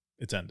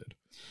 It's ended.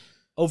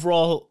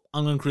 Overall,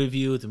 I'm going to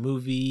review the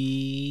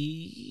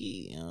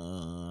movie.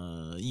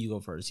 You go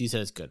first. You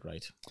said it's good,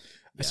 right?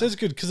 I said it's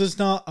good because it's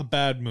not a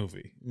bad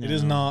movie. No. It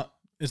is not.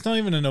 It's not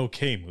even an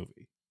okay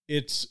movie.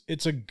 It's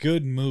a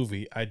good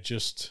movie.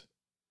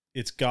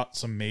 It's got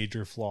some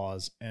major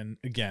flaws. And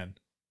again,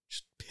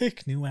 just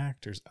pick new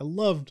actors. I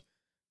loved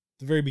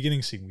the very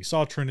beginning scene. We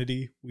saw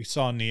Trinity. We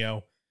saw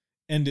Neo.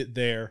 End it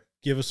there.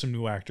 Give us some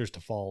new actors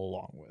to follow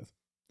along with.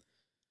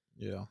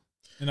 Yeah.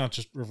 And not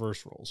just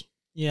reverse roles.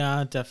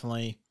 Yeah,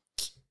 definitely.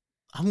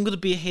 I'm gonna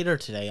be a hater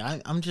today.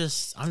 I'm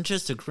just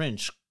a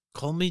Grinch.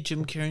 Call me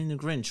Jim Carrey the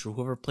Grinch or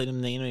whoever played him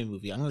in the anime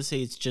movie. I'm gonna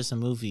say it's just a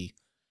movie.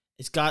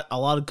 It's got a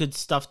lot of good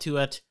stuff to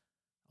it,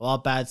 a lot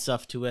of bad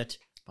stuff to it.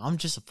 But I'm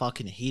just a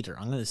fucking hater.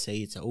 I'm gonna say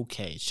it's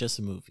okay. It's just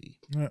a movie.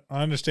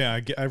 I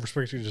understand. I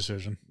respect your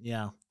decision.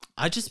 Yeah.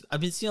 I've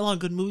been seeing a lot of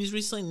good movies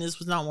recently, and this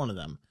was not one of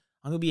them.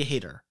 I'm gonna be a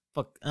hater.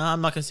 Fuck.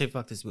 I'm not gonna say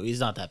fuck this movie. It's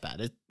not that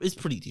bad. It's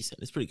pretty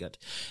decent. It's pretty good.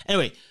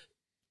 Anyway,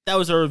 that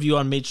was our review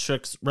on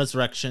Matrix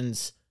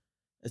Resurrections.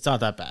 It's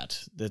not that bad.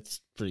 It's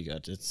pretty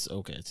good. It's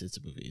okay. It's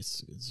a movie.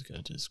 It's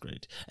good. It's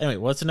great. Anyway,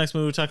 what's the next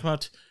movie we're talking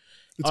about?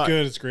 It's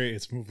good. It's great.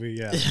 It's a movie.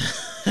 Yeah.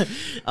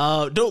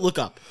 Don't Look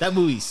Up. That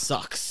movie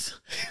sucks.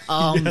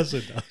 Yes,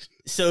 it does.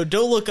 So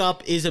Don't Look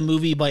Up is a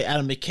movie by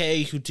Adam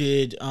McKay who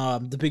did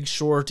The Big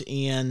Short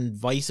and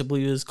Vice, I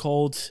believe it was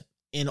called.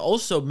 And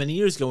also, many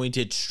years ago, he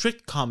did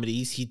strict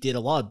comedies. He did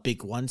a lot of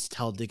big ones.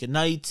 Talladega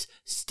Nights,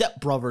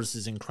 Step Brothers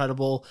is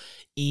incredible,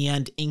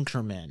 and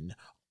Anchorman.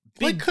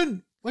 Why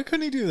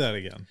couldn't he do that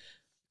again?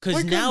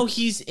 Because now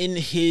he's in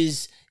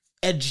his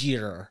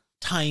edgier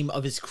time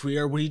of his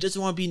career where he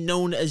doesn't want to be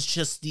known as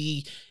just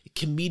the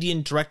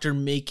comedian director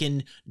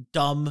making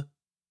dumb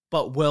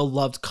but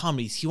well-loved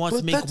comedies. He wants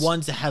to make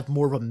ones that have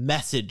more of a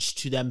message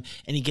to them,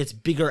 and he gets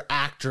bigger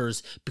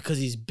actors because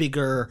he's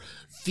bigger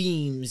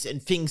themes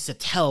and things to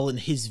tell in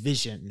his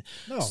vision.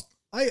 No,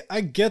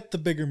 I get the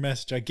bigger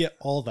message. I get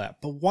all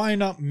that. But why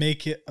not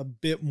make it a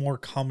bit more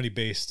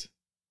comedy-based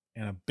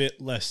and a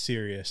bit less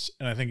serious?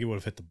 And I think it would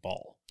have hit the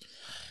ball.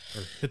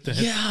 Or hit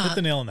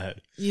the nail on the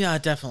head. Yeah,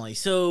 definitely.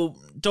 So,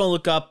 Don't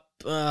Look Up.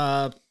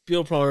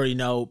 People probably already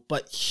know,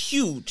 but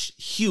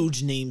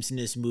huge names in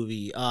this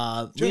movie.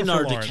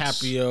 Leonardo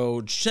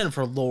DiCaprio,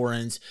 Jennifer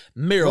Lawrence,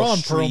 Meryl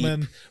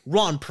Streep,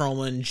 Ron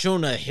Perlman,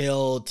 Jonah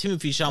Hill,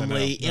 Timothy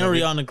Chalamet,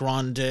 Ariana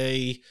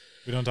Grande.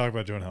 We don't talk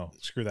about Jonah Hill.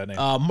 Screw that name.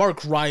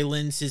 Mark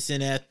Rylance is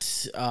in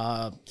it.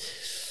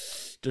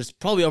 There's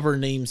probably other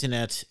names in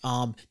it.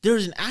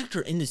 There's an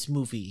actor in this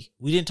movie.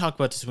 We didn't talk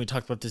about this when we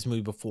talked about this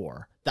movie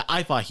before. That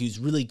I thought he was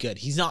really good.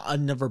 He's not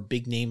another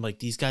big name like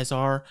these guys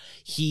are.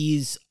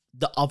 He's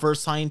the other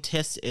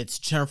scientist. It's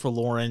Jennifer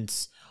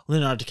Lawrence,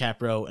 Leonardo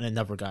DiCaprio, and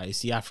another guy. He's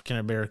the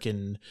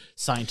African-American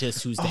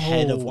scientist who's the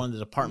head of one of the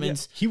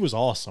departments. Yeah. He was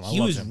awesome. He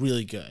was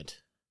really good.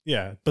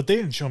 Yeah, but they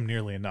didn't show him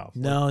nearly enough.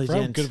 No, they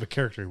didn't. How good of a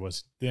character he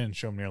was, they didn't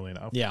show him nearly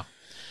enough. Yeah.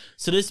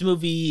 So this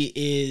movie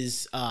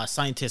is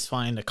scientists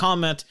find a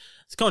comet.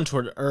 It's going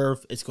toward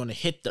Earth. It's going to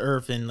hit the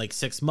Earth in like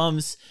 6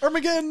 months.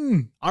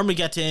 Armageddon!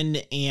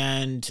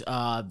 And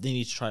they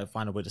need to try to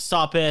find a way to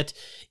stop it.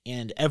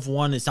 And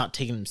everyone is not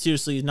taking them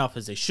seriously enough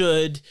as they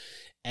should.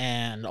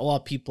 And a lot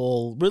of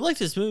people really like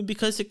this movie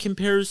because it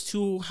compares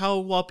to how a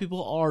lot of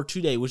people are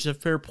today, which is a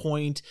fair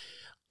point.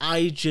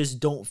 I just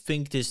don't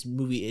think this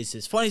movie is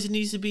as funny as it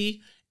needs to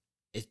be.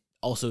 It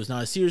also is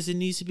not as serious as it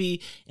needs to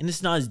be. And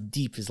it's not as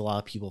deep as a lot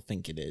of people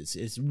think it is.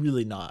 It's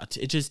really not.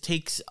 It just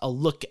takes a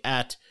look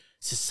at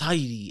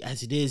society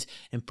as it is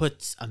and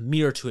puts a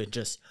mirror to it,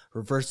 just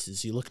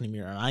reverses. You look in the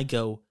mirror and I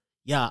go,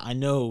 yeah, I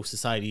know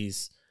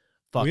society's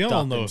fucked we all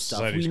up know and stuff.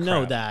 Society's We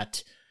know crap.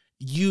 that.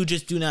 You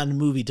just doing that in a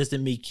movie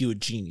doesn't make you a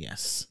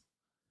genius.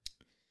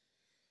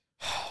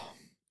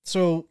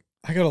 So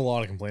I got a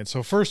lot of complaints.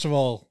 So first of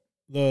all,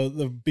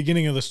 the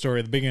beginning of the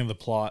story, the beginning of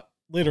the plot,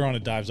 later on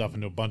it dives off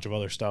into a bunch of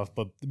other stuff,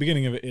 but the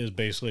beginning of it is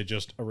basically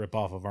just a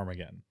ripoff of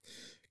Armageddon.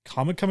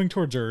 Comet coming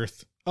towards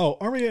Earth. Oh,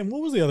 Armageddon,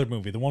 what was the other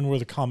movie? The one where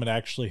the comet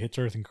actually hits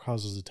Earth and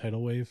causes a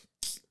tidal wave?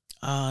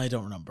 I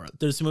don't remember.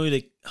 There's a movie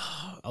that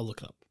I'll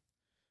look it up.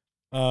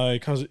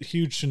 It causes a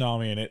huge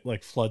tsunami and it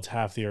like floods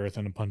half the earth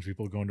and a bunch of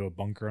people go into a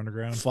bunker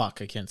underground.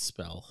 Fuck, I can't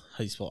spell. How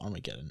do you spell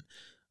Armageddon?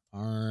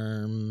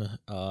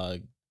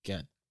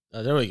 Get.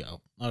 There we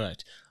go. All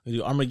right, we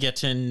do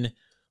Armageddon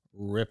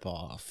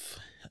ripoff.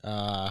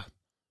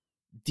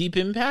 Deep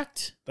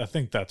Impact. I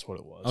think that's what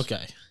it was.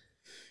 Okay.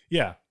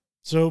 Yeah.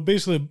 So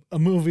basically, a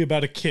movie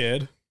about a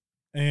kid,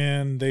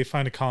 and they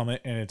find a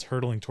comet and it's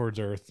hurtling towards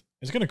Earth.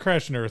 It's going to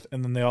crash on Earth,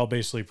 and then they all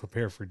basically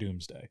prepare for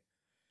doomsday.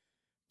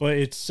 But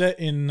it's set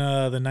in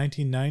the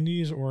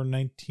 1990s or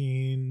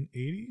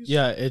 1980s.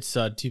 Yeah, it's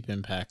Deep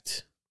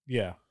Impact.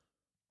 Yeah.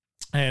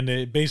 And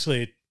it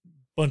basically, a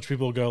bunch of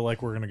people go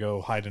like, we're going to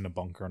go hide in a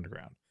bunker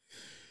underground.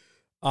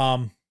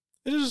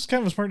 It is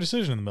kind of a smart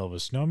decision in the middle of a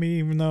tsunami,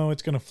 even though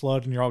it's going to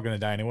flood and you're all going to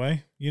die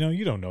anyway. You know,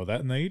 you don't know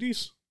that in the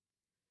 80s.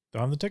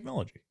 Don't have the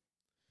technology.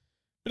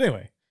 But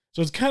anyway,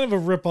 so it's kind of a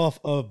ripoff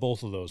of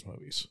both of those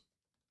movies.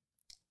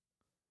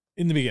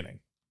 In the beginning.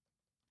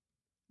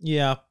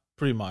 Yeah,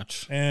 pretty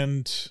much.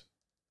 And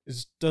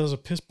it does a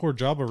piss poor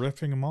job of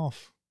ripping them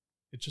off.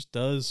 It just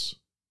does.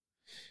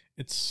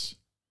 It's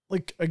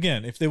like,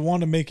 again, if they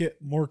want to make it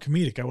more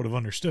comedic, I would have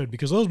understood,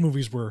 because those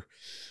movies were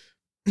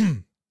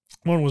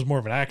one was more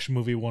of an action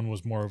movie, one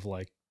was more of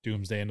like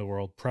doomsday in the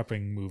world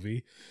prepping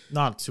movie.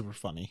 Not super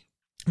funny.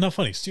 Not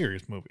funny,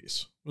 serious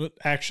movies.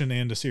 Action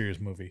and a serious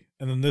movie.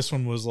 And then this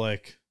one was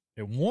like,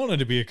 it wanted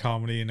to be a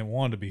comedy and it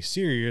wanted to be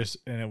serious,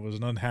 and it was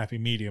an unhappy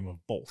medium of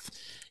both.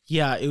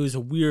 Yeah, it was a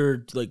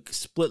weird like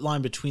split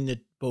line between the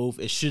both.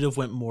 It should have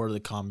went more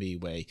the comedy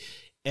way.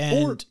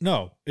 And or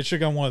no, it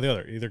should have gone one or the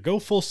other. Either go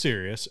full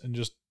serious and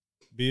just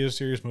be a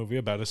serious movie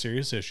about a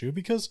serious issue,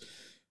 because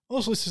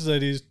mostly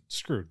society's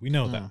screwed. We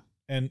know that.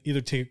 And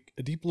either take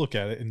a deep look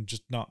at it and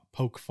just not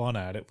poke fun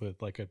at it with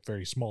like a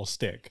very small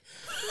stick,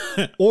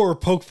 or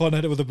poke fun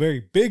at it with a very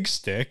big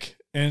stick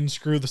and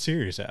screw the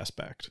serious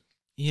aspect.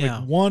 Yeah.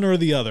 Like one or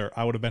the other,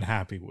 I would have been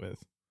happy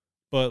with.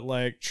 But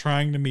like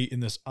trying to meet in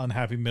this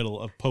unhappy middle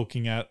of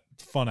poking at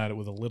fun at it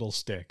with a little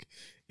stick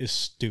is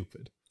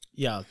stupid.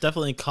 Yeah,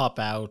 definitely cop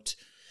out.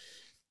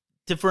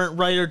 Different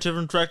writer,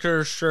 different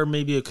director. Sure,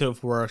 maybe it could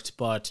have worked,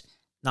 but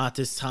not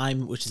this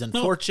time, which is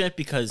unfortunate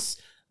because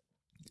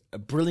a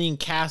brilliant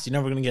cast. You're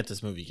never going to get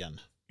this movie again.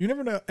 You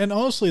never know. And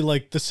honestly,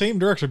 like the same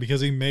director,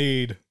 because he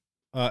made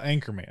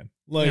Anchorman.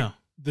 Like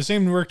the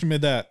same director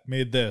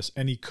made this,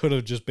 and he could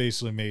have just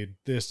basically made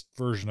this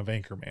version of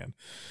Anchorman.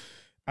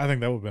 I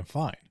think that would have been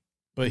fine.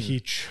 But he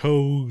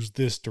chose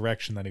this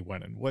direction that he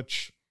went in,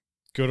 which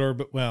good or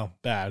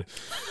bad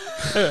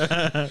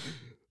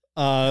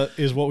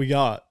is what we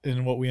got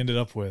and what we ended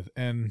up with.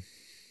 And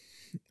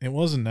it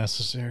wasn't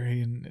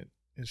necessary, and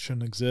it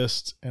shouldn't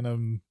exist.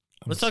 And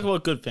let's talk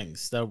about good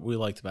things that we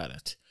liked about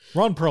it.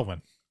 Ron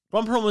Perlman.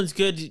 Ron Perlman's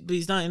good, but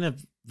he's not in it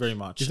very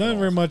much. He's not in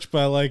very much, but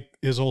I like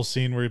his whole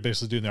scene where he's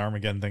basically doing the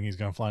Armageddon thing. He's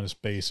going to fly into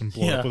space and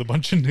blow up with a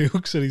bunch of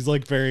nukes, and he's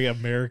like very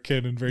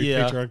American and very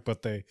patriotic,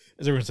 but as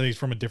everyone says, he's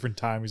from a different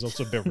time. He's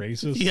also a bit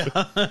racist.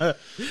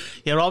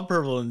 Yeah, Ron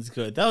Perlman's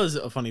good. That was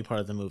a funny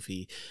part of the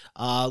movie.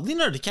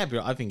 Leonardo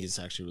DiCaprio, I think, is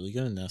actually really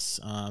good in this.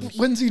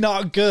 When's he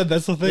not good?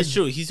 That's the thing. It's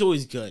true. He's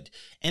always good.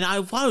 And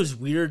I thought it was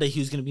weird that he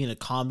was going to be in a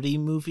comedy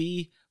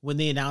movie. When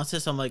they announced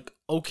this, I'm like,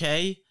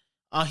 okay.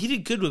 He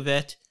did good with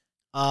it.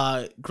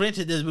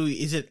 Granted, this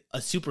movie isn't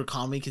a super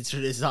comedy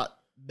considered it's not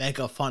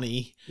mega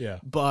funny. Yeah.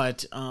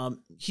 But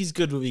he's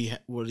good with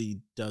what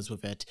he does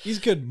with it. He's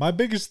good. My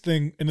biggest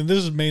thing, and this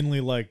is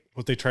mainly like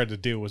what they tried to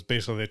do, was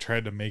basically they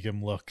tried to make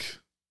him look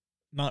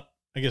not,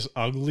 I guess,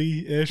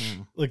 ugly-ish.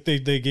 Like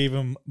they gave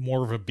him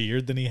more of a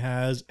beard than he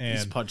has, and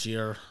he's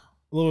pudgier.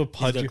 A little bit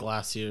pudgy. He's got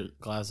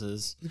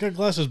glasses. He's got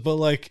glasses, but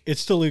like it's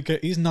still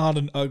he's not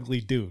an ugly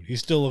dude. He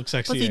still looks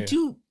sexy. But they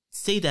do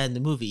say that in the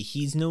movie.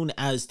 He's known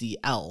as the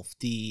elf,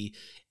 the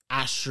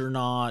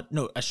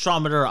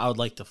astrometer I would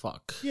like to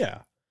fuck.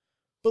 Yeah.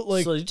 But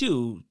like, so they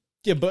do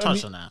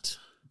touch on that.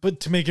 But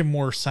to make him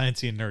more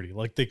sciencey and nerdy,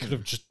 like they could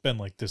have just been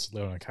like, this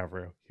Leonardo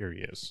DiCaprio, here he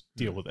is.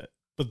 Deal with it.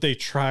 But they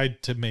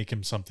tried to make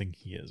him something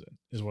he isn't,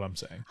 is what I'm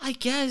saying. I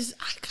guess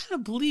I kind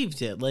of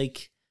believed it.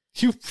 Like,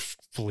 you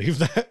believe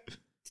that?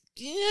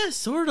 Yeah,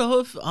 sort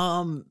of.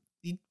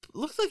 He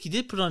looked like he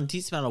did put on a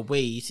decent amount of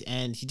weight,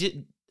 and he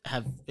did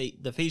have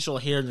the facial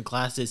hair and the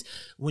glasses.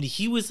 When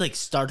he was like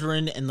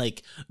stuttering and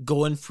like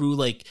going through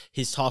like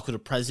his talk with the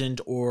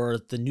president or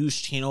the news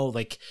channel,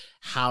 like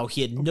how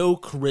he had no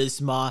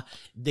charisma.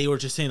 They were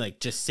just saying like,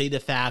 just say the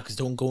facts,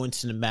 don't go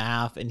into the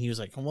math. And he was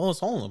like, well,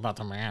 it's all about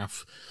the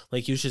math.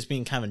 Like he was just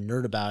being kind of a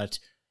nerd about it.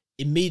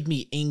 It made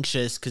me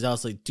anxious because I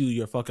was like, dude,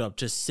 you're fucking up.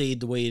 Just say it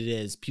the way it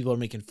is. People are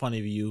making fun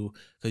of you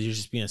because you're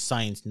just being a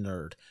science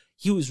nerd.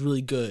 He was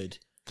really good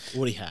at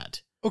what he had.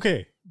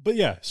 Okay. But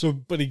yeah,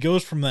 but he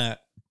goes from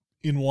that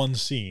in one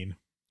scene,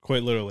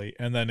 quite literally.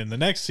 And then in the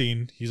next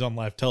scene, he's on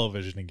live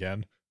television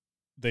again.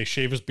 They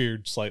shave his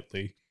beard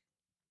slightly.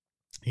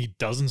 He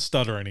doesn't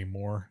stutter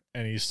anymore.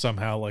 And he's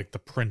somehow like the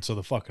prince of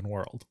the fucking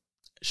world.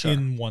 Sure.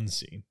 In one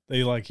scene.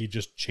 He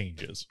just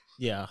changes.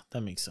 Yeah, that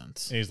makes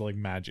sense. And he's like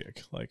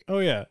magic. Like, oh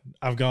yeah,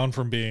 I've gone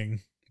from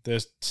being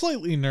this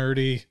slightly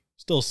nerdy,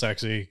 still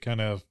sexy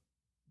kind of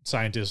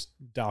scientist,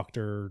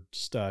 doctor,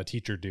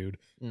 teacher dude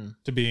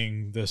to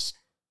being this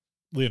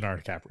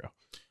Leonardo DiCaprio.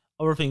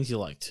 Other things you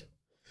liked?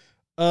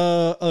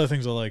 Other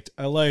things I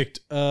liked.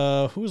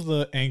 Who was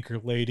the anchor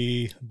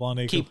lady? Blonde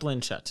anchor? Kate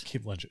Blanchett.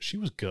 Kate Blanchett. She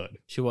was good.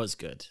 She was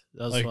good.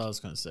 That's what I was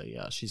going to say.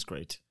 Yeah, she's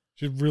great.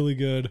 She's really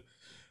good.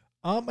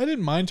 I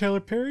didn't mind Tyler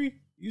Perry.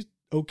 He's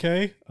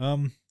okay.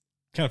 Kind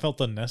of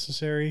felt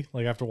unnecessary,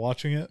 like after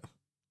watching it.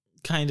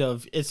 Kind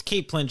of. It's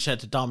Kate Blanchett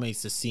that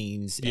dominates the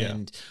scenes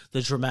and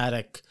the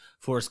dramatic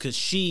force, because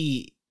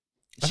she's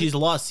a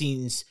lot of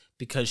scenes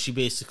because she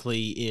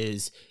basically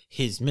is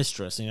his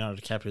mistress, and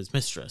Leonardo DiCaprio's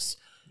mistress.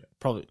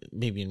 Probably,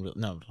 maybe in real,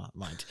 no, not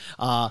mind.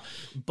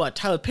 But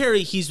Tyler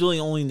Perry, he's really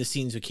only in the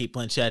scenes with Kate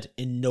Blanchett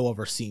and no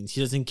other scenes. He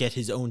doesn't get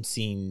his own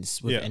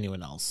scenes with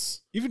anyone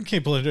else. Even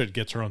Kate Blanchett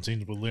gets her own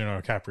scenes with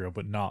Leonardo DiCaprio,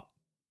 but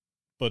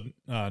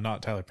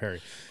not Tyler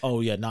Perry. Oh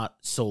yeah, not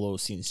solo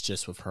scenes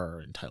just with her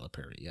and Tyler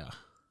Perry. Yeah,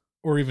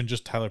 or even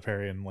just Tyler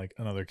Perry and like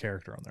another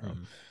character on their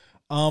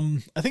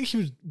own. I think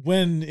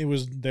when it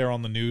was there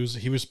on the news,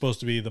 he was supposed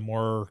to be the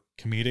more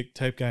comedic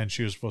type guy, and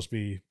she was supposed to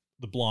be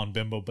the blonde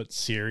bimbo, but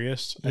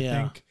serious. I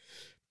think.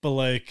 But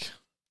like,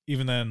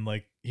 even then,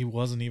 like he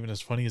wasn't even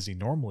as funny as he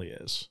normally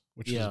is,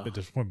 which is a bit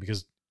disappointing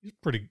because he's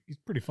pretty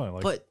funny.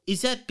 Like, but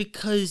is that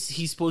because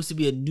he's supposed to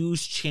be a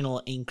news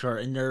channel anchor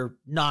and they're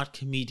not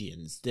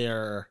comedians? They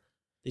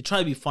try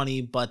to be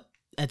funny, but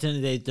at the end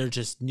of the day, they're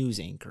just news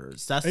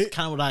anchors. That's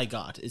kind of what I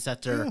got. Is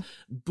that they're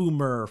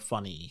boomer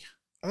funny?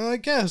 I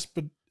guess,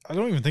 but I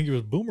don't even think it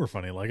was boomer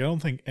funny. Like, I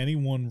don't think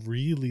anyone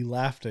really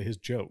laughed at his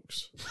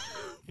jokes.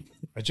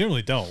 I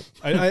generally don't.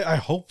 I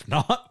hope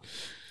not.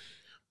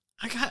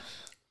 I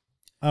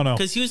don't know.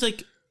 Because he was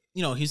like,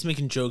 he was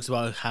making jokes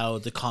about how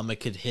the comic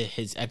could hit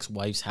his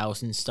ex-wife's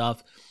house and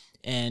stuff.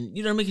 And,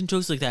 they're making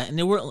jokes like that. And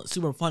they weren't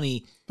super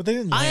funny. But they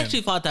didn't I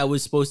actually thought that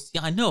was supposed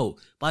to, I know.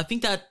 But I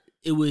think that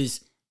it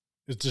was,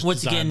 just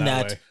once again,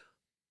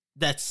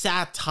 that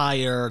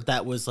satire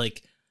that was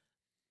like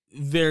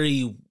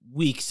very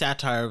weak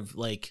satire of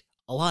like,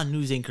 a lot of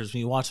news anchors, when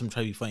you watch them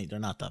try to be funny, they're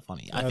not that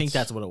funny. I think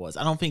that's what it was.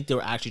 I don't think they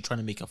were actually trying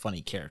to make a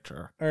funny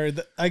character. All right,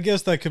 I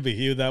guess that could be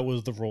he. That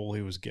was the role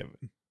he was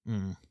given.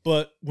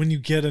 But when you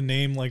get a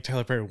name like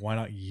Tyler Perry, why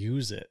not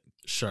use it?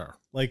 Sure.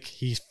 Like,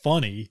 he's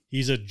funny.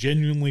 He's a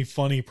genuinely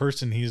funny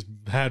person. He's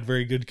had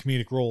very good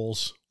comedic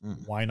roles.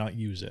 Why not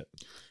use it?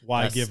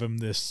 Why give him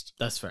this?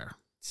 That's fair.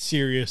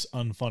 Serious,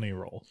 unfunny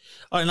role.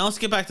 All right, now let's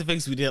get back to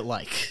things we didn't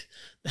like.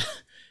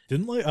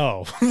 Didn't like?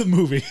 Oh, the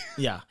movie.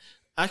 Yeah.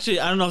 Actually,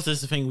 I don't know if this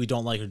is a thing we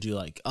don't like or do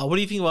like. What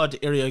do you think about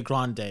Ariana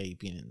Grande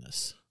being in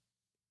this?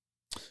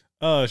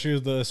 She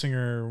was the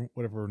singer,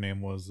 whatever her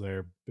name was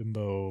there,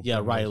 Bimbo. Yeah,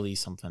 Bimbo. Riley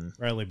something.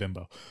 Riley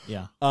Bimbo.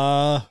 Yeah.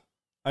 I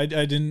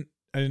didn't.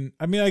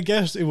 I mean, I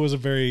guess it was a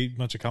very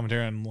much a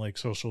commentary on like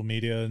social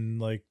media and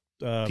like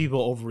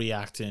people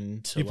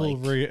overreacting to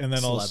and then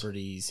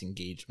celebrities,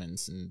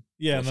 engagements, and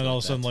and then all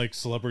of a sudden like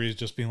celebrities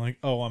just being like,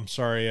 "Oh, I'm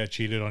sorry, I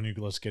cheated on you.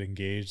 Let's get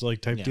engaged,"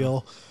 like type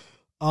deal.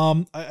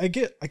 I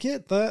get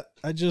that.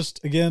 I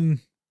just,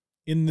 again,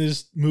 in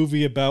this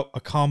movie about a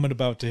comet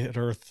about to hit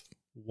Earth,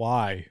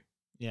 why?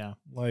 Yeah.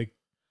 Like,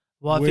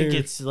 well, I think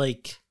it's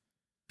like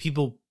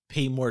people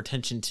pay more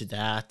attention to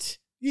that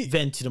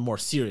than to the more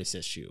serious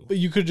issue. But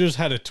you could just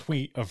had a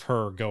tweet of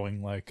her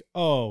going like,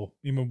 "Oh,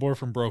 me and my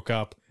boyfriend broke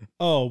up.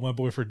 Oh, my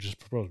boyfriend just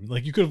proposed."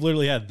 Like, you could have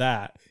literally had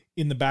that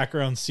in the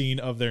background scene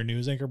of their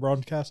news anchor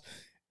broadcast,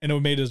 and it would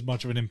have made as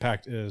much of an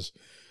impact as.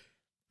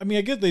 I mean,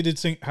 I guess they did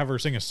have her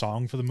sing a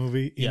song for the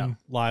movie in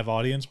live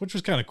audience, which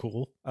was kind of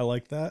cool. I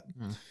like that.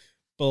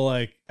 But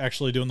like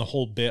actually doing the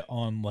whole bit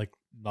on like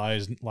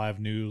live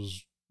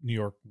news, New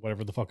York,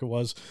 whatever the fuck it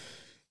was,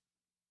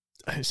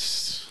 I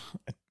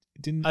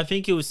didn't. I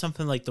think it was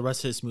something like the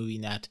rest of this movie.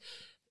 That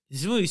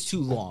this movie's too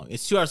long.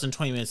 It's 2 hours and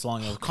 20 minutes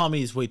long. And the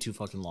comedy is way too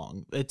fucking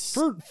long. It's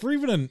for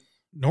even a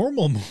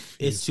normal movie.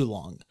 It's too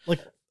long.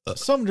 Like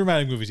some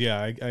dramatic movies,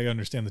 I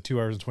understand the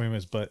 2 hours and 20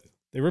 minutes, but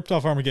they ripped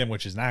off Armageddon,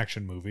 which is an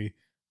action movie.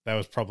 That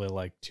was probably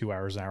like 2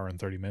 hours, an hour and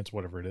 30 minutes,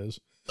 whatever it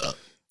is.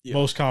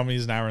 Most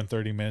comedies, an hour and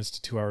 30 minutes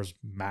to 2 hours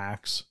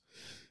max.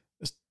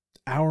 It's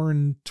hour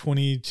and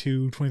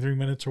 22, 23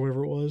 minutes or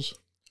whatever it was.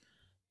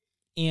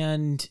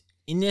 And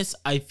in this,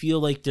 I feel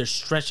like they're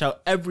stretched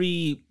out.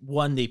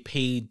 Everyone they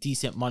paid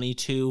decent money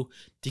to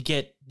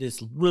get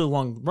this really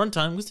long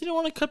runtime because they don't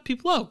want to cut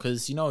people out.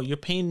 Because, you're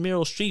paying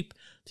Meryl Streep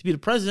to be the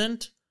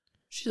president.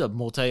 She's a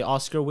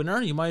multi-Oscar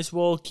winner. You might as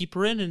well keep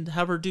her in and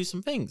have her do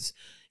some things.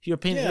 If you're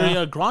paying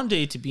Ariana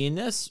Grande to be in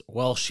this,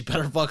 well, she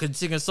better fucking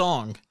sing a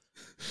song.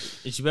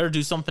 And she better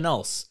do something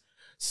else.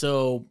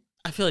 So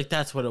I feel like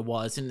that's what it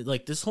was. And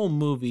like this whole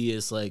movie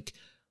is like,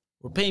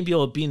 we're paying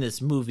people to be in this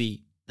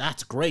movie.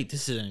 That's great.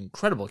 This is an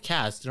incredible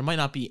cast. There might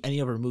not be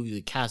any other movie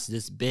that casts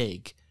this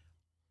big.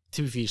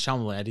 Timothée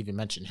Chalamet, I'd even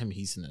mention him.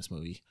 He's in this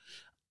movie.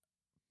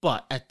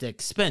 But at the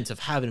expense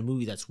of having a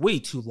movie that's way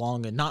too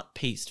long and not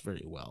paced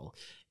very well.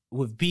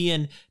 With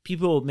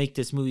people make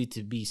this movie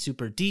to be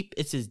super deep.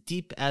 It's as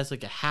deep as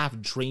like a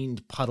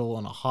half-drained puddle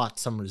on a hot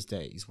summer's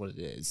day is what it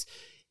is.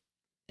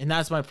 And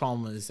that's my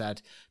problem, is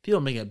that people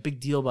are making a big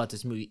deal about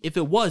this movie. If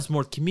it was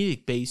more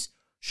comedic based,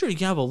 sure, you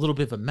can have a little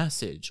bit of a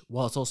message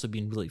while it's also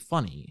being really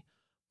funny.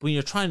 But when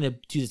you're trying to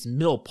do this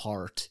middle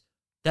part,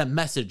 that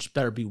message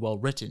better be well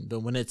written.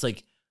 But when it's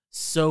like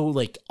so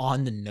like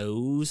on the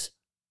nose,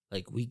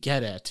 like we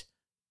get it,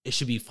 it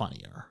should be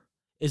funnier,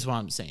 is what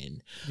I'm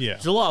saying. Yeah.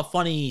 There's a lot of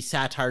funny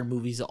satire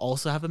movies that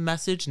also have a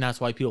message, and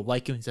that's why people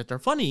like them, is that they're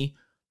funny.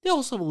 They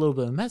also have a little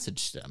bit of a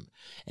message to them.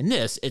 In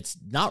this, it's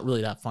not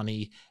really that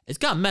funny. It's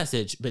got a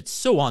message, but it's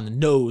so on the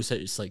nose that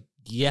it's like,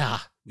 yeah,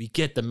 we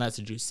get the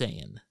message you're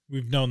saying.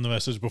 We've known the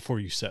message before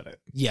you said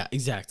it. Yeah,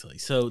 exactly.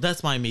 So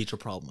that's my major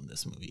problem in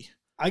this movie.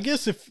 I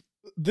guess if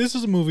this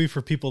is a movie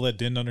for people that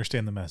didn't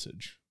understand the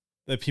message,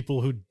 that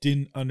people who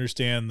didn't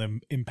understand the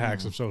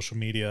impacts of social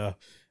media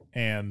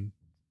and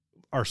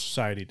our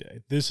society today,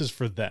 this is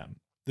for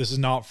them. This is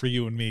not for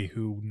you and me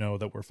who know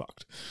that we're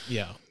fucked.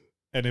 Yeah.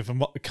 And if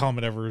a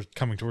comet ever is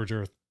coming towards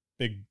Earth,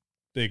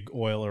 big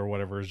oil or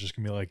whatever is just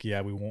gonna be like, yeah,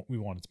 we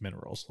want its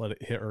minerals. Let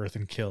it hit Earth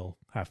and kill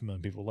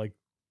 500,000 people. Like,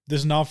 this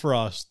is not for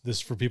us. This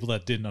is for people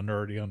that didn't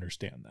already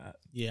understand that.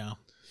 Yeah.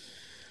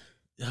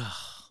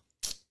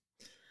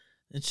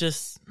 It's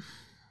just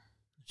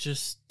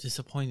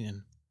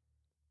disappointing.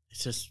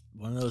 It's just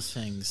one of those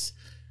things.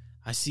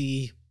 I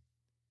see.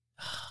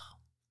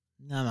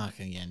 No, I'm not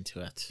gonna get into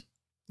it.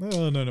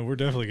 No, we're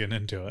definitely getting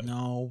into it.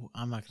 No,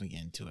 I'm not gonna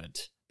get into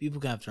it. People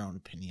can have their own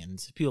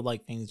opinions. If people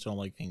like things, don't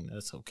like things,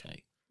 that's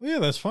okay. Well, yeah,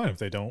 that's fine if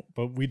they don't,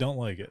 but we don't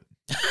like it.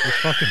 It's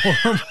fucking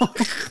horrible.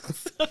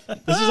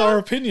 This is our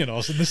opinion,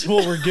 Austin. This is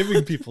what we're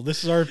giving people.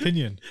 This is our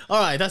opinion.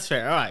 All right, that's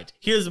fair. All right,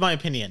 here's my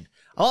opinion.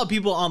 A lot of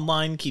people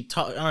online keep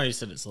talking. I already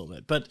said this a little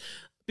bit, but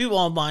people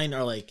online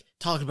are like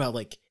talking about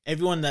like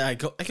everyone that I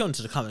go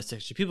into the comment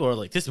section. People are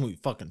like, this movie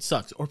fucking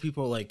sucks. Or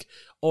people are like,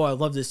 oh, I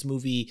love this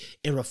movie.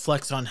 It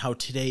reflects on how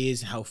today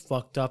is and how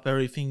fucked up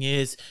everything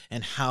is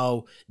and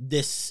how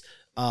this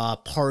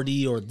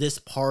party or this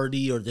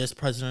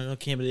presidential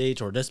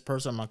candidate or this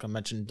person, I'm not gonna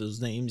mention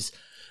those names.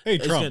 Hey,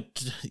 Trump.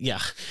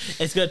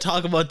 It's gonna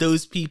talk about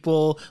those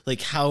people,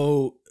 like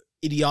how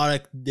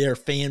idiotic their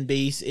fan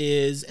base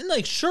is, and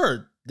like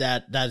sure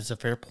that is a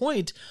fair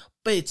point,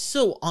 but it's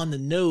so on the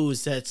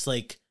nose that it's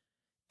like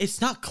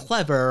it's not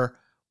clever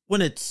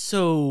when it's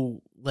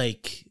so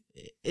like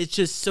it's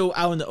just so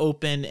out in the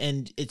open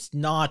and it's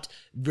not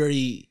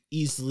very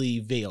easily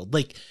veiled.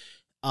 Like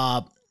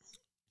Meryl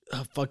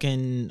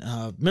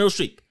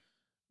Streep,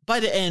 by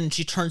the end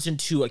she turns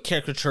into a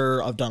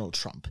caricature of Donald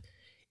Trump.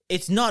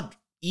 It's not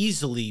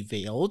easily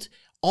veiled.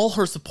 All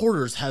her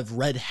supporters have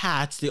red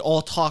hats. They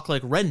all talk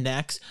like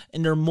rednecks,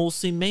 and they're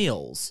mostly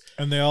males.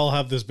 And they all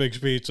have this big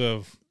speech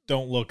of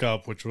 "Don't look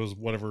up," which was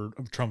whatever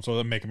Trump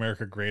said, "Make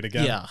America Great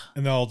Again." Yeah,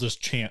 and they all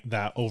just chant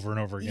that over and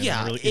over again in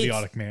a really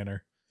idiotic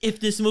manner. If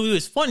this movie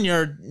was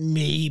funnier,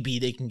 maybe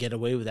they can get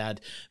away with that.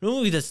 In a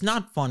movie that's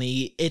not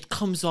funny, it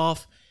comes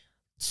off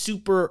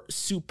super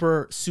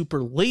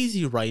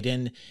lazy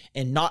writing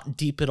and not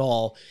deep at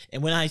all.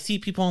 And when I see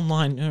people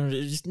online,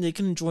 they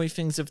can enjoy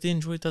things. If they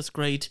enjoy it, that's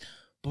great.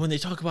 But when they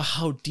talk about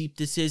how deep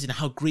this is and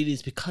how great it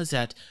is because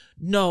that,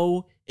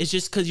 no, it's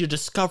just because you're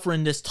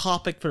discovering this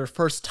topic for the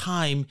first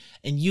time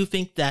and you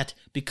think that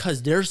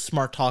because they're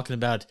smart talking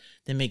about it,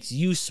 that makes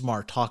you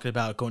smart talking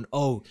about it, going,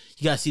 oh,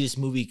 you gotta see this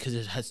movie because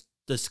it has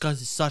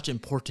discusses such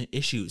important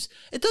issues.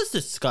 It does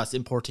discuss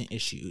important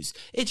issues.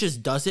 It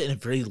just does it in a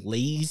very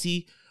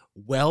lazy,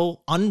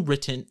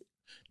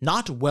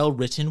 not well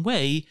written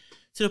way,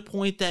 to the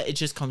point that it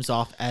just comes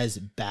off as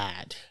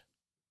bad.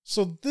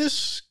 So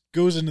this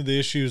goes into the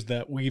issues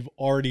that we've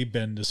already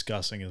been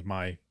discussing, is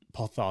my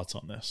thoughts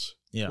on this.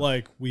 Yeah.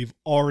 Like, we've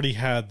already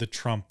had the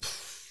Trump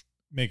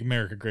Make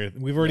America Great.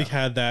 We've already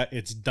had that.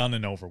 It's done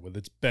and over with.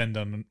 It's been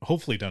done,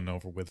 hopefully done and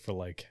over with for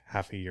like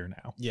half a year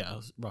now. Yeah,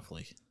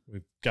 roughly.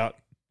 We've got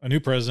a new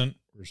president.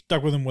 We're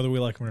stuck with him whether we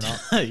like him or not.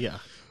 Yeah.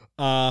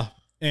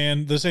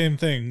 And the same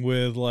thing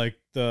with like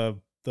the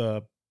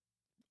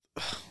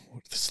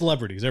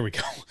celebrities. There we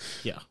go.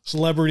 Yeah.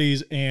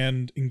 Celebrities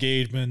and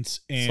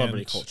engagements and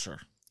celebrity culture.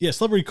 Yeah,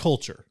 celebrity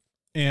culture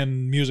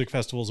and music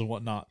festivals and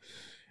whatnot.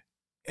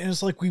 And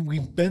it's like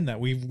we've been that.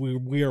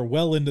 We are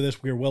well into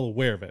this. We are well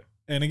aware of it.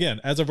 And again,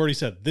 as I've already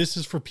said, this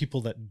is for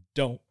people that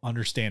don't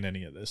understand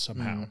any of this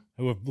somehow,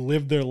 who have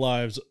lived their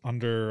lives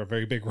under a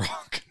very big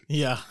rock.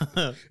 Yeah.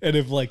 And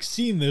have like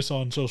seen this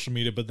on social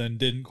media, but then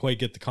didn't quite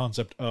get the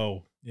concept.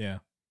 Oh, yeah.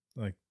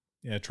 Like,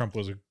 yeah, Trump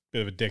was a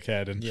bit of a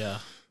dickhead and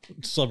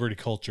celebrity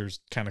culture's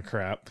kind of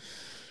crap.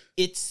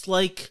 It's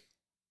like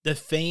the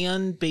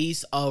fan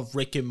base of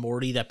Rick and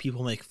Morty that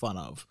people make fun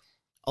of.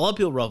 A lot of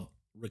people love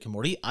Rick and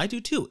Morty. I do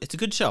too. It's a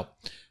good show.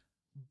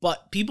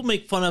 But people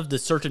make fun of the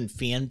certain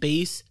fan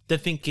base that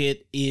think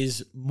it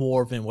is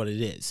more than what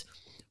it is.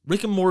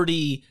 Rick and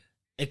Morty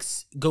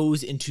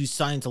goes into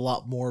science a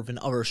lot more than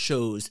other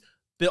shows,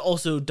 but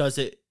also does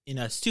it in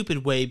a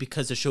stupid way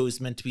because the show is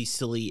meant to be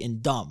silly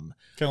and dumb.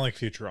 Kind of like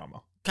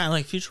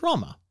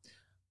Futurama.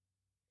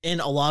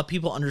 And a lot of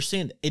people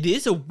understand it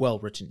is a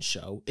well-written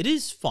show. It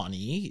is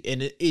funny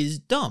and it is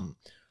dumb.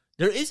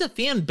 There is a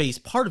fan base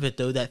part of it,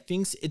 though, that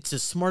thinks it's the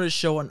smartest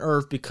show on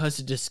earth because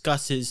it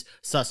discusses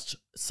such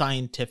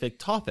scientific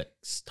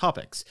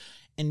topics.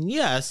 And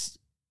yes,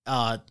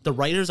 the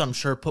writers, I'm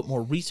sure, put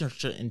more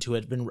research into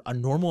it than a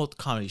normal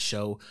comedy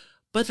show,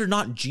 but they're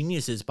not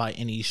geniuses by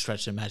any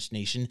stretch of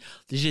imagination.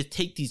 They just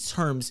take these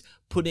terms,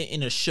 put it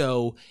in a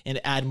show,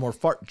 and add more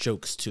fart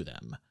jokes to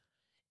them.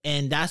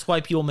 And that's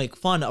why people make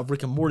fun of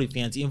Rick and Morty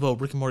fans, even though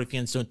Rick and Morty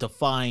fans don't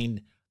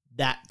define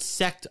that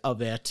sect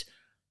of it.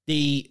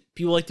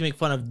 People like to make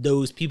fun of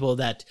those people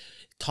that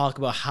talk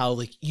about how,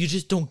 like, you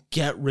just don't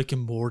get Rick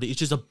and Morty. It's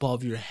just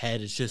above your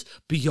head. It's just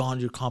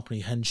beyond your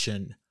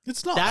comprehension.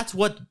 It's not.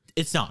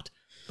 It's not.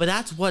 But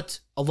that's what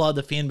a lot of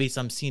the fan base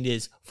I'm seeing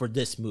is for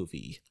this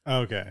movie.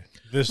 Okay.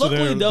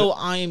 Luckily, though,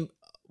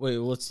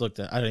 let's look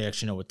at. I don't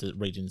actually know what the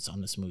rating is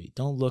on this movie.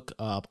 Don't look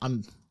up.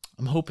 I'm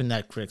hoping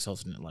that critics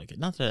also didn't like it.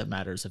 Not that it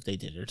matters if they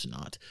did it or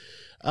not.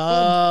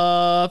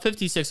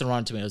 56 on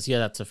Rotten Tomatoes. Yeah,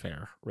 that's a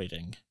fair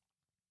rating.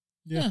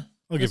 Yeah.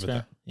 I'll give it fair.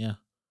 that. Yeah.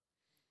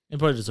 It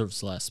probably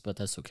deserves less, but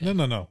that's okay.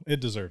 No.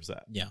 It deserves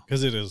that. Yeah.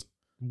 Because it is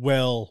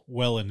well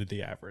into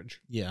the average.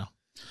 Yeah.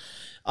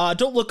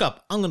 Don't Look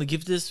Up. I'm going to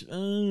give this,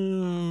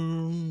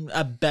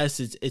 at best,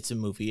 it's a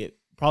movie.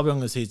 Probably I'm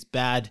going to say it's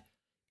bad.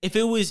 If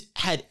it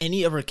had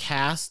any other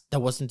cast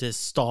that wasn't this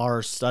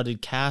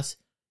star-studded cast,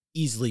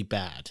 easily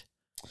bad.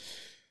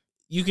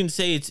 You can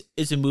say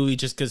it's a movie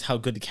just because how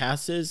good the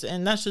cast is,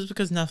 and that's just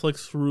because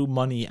Netflix threw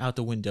money out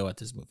the window at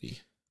this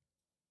movie.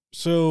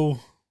 So,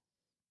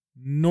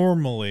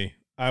 normally,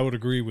 I would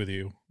agree with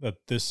you that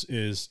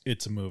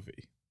it's a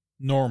movie.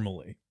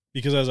 Normally.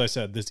 Because as I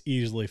said, this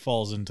easily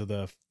falls into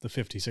the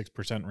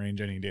 56%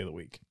 range any day of the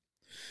week.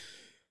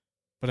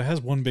 But it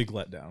has one big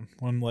letdown.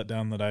 One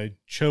letdown that I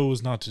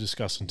chose not to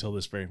discuss until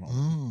this very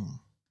moment.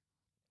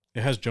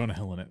 It has Jonah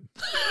Hill in it.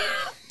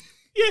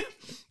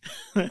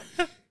 Yeah.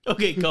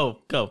 Okay, go.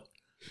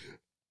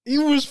 He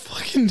was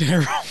fucking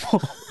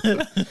terrible.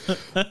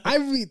 I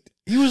mean,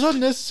 he was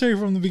unnecessary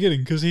from the beginning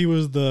because he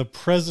was the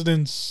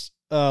president's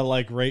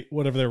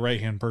whatever their right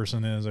hand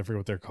person is. I forget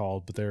what they're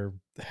called, but they're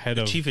the head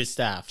of chief of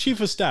staff. Chief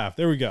of staff.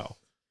 There we go.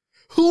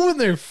 Who in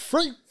their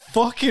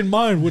fucking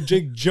mind would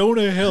take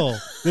Jonah Hill,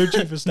 their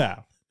chief of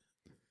staff?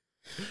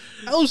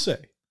 I will say,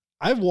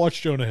 I've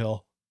watched Jonah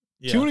Hill.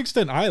 Yeah. To an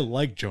extent, I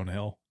like Jonah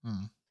Hill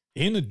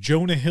in a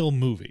Jonah Hill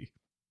movie.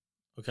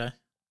 Okay.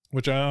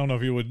 Which I don't know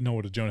if you would know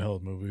what a Jonah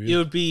Hill movie is. It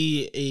would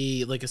be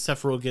a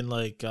Seth Rogen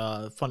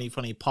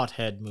funny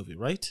pothead movie,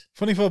 right?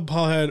 Funny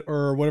pothead,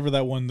 or whatever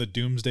that one, the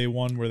Doomsday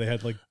one, where they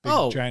had like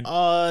big giant.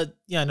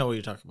 Yeah, I know what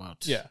you're talking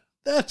about. Yeah,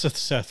 that's a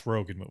Seth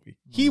Rogen movie.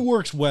 He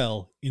works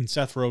well in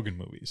Seth Rogen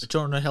movies.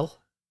 Jonah Hill.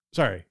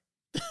 Sorry,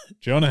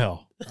 Jonah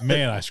Hill.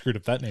 Man, I screwed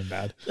up that name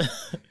bad.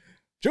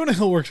 Jonah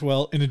Hill works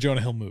well in a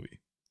Jonah Hill movie.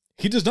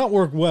 He does not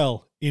work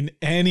well in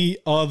any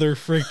other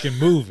freaking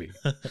movie.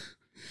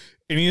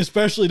 And he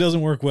especially doesn't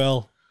work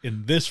well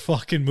in this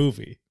fucking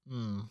movie.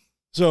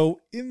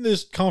 So in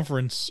this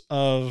conference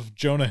of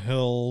Jonah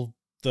Hill,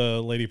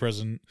 the lady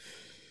president,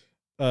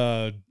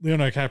 Leonardo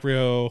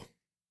DiCaprio,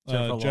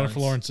 Jennifer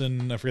Lawrence,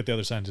 and I forget the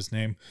other scientist's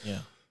name. Yeah.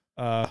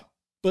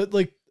 But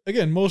like,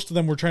 again, most of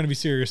them were trying to be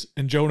serious,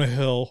 and Jonah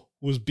Hill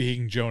was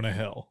being Jonah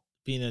Hill.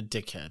 Being a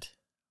dickhead.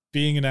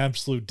 Being an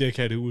absolute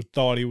dickhead who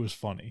thought he was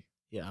funny.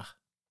 Yeah.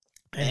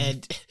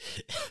 And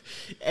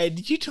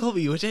you told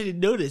me, which I didn't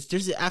notice,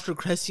 there's an after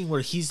credit scene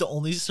where he's the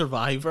only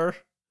survivor.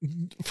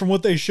 From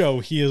what they show,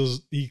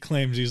 he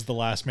claims he's the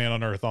last man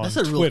on Earth on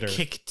Twitter. That's a real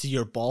kick to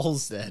your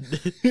balls then.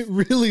 It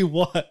really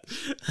was.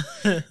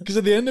 Because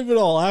at the end of it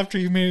all, after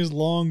he made his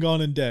long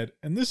gone and dead,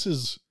 and this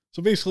is,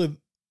 so basically,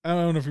 I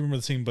don't know if you remember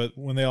the scene, but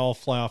when they all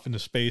fly off into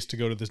space to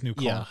go to this new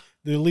colony,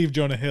 they leave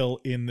Jonah Hill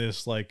in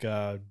this like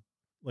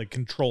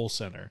control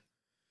center.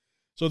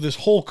 So this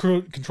whole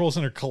control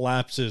center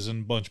collapses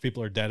and a bunch of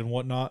people are dead and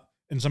whatnot.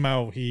 And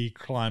somehow he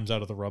climbs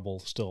out of the rubble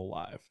still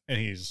alive. And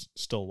he's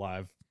still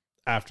alive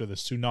after the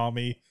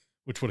tsunami,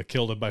 which would have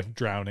killed him by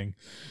drowning.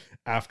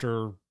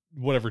 After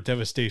whatever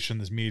devastation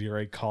this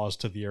meteorite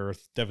caused to the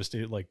earth,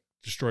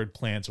 destroyed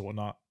plants and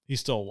whatnot.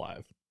 He's still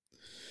alive.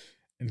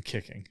 And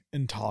kicking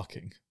and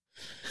talking.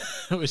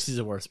 Which is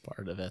the worst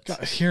part of it.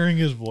 God, hearing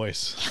his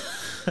voice.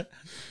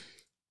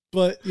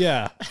 But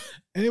yeah.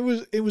 And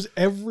it was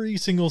every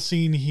single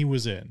scene he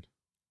was in,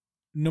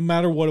 no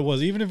matter what it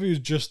was, even if he was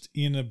just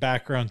in a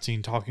background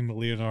scene talking to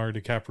Leonardo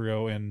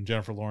DiCaprio and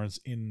Jennifer Lawrence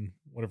in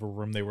whatever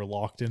room they were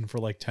locked in for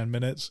like 10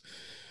 minutes.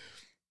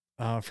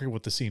 I forget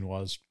what the scene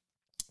was.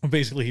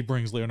 Basically, he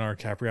brings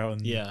Leonardo DiCaprio out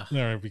and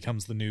Leonardo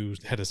becomes the new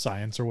head of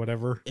science or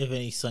whatever. If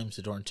any slams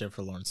the door in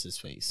Jennifer Lawrence's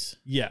face.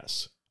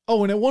 Yes.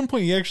 Oh, and at one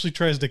point he actually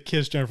tries to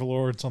kiss Jennifer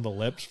Lawrence on the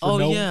lips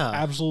for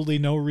absolutely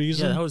no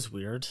reason. Yeah, that was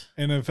weird.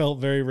 And it felt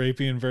very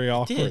rapey and very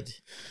awkward.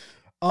 It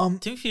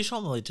did. Timothy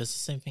Chalamet does the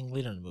same thing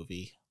later in the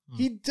movie.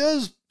 He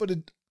does, but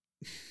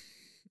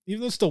even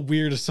though it's still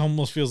weird, it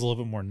almost feels a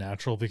little bit more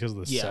natural because of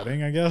the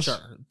setting, I guess.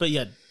 Sure. But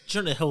yeah,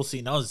 Jonah Hill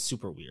scene, that was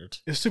super weird.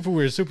 It's super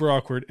weird, super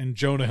awkward, and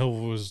Jonah Hill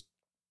was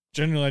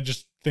genuinely, I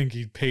just think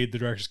he paid the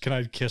directors, can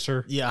I kiss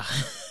her? Yeah.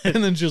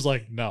 And then she was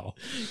like, no.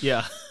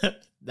 Yeah.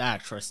 the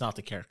actress, not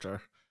the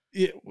character.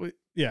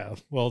 Yeah.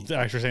 Well, the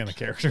actress and the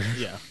character.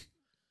 Yeah.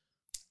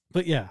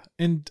 But yeah,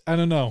 and I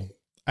don't know.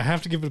 I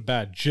have to give it a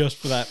bad just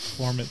for that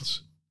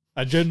performance.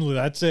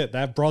 That's it.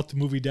 That brought the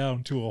movie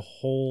down to a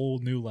whole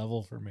new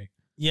level for me.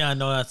 Yeah,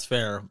 no, that's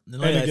fair.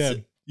 And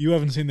again, you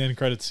haven't seen the end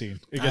credits scene.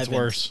 It gets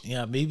worse.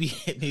 Yeah, maybe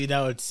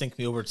that would sink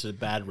me over to the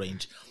bad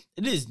range.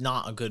 It is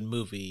not a good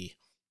movie.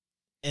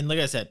 And like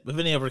I said, with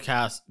any other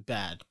cast,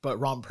 bad. But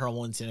Ron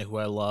Perlman's in it, who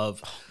I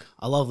love.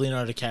 I love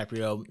Leonardo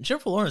DiCaprio.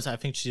 Jennifer Lawrence, I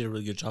think she did a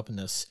really good job in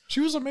this. She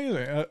was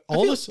amazing.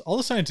 All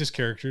the scientist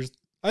characters.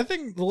 I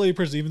think the lady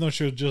person, even though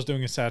she was just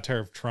doing a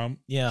satire of Trump,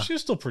 she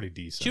was still pretty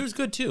decent. She was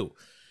good too.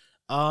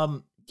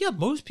 Yeah,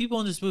 most people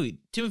in this movie,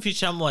 Timothée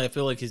Chalamet, I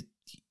feel like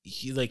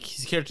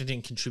his character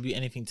didn't contribute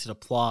anything to the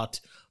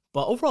plot,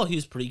 but overall he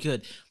was pretty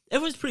good.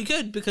 Everyone's pretty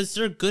good because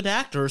they're good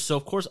actors. So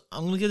of course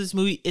I'm gonna give this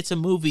movie. It's a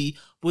movie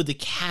with the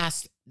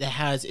cast that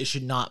has. It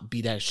should not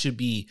be that. It should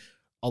be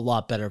a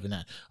lot better than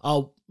that.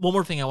 One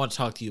more thing I want to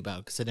talk to you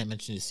about because I didn't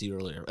mention this to you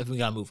earlier. If we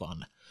gotta move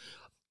on,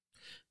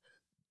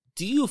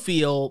 do you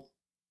feel?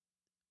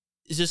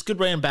 Is this good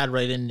writing, bad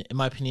writing? In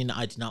my opinion,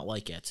 I did not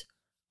like it.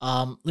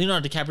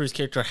 Leonardo DiCaprio's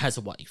character has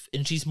a wife,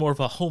 and she's more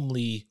of a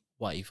homely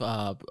wife,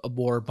 a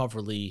more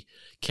motherly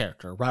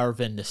character, rather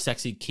than the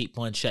sexy Cate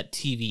Blanchett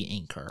TV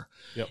anchor.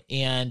 Yep.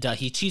 And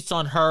he cheats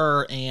on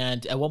her,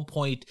 and at one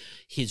point,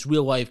 his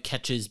real wife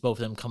catches both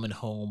of them coming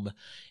home.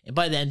 And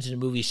by the end of the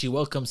movie, she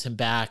welcomes him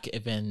back,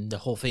 and then the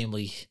whole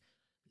family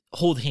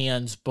hold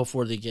hands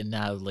before they get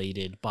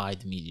annihilated by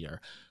the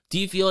meteor. Do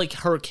you feel like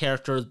her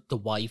character, the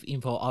wife, even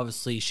though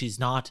obviously she's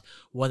not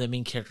one of the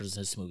main characters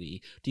in this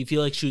movie, do you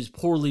feel like she was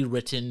poorly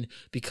written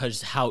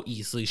because how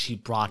easily she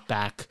brought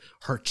back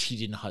her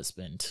cheating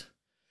husband?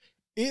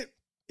 It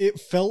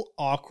felt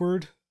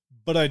awkward,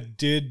 but I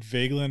did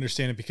vaguely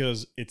understand it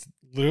because it's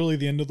literally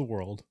the end of the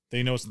world.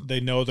 They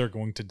know they're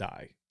going to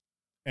die.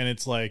 And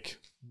it's like,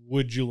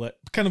 if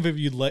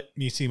you'd let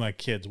me see my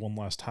kids one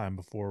last time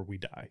before we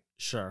die.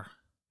 Sure.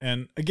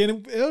 And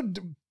again,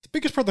 the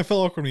biggest part that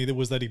fell awkward to me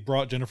was that he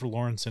brought Jennifer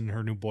Lawrence and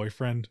her new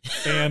boyfriend,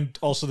 and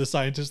also the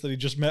scientist that he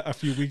just met a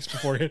few weeks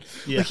beforehand.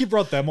 Yeah. Like he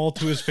brought them all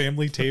to his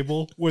family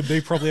table when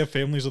they probably have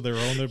families of their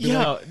own. They'd be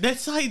that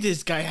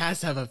scientist guy has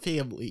to have a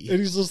family, and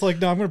he's just like,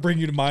 "No, I'm going to bring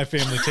you to my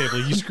family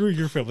table. You screw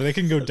your family; they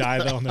can go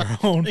die on their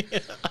own."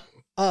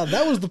 Yeah.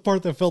 That was the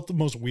part that felt the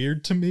most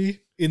weird to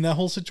me in that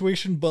whole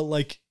situation. But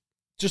like,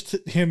 just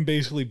him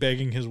basically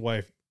begging his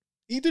wife.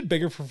 He did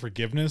beg her for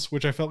forgiveness,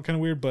 which I felt kind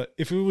of weird, but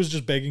if it was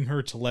just begging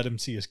her to let him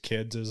see his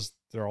kids as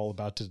the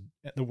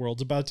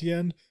world's about to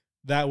end,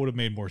 that would have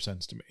made more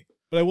sense to me.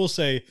 But I will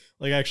say,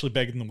 like, actually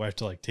begging the wife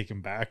to, like, take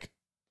him back,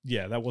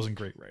 yeah, that wasn't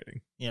great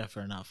writing. Yeah,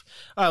 fair enough.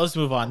 All right, let's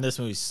move on. This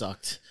movie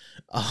sucked.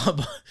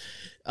 Fuck,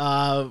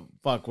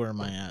 where am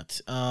I at?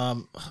 I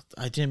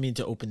didn't mean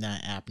to open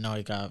that app. Now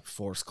I got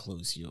force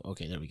close you.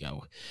 Okay, there we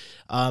go.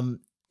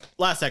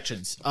 Last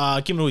sections. Game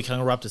of the week. I'm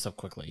gonna wrap this up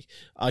quickly.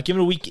 Game of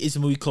the week is a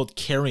movie called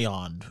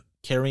Carrion.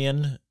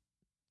 Carrion.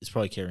 It's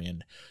probably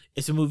Carrion.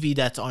 It's a movie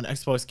that's on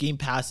Xbox Game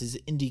Pass. It's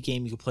an indie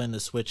game you can play on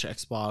the Switch,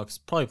 Xbox,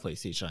 probably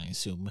PlayStation, I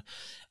assume.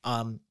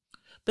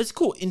 But it's a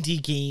cool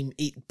indie game,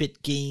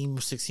 8-bit game,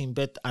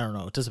 16-bit, I don't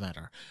know, it doesn't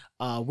matter.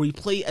 Where you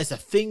play as a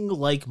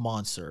thing-like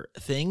monster.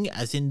 Thing,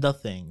 as in The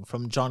Thing,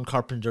 from John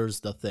Carpenter's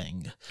The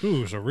Thing.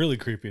 Ooh, so really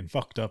creepy and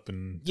fucked up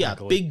and... Yeah,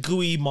 big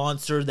gooey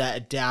monster that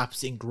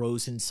adapts and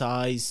grows in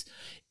size.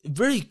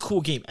 Very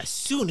cool game. As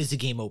soon as the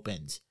game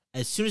opens,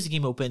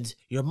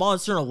 you're a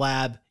monster in a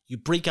lab, you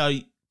break out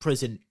of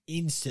prison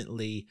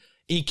instantly,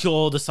 and you kill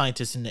all the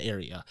scientists in the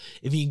area.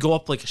 If you can go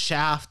up like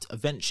a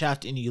vent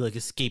shaft, and you like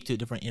escape to a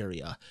different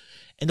area.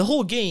 And the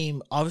whole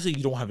game, obviously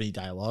you don't have any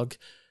dialogue.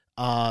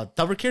 The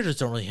other characters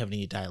don't really have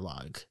any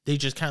dialogue. They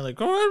just kind of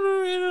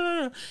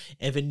like,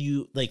 and then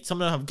you, like,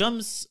 some of them have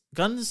guns,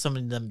 some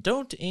of them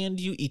don't, and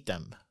you eat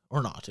them.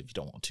 Or not, if you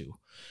don't want to.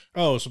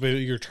 Oh, so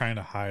maybe you're trying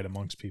to hide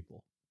amongst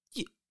people.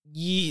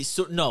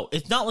 So no,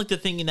 it's not like The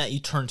Thing in that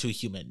you turn to a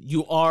human.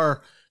 You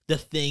are the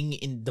Thing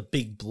in the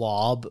big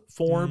blob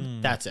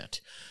form. That's it.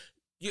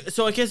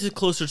 So I guess it's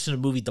closer to the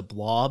movie The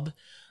Blob,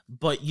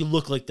 but you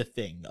look like The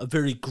Thing, a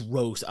very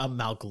gross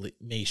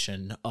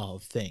amalgamation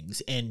of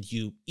things, and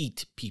you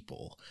eat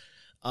people.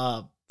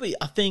 But yeah,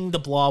 a Thing, The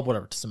Blob,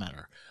 whatever, it doesn't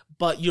matter.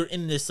 But you're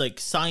in this like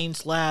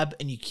science lab,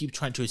 and you keep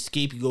trying to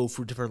escape. You go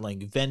through different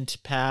like vent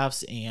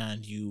paths,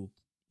 and you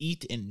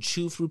eat and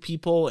chew through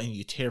people, and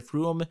you tear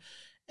through them.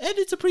 And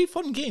it's a pretty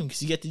fun game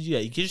because you get to do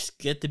that. You just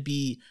get to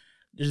be...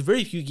 There's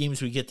very few games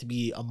where you get to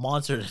be a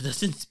monster that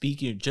doesn't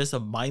speak. You're just a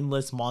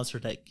mindless monster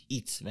that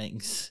eats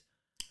things.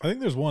 I think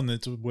there's one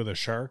that's with a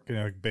shark.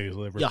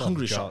 Basically,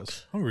 Hungry Shark.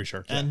 Hungry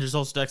Shark. Yeah. And there's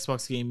also the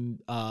Xbox game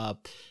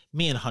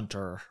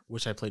Manhunter,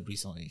 which I played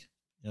recently.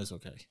 It was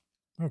okay.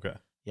 Okay.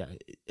 Yeah,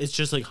 it's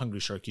just like Hungry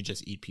Shark. You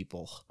just eat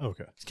people.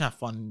 Okay. It's kind of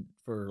fun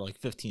for like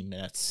 15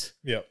 minutes.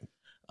 Yep.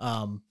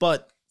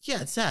 But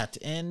yeah, it's that,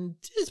 and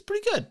it's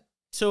pretty good.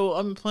 So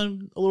I'm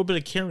playing a little bit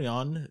of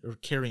Carrion,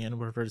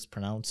 whatever it's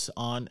pronounced,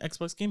 on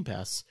Xbox Game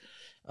Pass.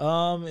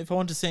 If I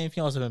want to say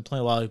anything else, I've been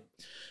playing a lot of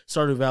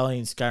Stardew Valley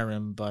and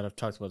Skyrim, but I've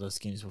talked about those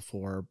games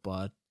before.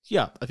 But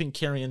yeah, I think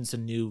Carrion's a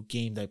new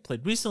game that I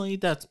played recently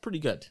that's pretty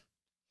good.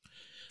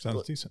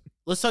 Sounds decent.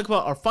 Let's talk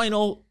about our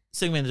final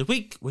segment of the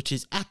week, which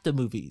is At the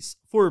Movies.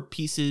 4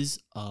 pieces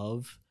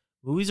of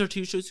movies or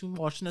TV shows you've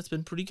been watching that's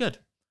been pretty good.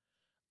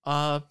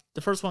 The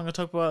first one I'm going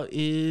to talk about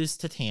is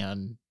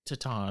Titane,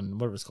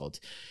 whatever it's called.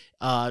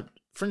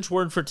 French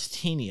word for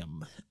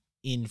titanium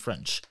in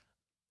French.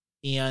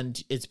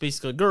 And it's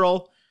basically a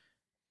girl.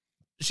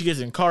 She gets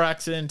in a car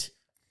accident.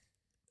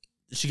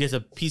 She gets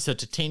a piece of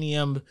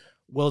titanium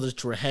welded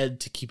to her head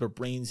to keep her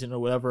brains in or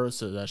whatever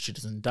so that she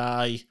doesn't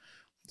die.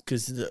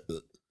 Because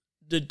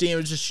the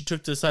damage that she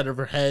took to the side of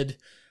her head.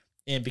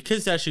 And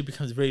because that, she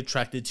becomes very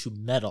attracted to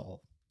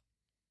metal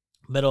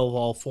of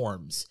all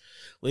forms.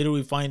 Later,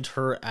 we find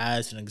her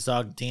as an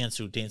exotic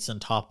dancer who dances on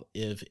top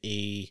of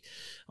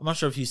I'm not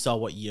sure if you saw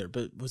what year,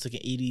 but it was like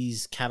an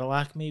 80s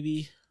Cadillac,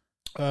 maybe?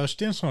 She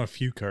danced on a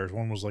few cars.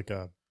 One was like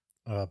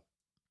what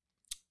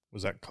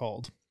was that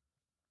called?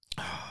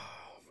 I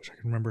wish I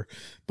could remember.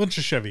 Bunch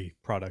of Chevy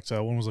products.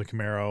 One was a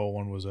Camaro,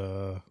 one was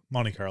a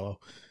Monte Carlo,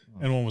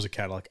 and one was a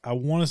Cadillac. I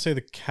want to say the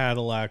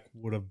Cadillac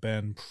would have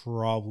been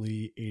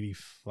probably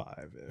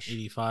 85-ish.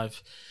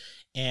 85.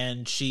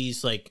 And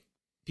she's like,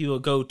 people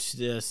go to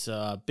this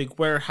big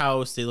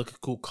warehouse. They look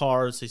at cool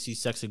cars. They see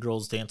sexy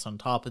girls dance on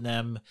top of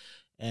them.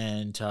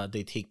 And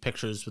they take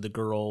pictures with the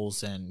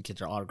girls and get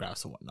their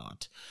autographs and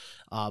whatnot.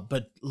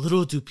 But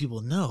little do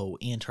people know,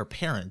 and her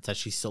parents that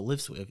she still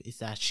lives with, is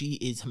that she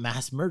is a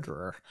mass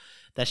murderer.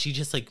 That she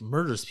just like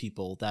murders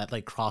people that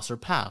like cross her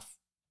path,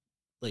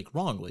 like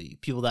wrongly.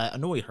 People that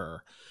annoy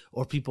her,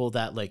 or people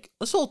that like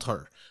assault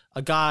her.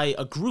 A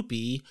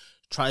groupie,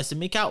 tries to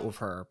make out with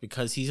her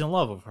because he's in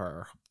love with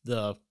her.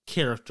 The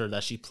character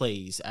that she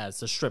plays as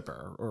the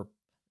stripper or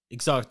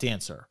exotic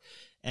dancer.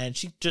 And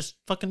she just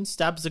fucking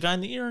stabs the guy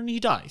in the ear and he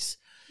dies.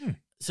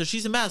 So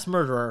she's a mass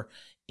murderer.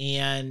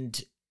 And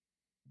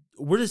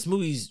where this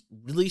movie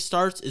really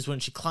starts is when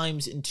she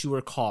climbs into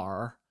her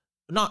car.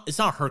 It's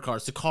not her car.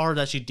 It's the car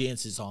that she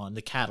dances on,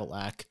 the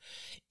Cadillac.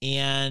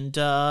 And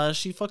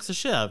she fucks the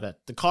shit out of it.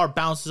 The car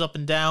bounces up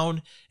and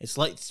down. Its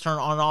lights turn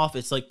on and off.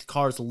 It's like the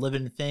car's a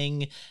living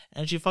thing.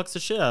 And she fucks the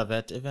shit out of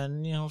it.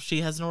 And then,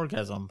 she has an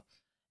orgasm.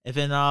 And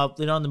then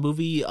later on in the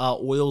movie,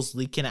 oil's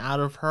leaking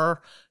out of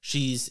her.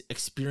 She's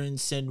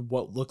experiencing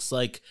what looks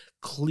like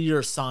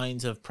clear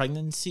signs of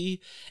pregnancy.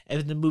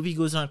 And then the movie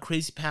goes on a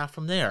crazy path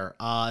from there.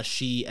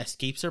 She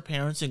escapes her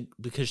parents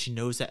because she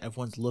knows that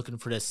everyone's looking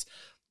for this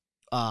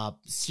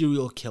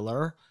serial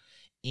killer.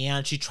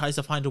 And she tries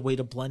to find a way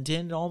to blend in.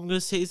 And all I'm going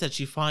to say is that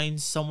she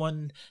finds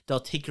someone, they'll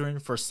take her in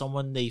for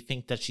someone they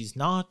think that she's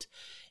not.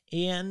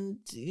 And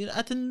at the end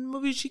of the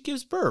movie, she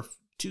gives birth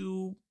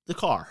to the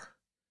car.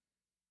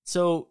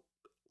 So,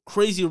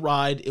 crazy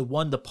ride. It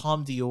won the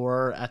Palme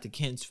d'Or at the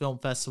Cannes Film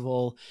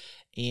Festival.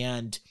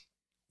 And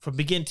from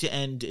begin to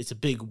end, it's a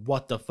big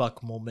what the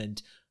fuck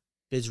moment.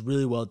 It's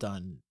really well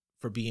done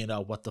for being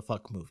a what the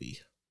fuck movie.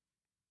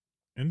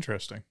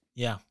 Interesting.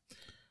 Yeah.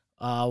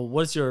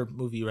 What's your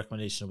movie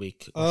recommendation of the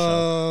week?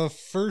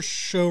 First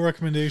show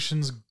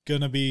recommendation's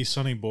gonna be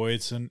Sonny Boy.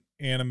 It's an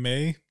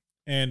anime,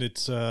 and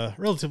it's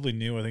relatively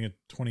new. I think it's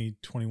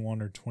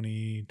 2021 or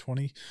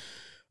 2020.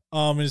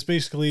 And it's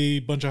basically a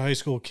bunch of high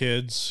school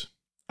kids,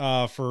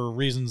 for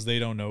reasons they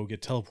don't know,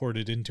 get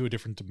teleported into a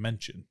different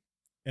dimension.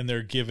 And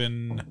they're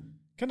given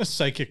kind of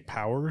psychic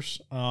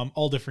powers,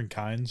 all different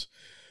kinds.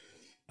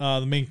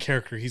 The main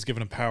character, he's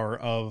given a power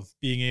of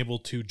being able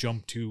to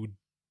jump to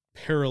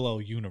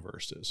parallel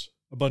universes,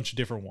 a bunch of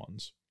different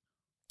ones.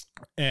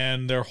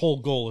 And their whole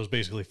goal is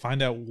basically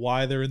find out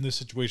why they're in this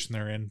situation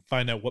they're in,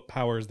 find out what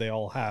powers they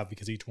all have,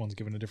 because each one's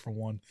given a different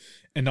one,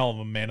 and all of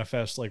them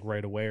manifest like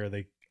right away, or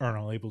they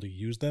aren't able to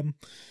use them.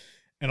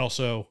 And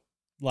also,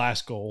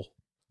 last goal,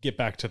 get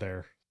back to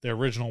their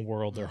original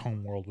world, their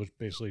home world, which is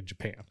basically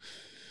Japan,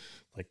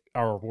 like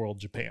our world,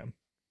 Japan.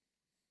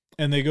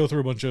 And they go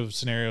through a bunch of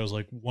scenarios.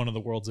 Like one of the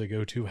worlds they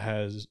go to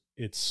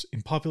it's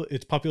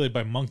populated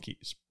by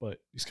monkeys, but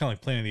it's kind of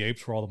like Planet of the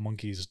Apes, where all the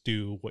monkeys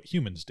do what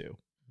humans do.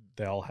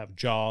 They all have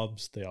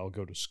jobs. They all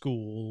go to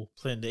school.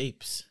 Planet of the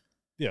Apes.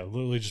 Yeah,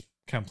 literally just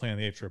kind of Planet of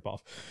the Apes ripoff.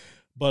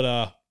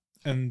 But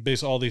and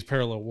basically all these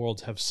parallel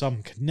worlds have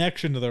some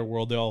connection to their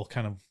world. They all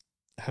kind of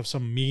have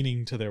some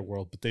meaning to their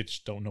world, but they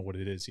just don't know what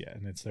it is yet.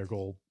 And it's their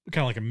goal,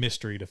 kind of like a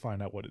mystery, to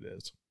find out what it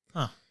is.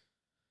 Huh.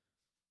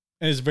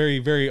 And it's very,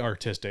 very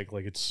artistic.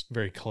 Like, it's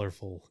very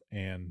colorful,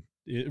 and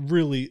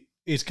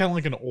it's kind of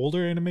like an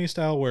older anime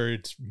style where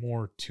it's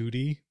more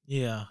 2D.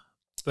 Yeah.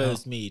 But it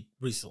was made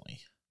recently.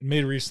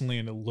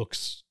 And it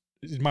looks,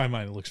 in my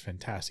mind, it looks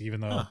fantastic,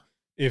 even though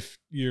if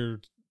you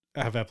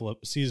have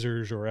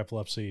seizures or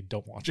epilepsy,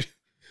 don't watch it.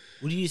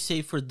 What do you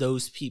say for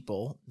those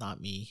people, not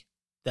me,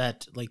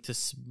 that like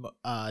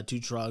to do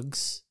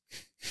drugs?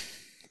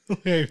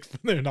 Hey,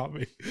 they're not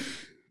me.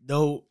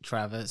 No,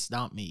 Travis,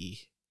 not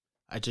me.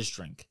 I just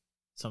drink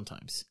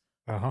sometimes.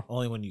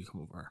 Only when you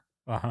come over.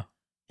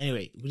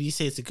 Anyway, what do you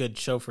say it's a good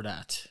show for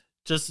that?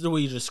 Just the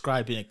way you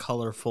describe it,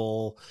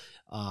 colorful,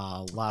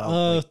 A lot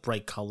of like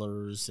bright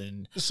colors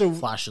and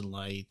flashing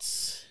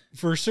lights.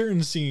 For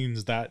certain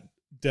scenes, that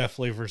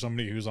definitely for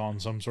somebody who's on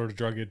some sort of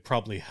drug, it'd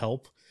probably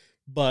help.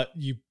 But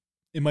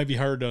it might be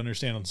hard to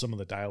understand on some of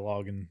the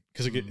dialogue, and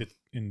because it's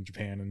in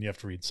Japan and you have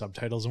to read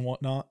subtitles and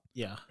whatnot.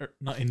 Yeah, or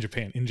not in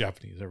Japan, in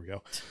Japanese. There we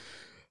go.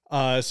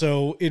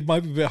 So it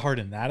might be a bit hard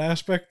in that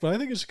aspect, but I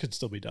think it could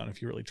still be done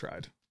if you really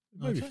tried. It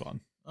might be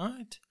fun. All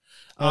right.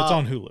 It's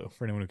on Hulu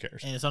for anyone who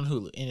cares. And it's on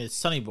Hulu, and it's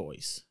Sunny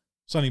Boys.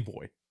 Sunny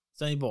Boy.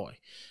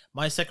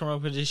 My second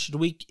recommendation of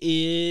the week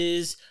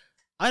is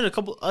I had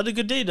a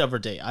good day the other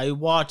day. I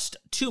watched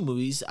 2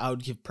 movies I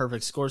would give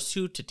perfect scores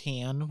to.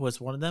 Titane was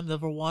one of them. The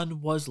other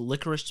one was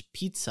Licorice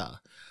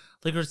Pizza.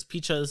 Licorice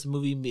Pizza is a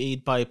movie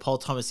made by Paul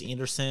Thomas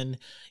Anderson,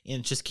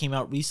 and it just came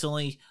out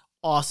recently.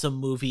 Awesome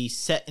movie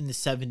set in the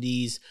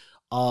 70s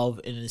of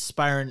an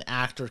aspiring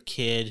actor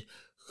kid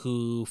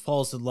who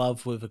falls in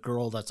love with a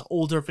girl that's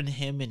older than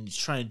him and is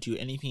trying to do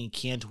anything he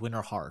can to win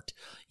her heart,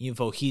 even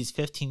though he's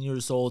 15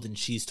 years old and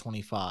she's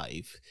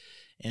 25.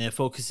 And it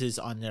focuses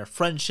on their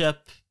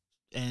friendship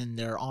and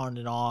their on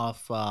and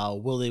off,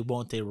 will they,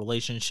 won't they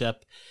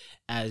relationship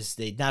as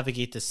they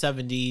navigate the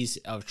 70s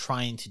of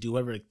trying to do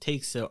whatever it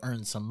takes to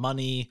earn some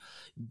money,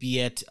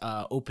 be it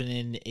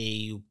opening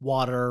a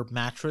water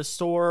mattress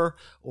store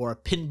or a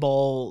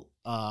pinball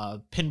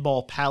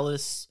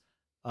palace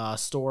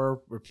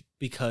store,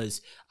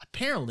 because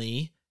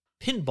apparently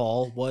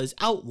pinball was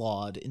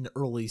outlawed in the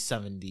early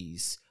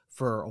 70s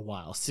for a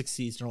while,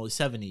 60s and early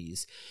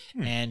 70s.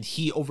 And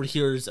he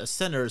overhears a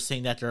senator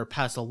saying that they're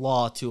passed a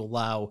law to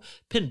allow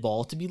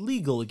pinball to be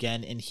legal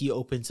again, and he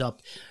opens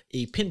up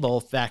a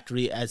pinball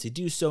factory as they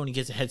do so, and he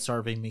gets a head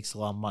start and makes a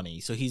lot of money.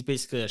 So he's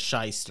basically a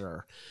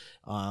shyster.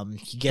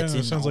 He gets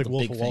in sounds all like the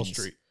Wolf big of Wall things.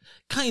 Street.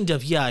 Kind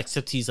of, yeah,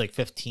 except he's like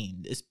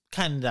 15. It's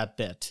kind of that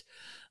bit.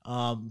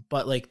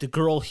 But like the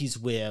girl he's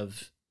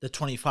with, the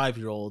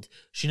 25-year-old,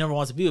 she never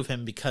wants to be with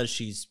him because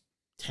she's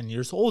 10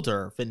 years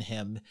older than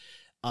him.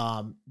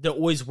 They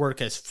always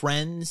work as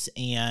friends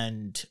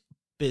and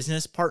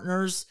business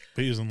partners.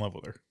 But he's in love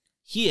with her.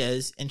 He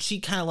is, and she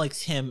kind of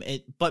likes him.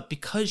 But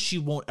because she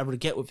won't ever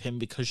get with him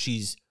because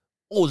she's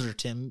older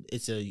to him,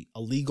 it's a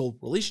legal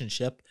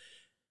relationship.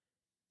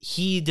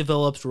 He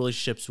develops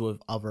relationships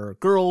with other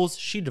girls.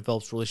 She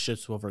develops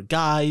relationships with other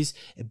guys,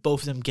 and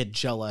both of them get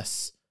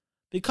jealous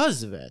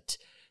because of it.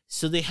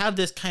 So they have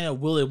this kind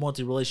of will they won't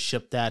they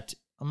relationship that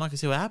I'm not gonna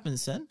say what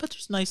happens then, but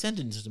there's nice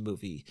endings to the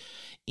movie,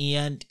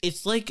 and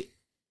it's like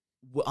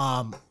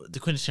the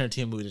Quentin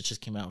Tarantino movie that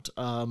just came out.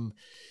 It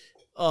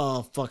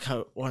also came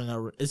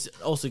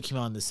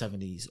out in the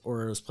 70s,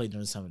 or it was played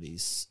during the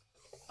 70s.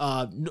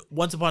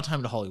 Once Upon a Time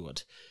in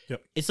Hollywood.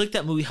 Yep. It's like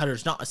that movie how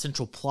there's not a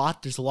central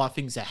plot. There's a lot of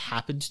things that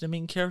happen to the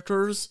main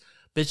characters,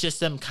 but it's just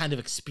them kind of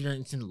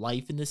experiencing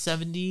life in the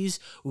 70s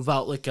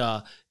without like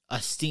a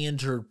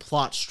standard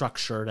plot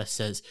structure that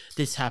says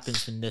this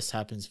happens when this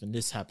happens when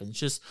this happens.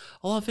 Just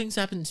a lot of things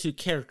happen to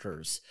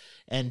characters,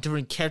 and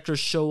different characters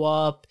show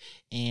up,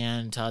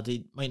 and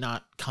they might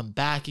not come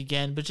back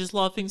again, but just a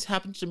lot of things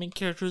happen to the main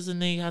characters,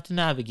 and they have to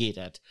navigate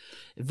it.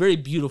 A very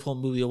beautiful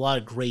movie, a lot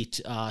of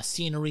great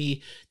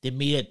scenery. They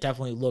made it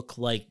definitely look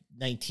like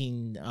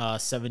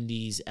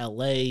 1970s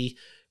LA.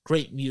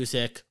 Great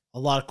music. A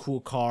lot of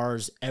cool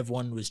cars.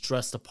 Everyone was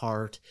dressed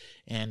apart,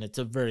 and it's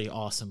a very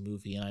awesome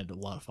movie, and I had a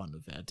lot of fun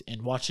with it.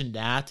 And watching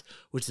that,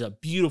 which is a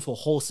beautiful,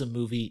 wholesome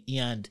movie,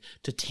 and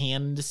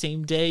Titane the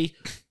same day,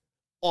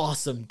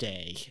 awesome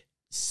day.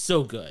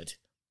 So good.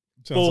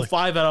 Both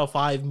 5 out of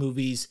 5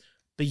 movies,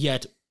 but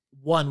yet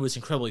one was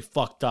incredibly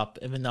fucked up,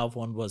 and the other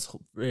one was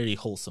very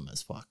wholesome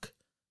as fuck.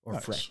 Or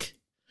nice. Frick.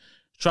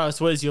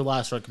 Travis, what is your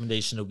last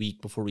recommendation of the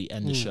week before we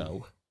end the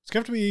show? It's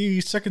going to have to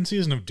be second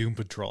season of Doom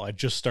Patrol. I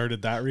just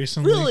started that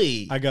recently.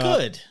 Really? I got,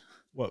 good.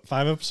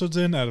 5 episodes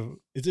in out of,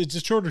 it's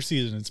a shorter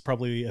season. It's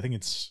probably, I think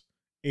it's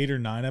 8 or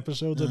 9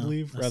 episodes, I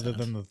believe, rather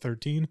than the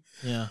 13.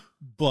 Yeah.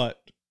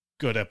 But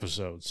good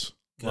episodes.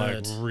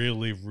 Good. Like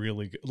really,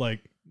 really good.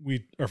 Like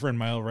our friend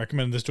Mile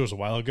recommended this to us a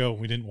while ago.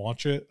 We didn't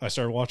watch it. I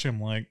started watching. I'm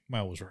like,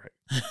 Mile was right.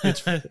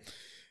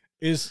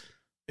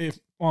 It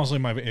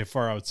honestly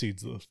far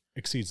exceeds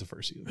the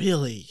first season.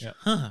 Really? Yeah.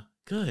 Huh.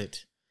 Good.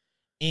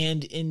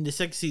 And in the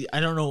second season, I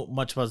don't know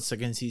much about the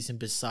second season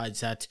besides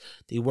that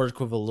they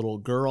work with a little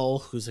girl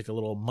who's like a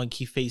little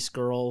monkey face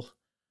girl.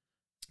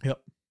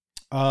 Yep.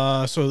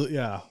 So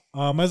yeah.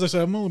 As I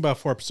said, I'm only about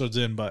 4 episodes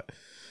in, but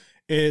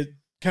it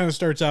kind of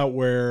starts out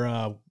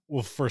where,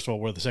 first of all,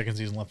 where the second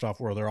season left off,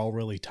 where they're all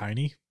really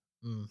tiny.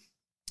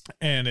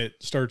 And it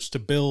starts to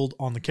build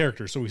on the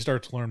characters. So we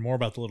start to learn more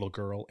about the little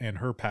girl and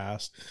her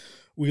past.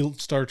 We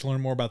start to learn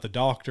more about the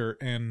doctor,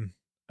 and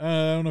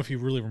I don't know if you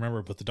really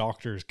remember, but the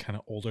doctor is kind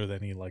of older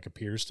than he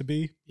appears to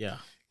be. Yeah,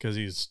 because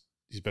he's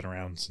been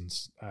around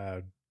since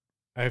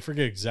I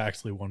forget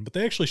exactly when, but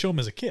they actually show him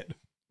as a kid,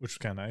 which was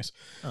kind of nice.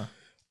 Huh.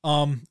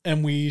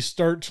 And we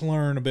start to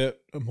learn a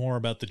bit more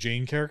about the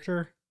Jane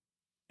character,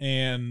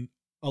 and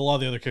a lot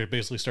of the other characters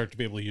basically start to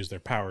be able to use their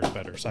powers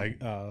better.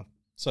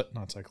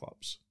 Not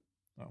Cyclops.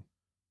 No,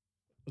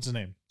 what's his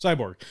name?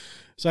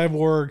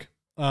 Cyborg.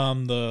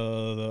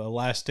 The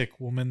elastic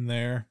woman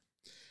there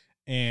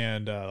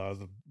and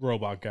the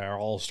robot guy are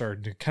all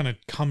starting to kind of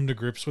come to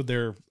grips with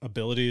their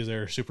abilities,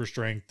 their super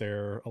strength,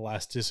 their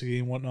elasticity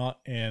and whatnot,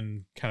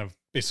 and kind of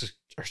basically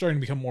are starting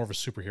to become more of a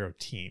superhero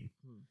team.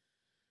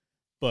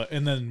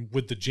 And then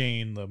with the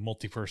Jane, the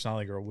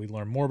multi-personality girl, we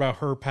learn more about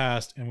her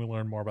past and we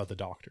learn more about the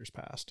Doctor's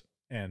past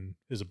and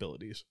his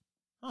abilities.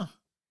 Huh.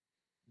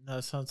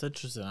 That sounds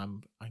interesting.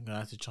 I'm gonna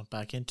have to jump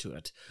back into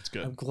it. It's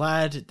good. I'm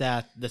glad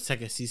that the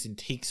second season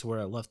takes where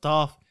it left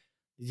off.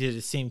 They did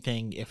the same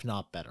thing, if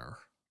not better.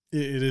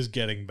 It is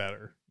getting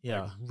better.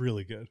 Yeah. Like,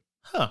 really good.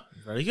 Huh.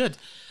 Very good.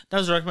 That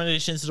was the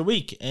recommendations of the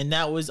week. And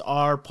that was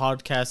our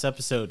podcast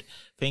episode.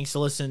 Thanks for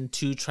listening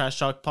to Trash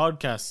Talk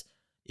Podcast.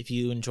 If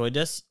you enjoyed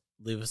this,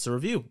 leave us a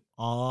review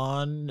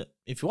on,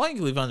 if you want, you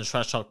can leave it on the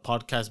Trash Talk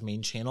Podcast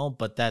main channel,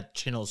 but that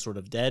channel is sort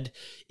of dead.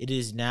 It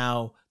is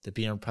now the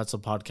Beer and Pretzel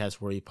Podcast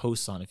where he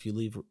posts on. If you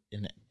leave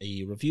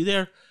a review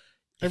there.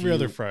 Every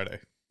other Friday.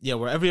 Yeah,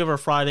 we're every other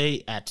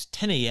Friday at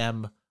 10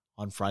 a.m.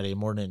 on Friday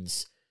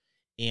mornings.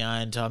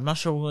 And I'm not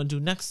sure what we're going to do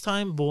next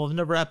time, but we'll have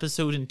another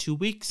episode in 2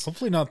 weeks.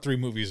 Hopefully not 3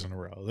 movies in a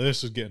row.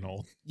 This is getting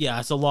old. Yeah,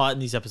 it's a lot,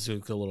 and these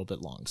episodes get a little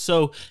bit long.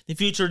 So in the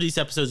future, these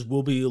episodes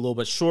will be a little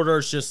bit shorter.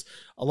 It's just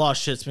a lot of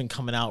shit's been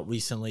coming out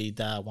recently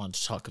that I wanted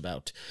to talk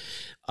about.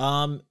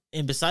 And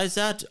besides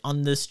that,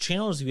 on this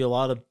channel, there's going to be a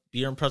lot of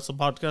Beer and Pretzel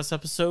Podcast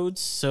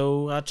episodes.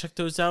 So check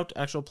those out,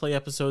 actual play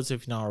episodes,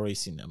 if you've not already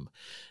seen them.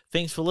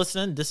 Thanks for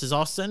listening. This is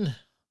Austen.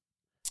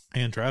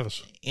 And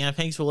Travis. And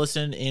thanks for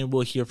listening, and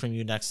we'll hear from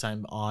you next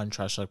time on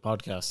Trash Talk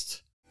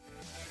Podcast.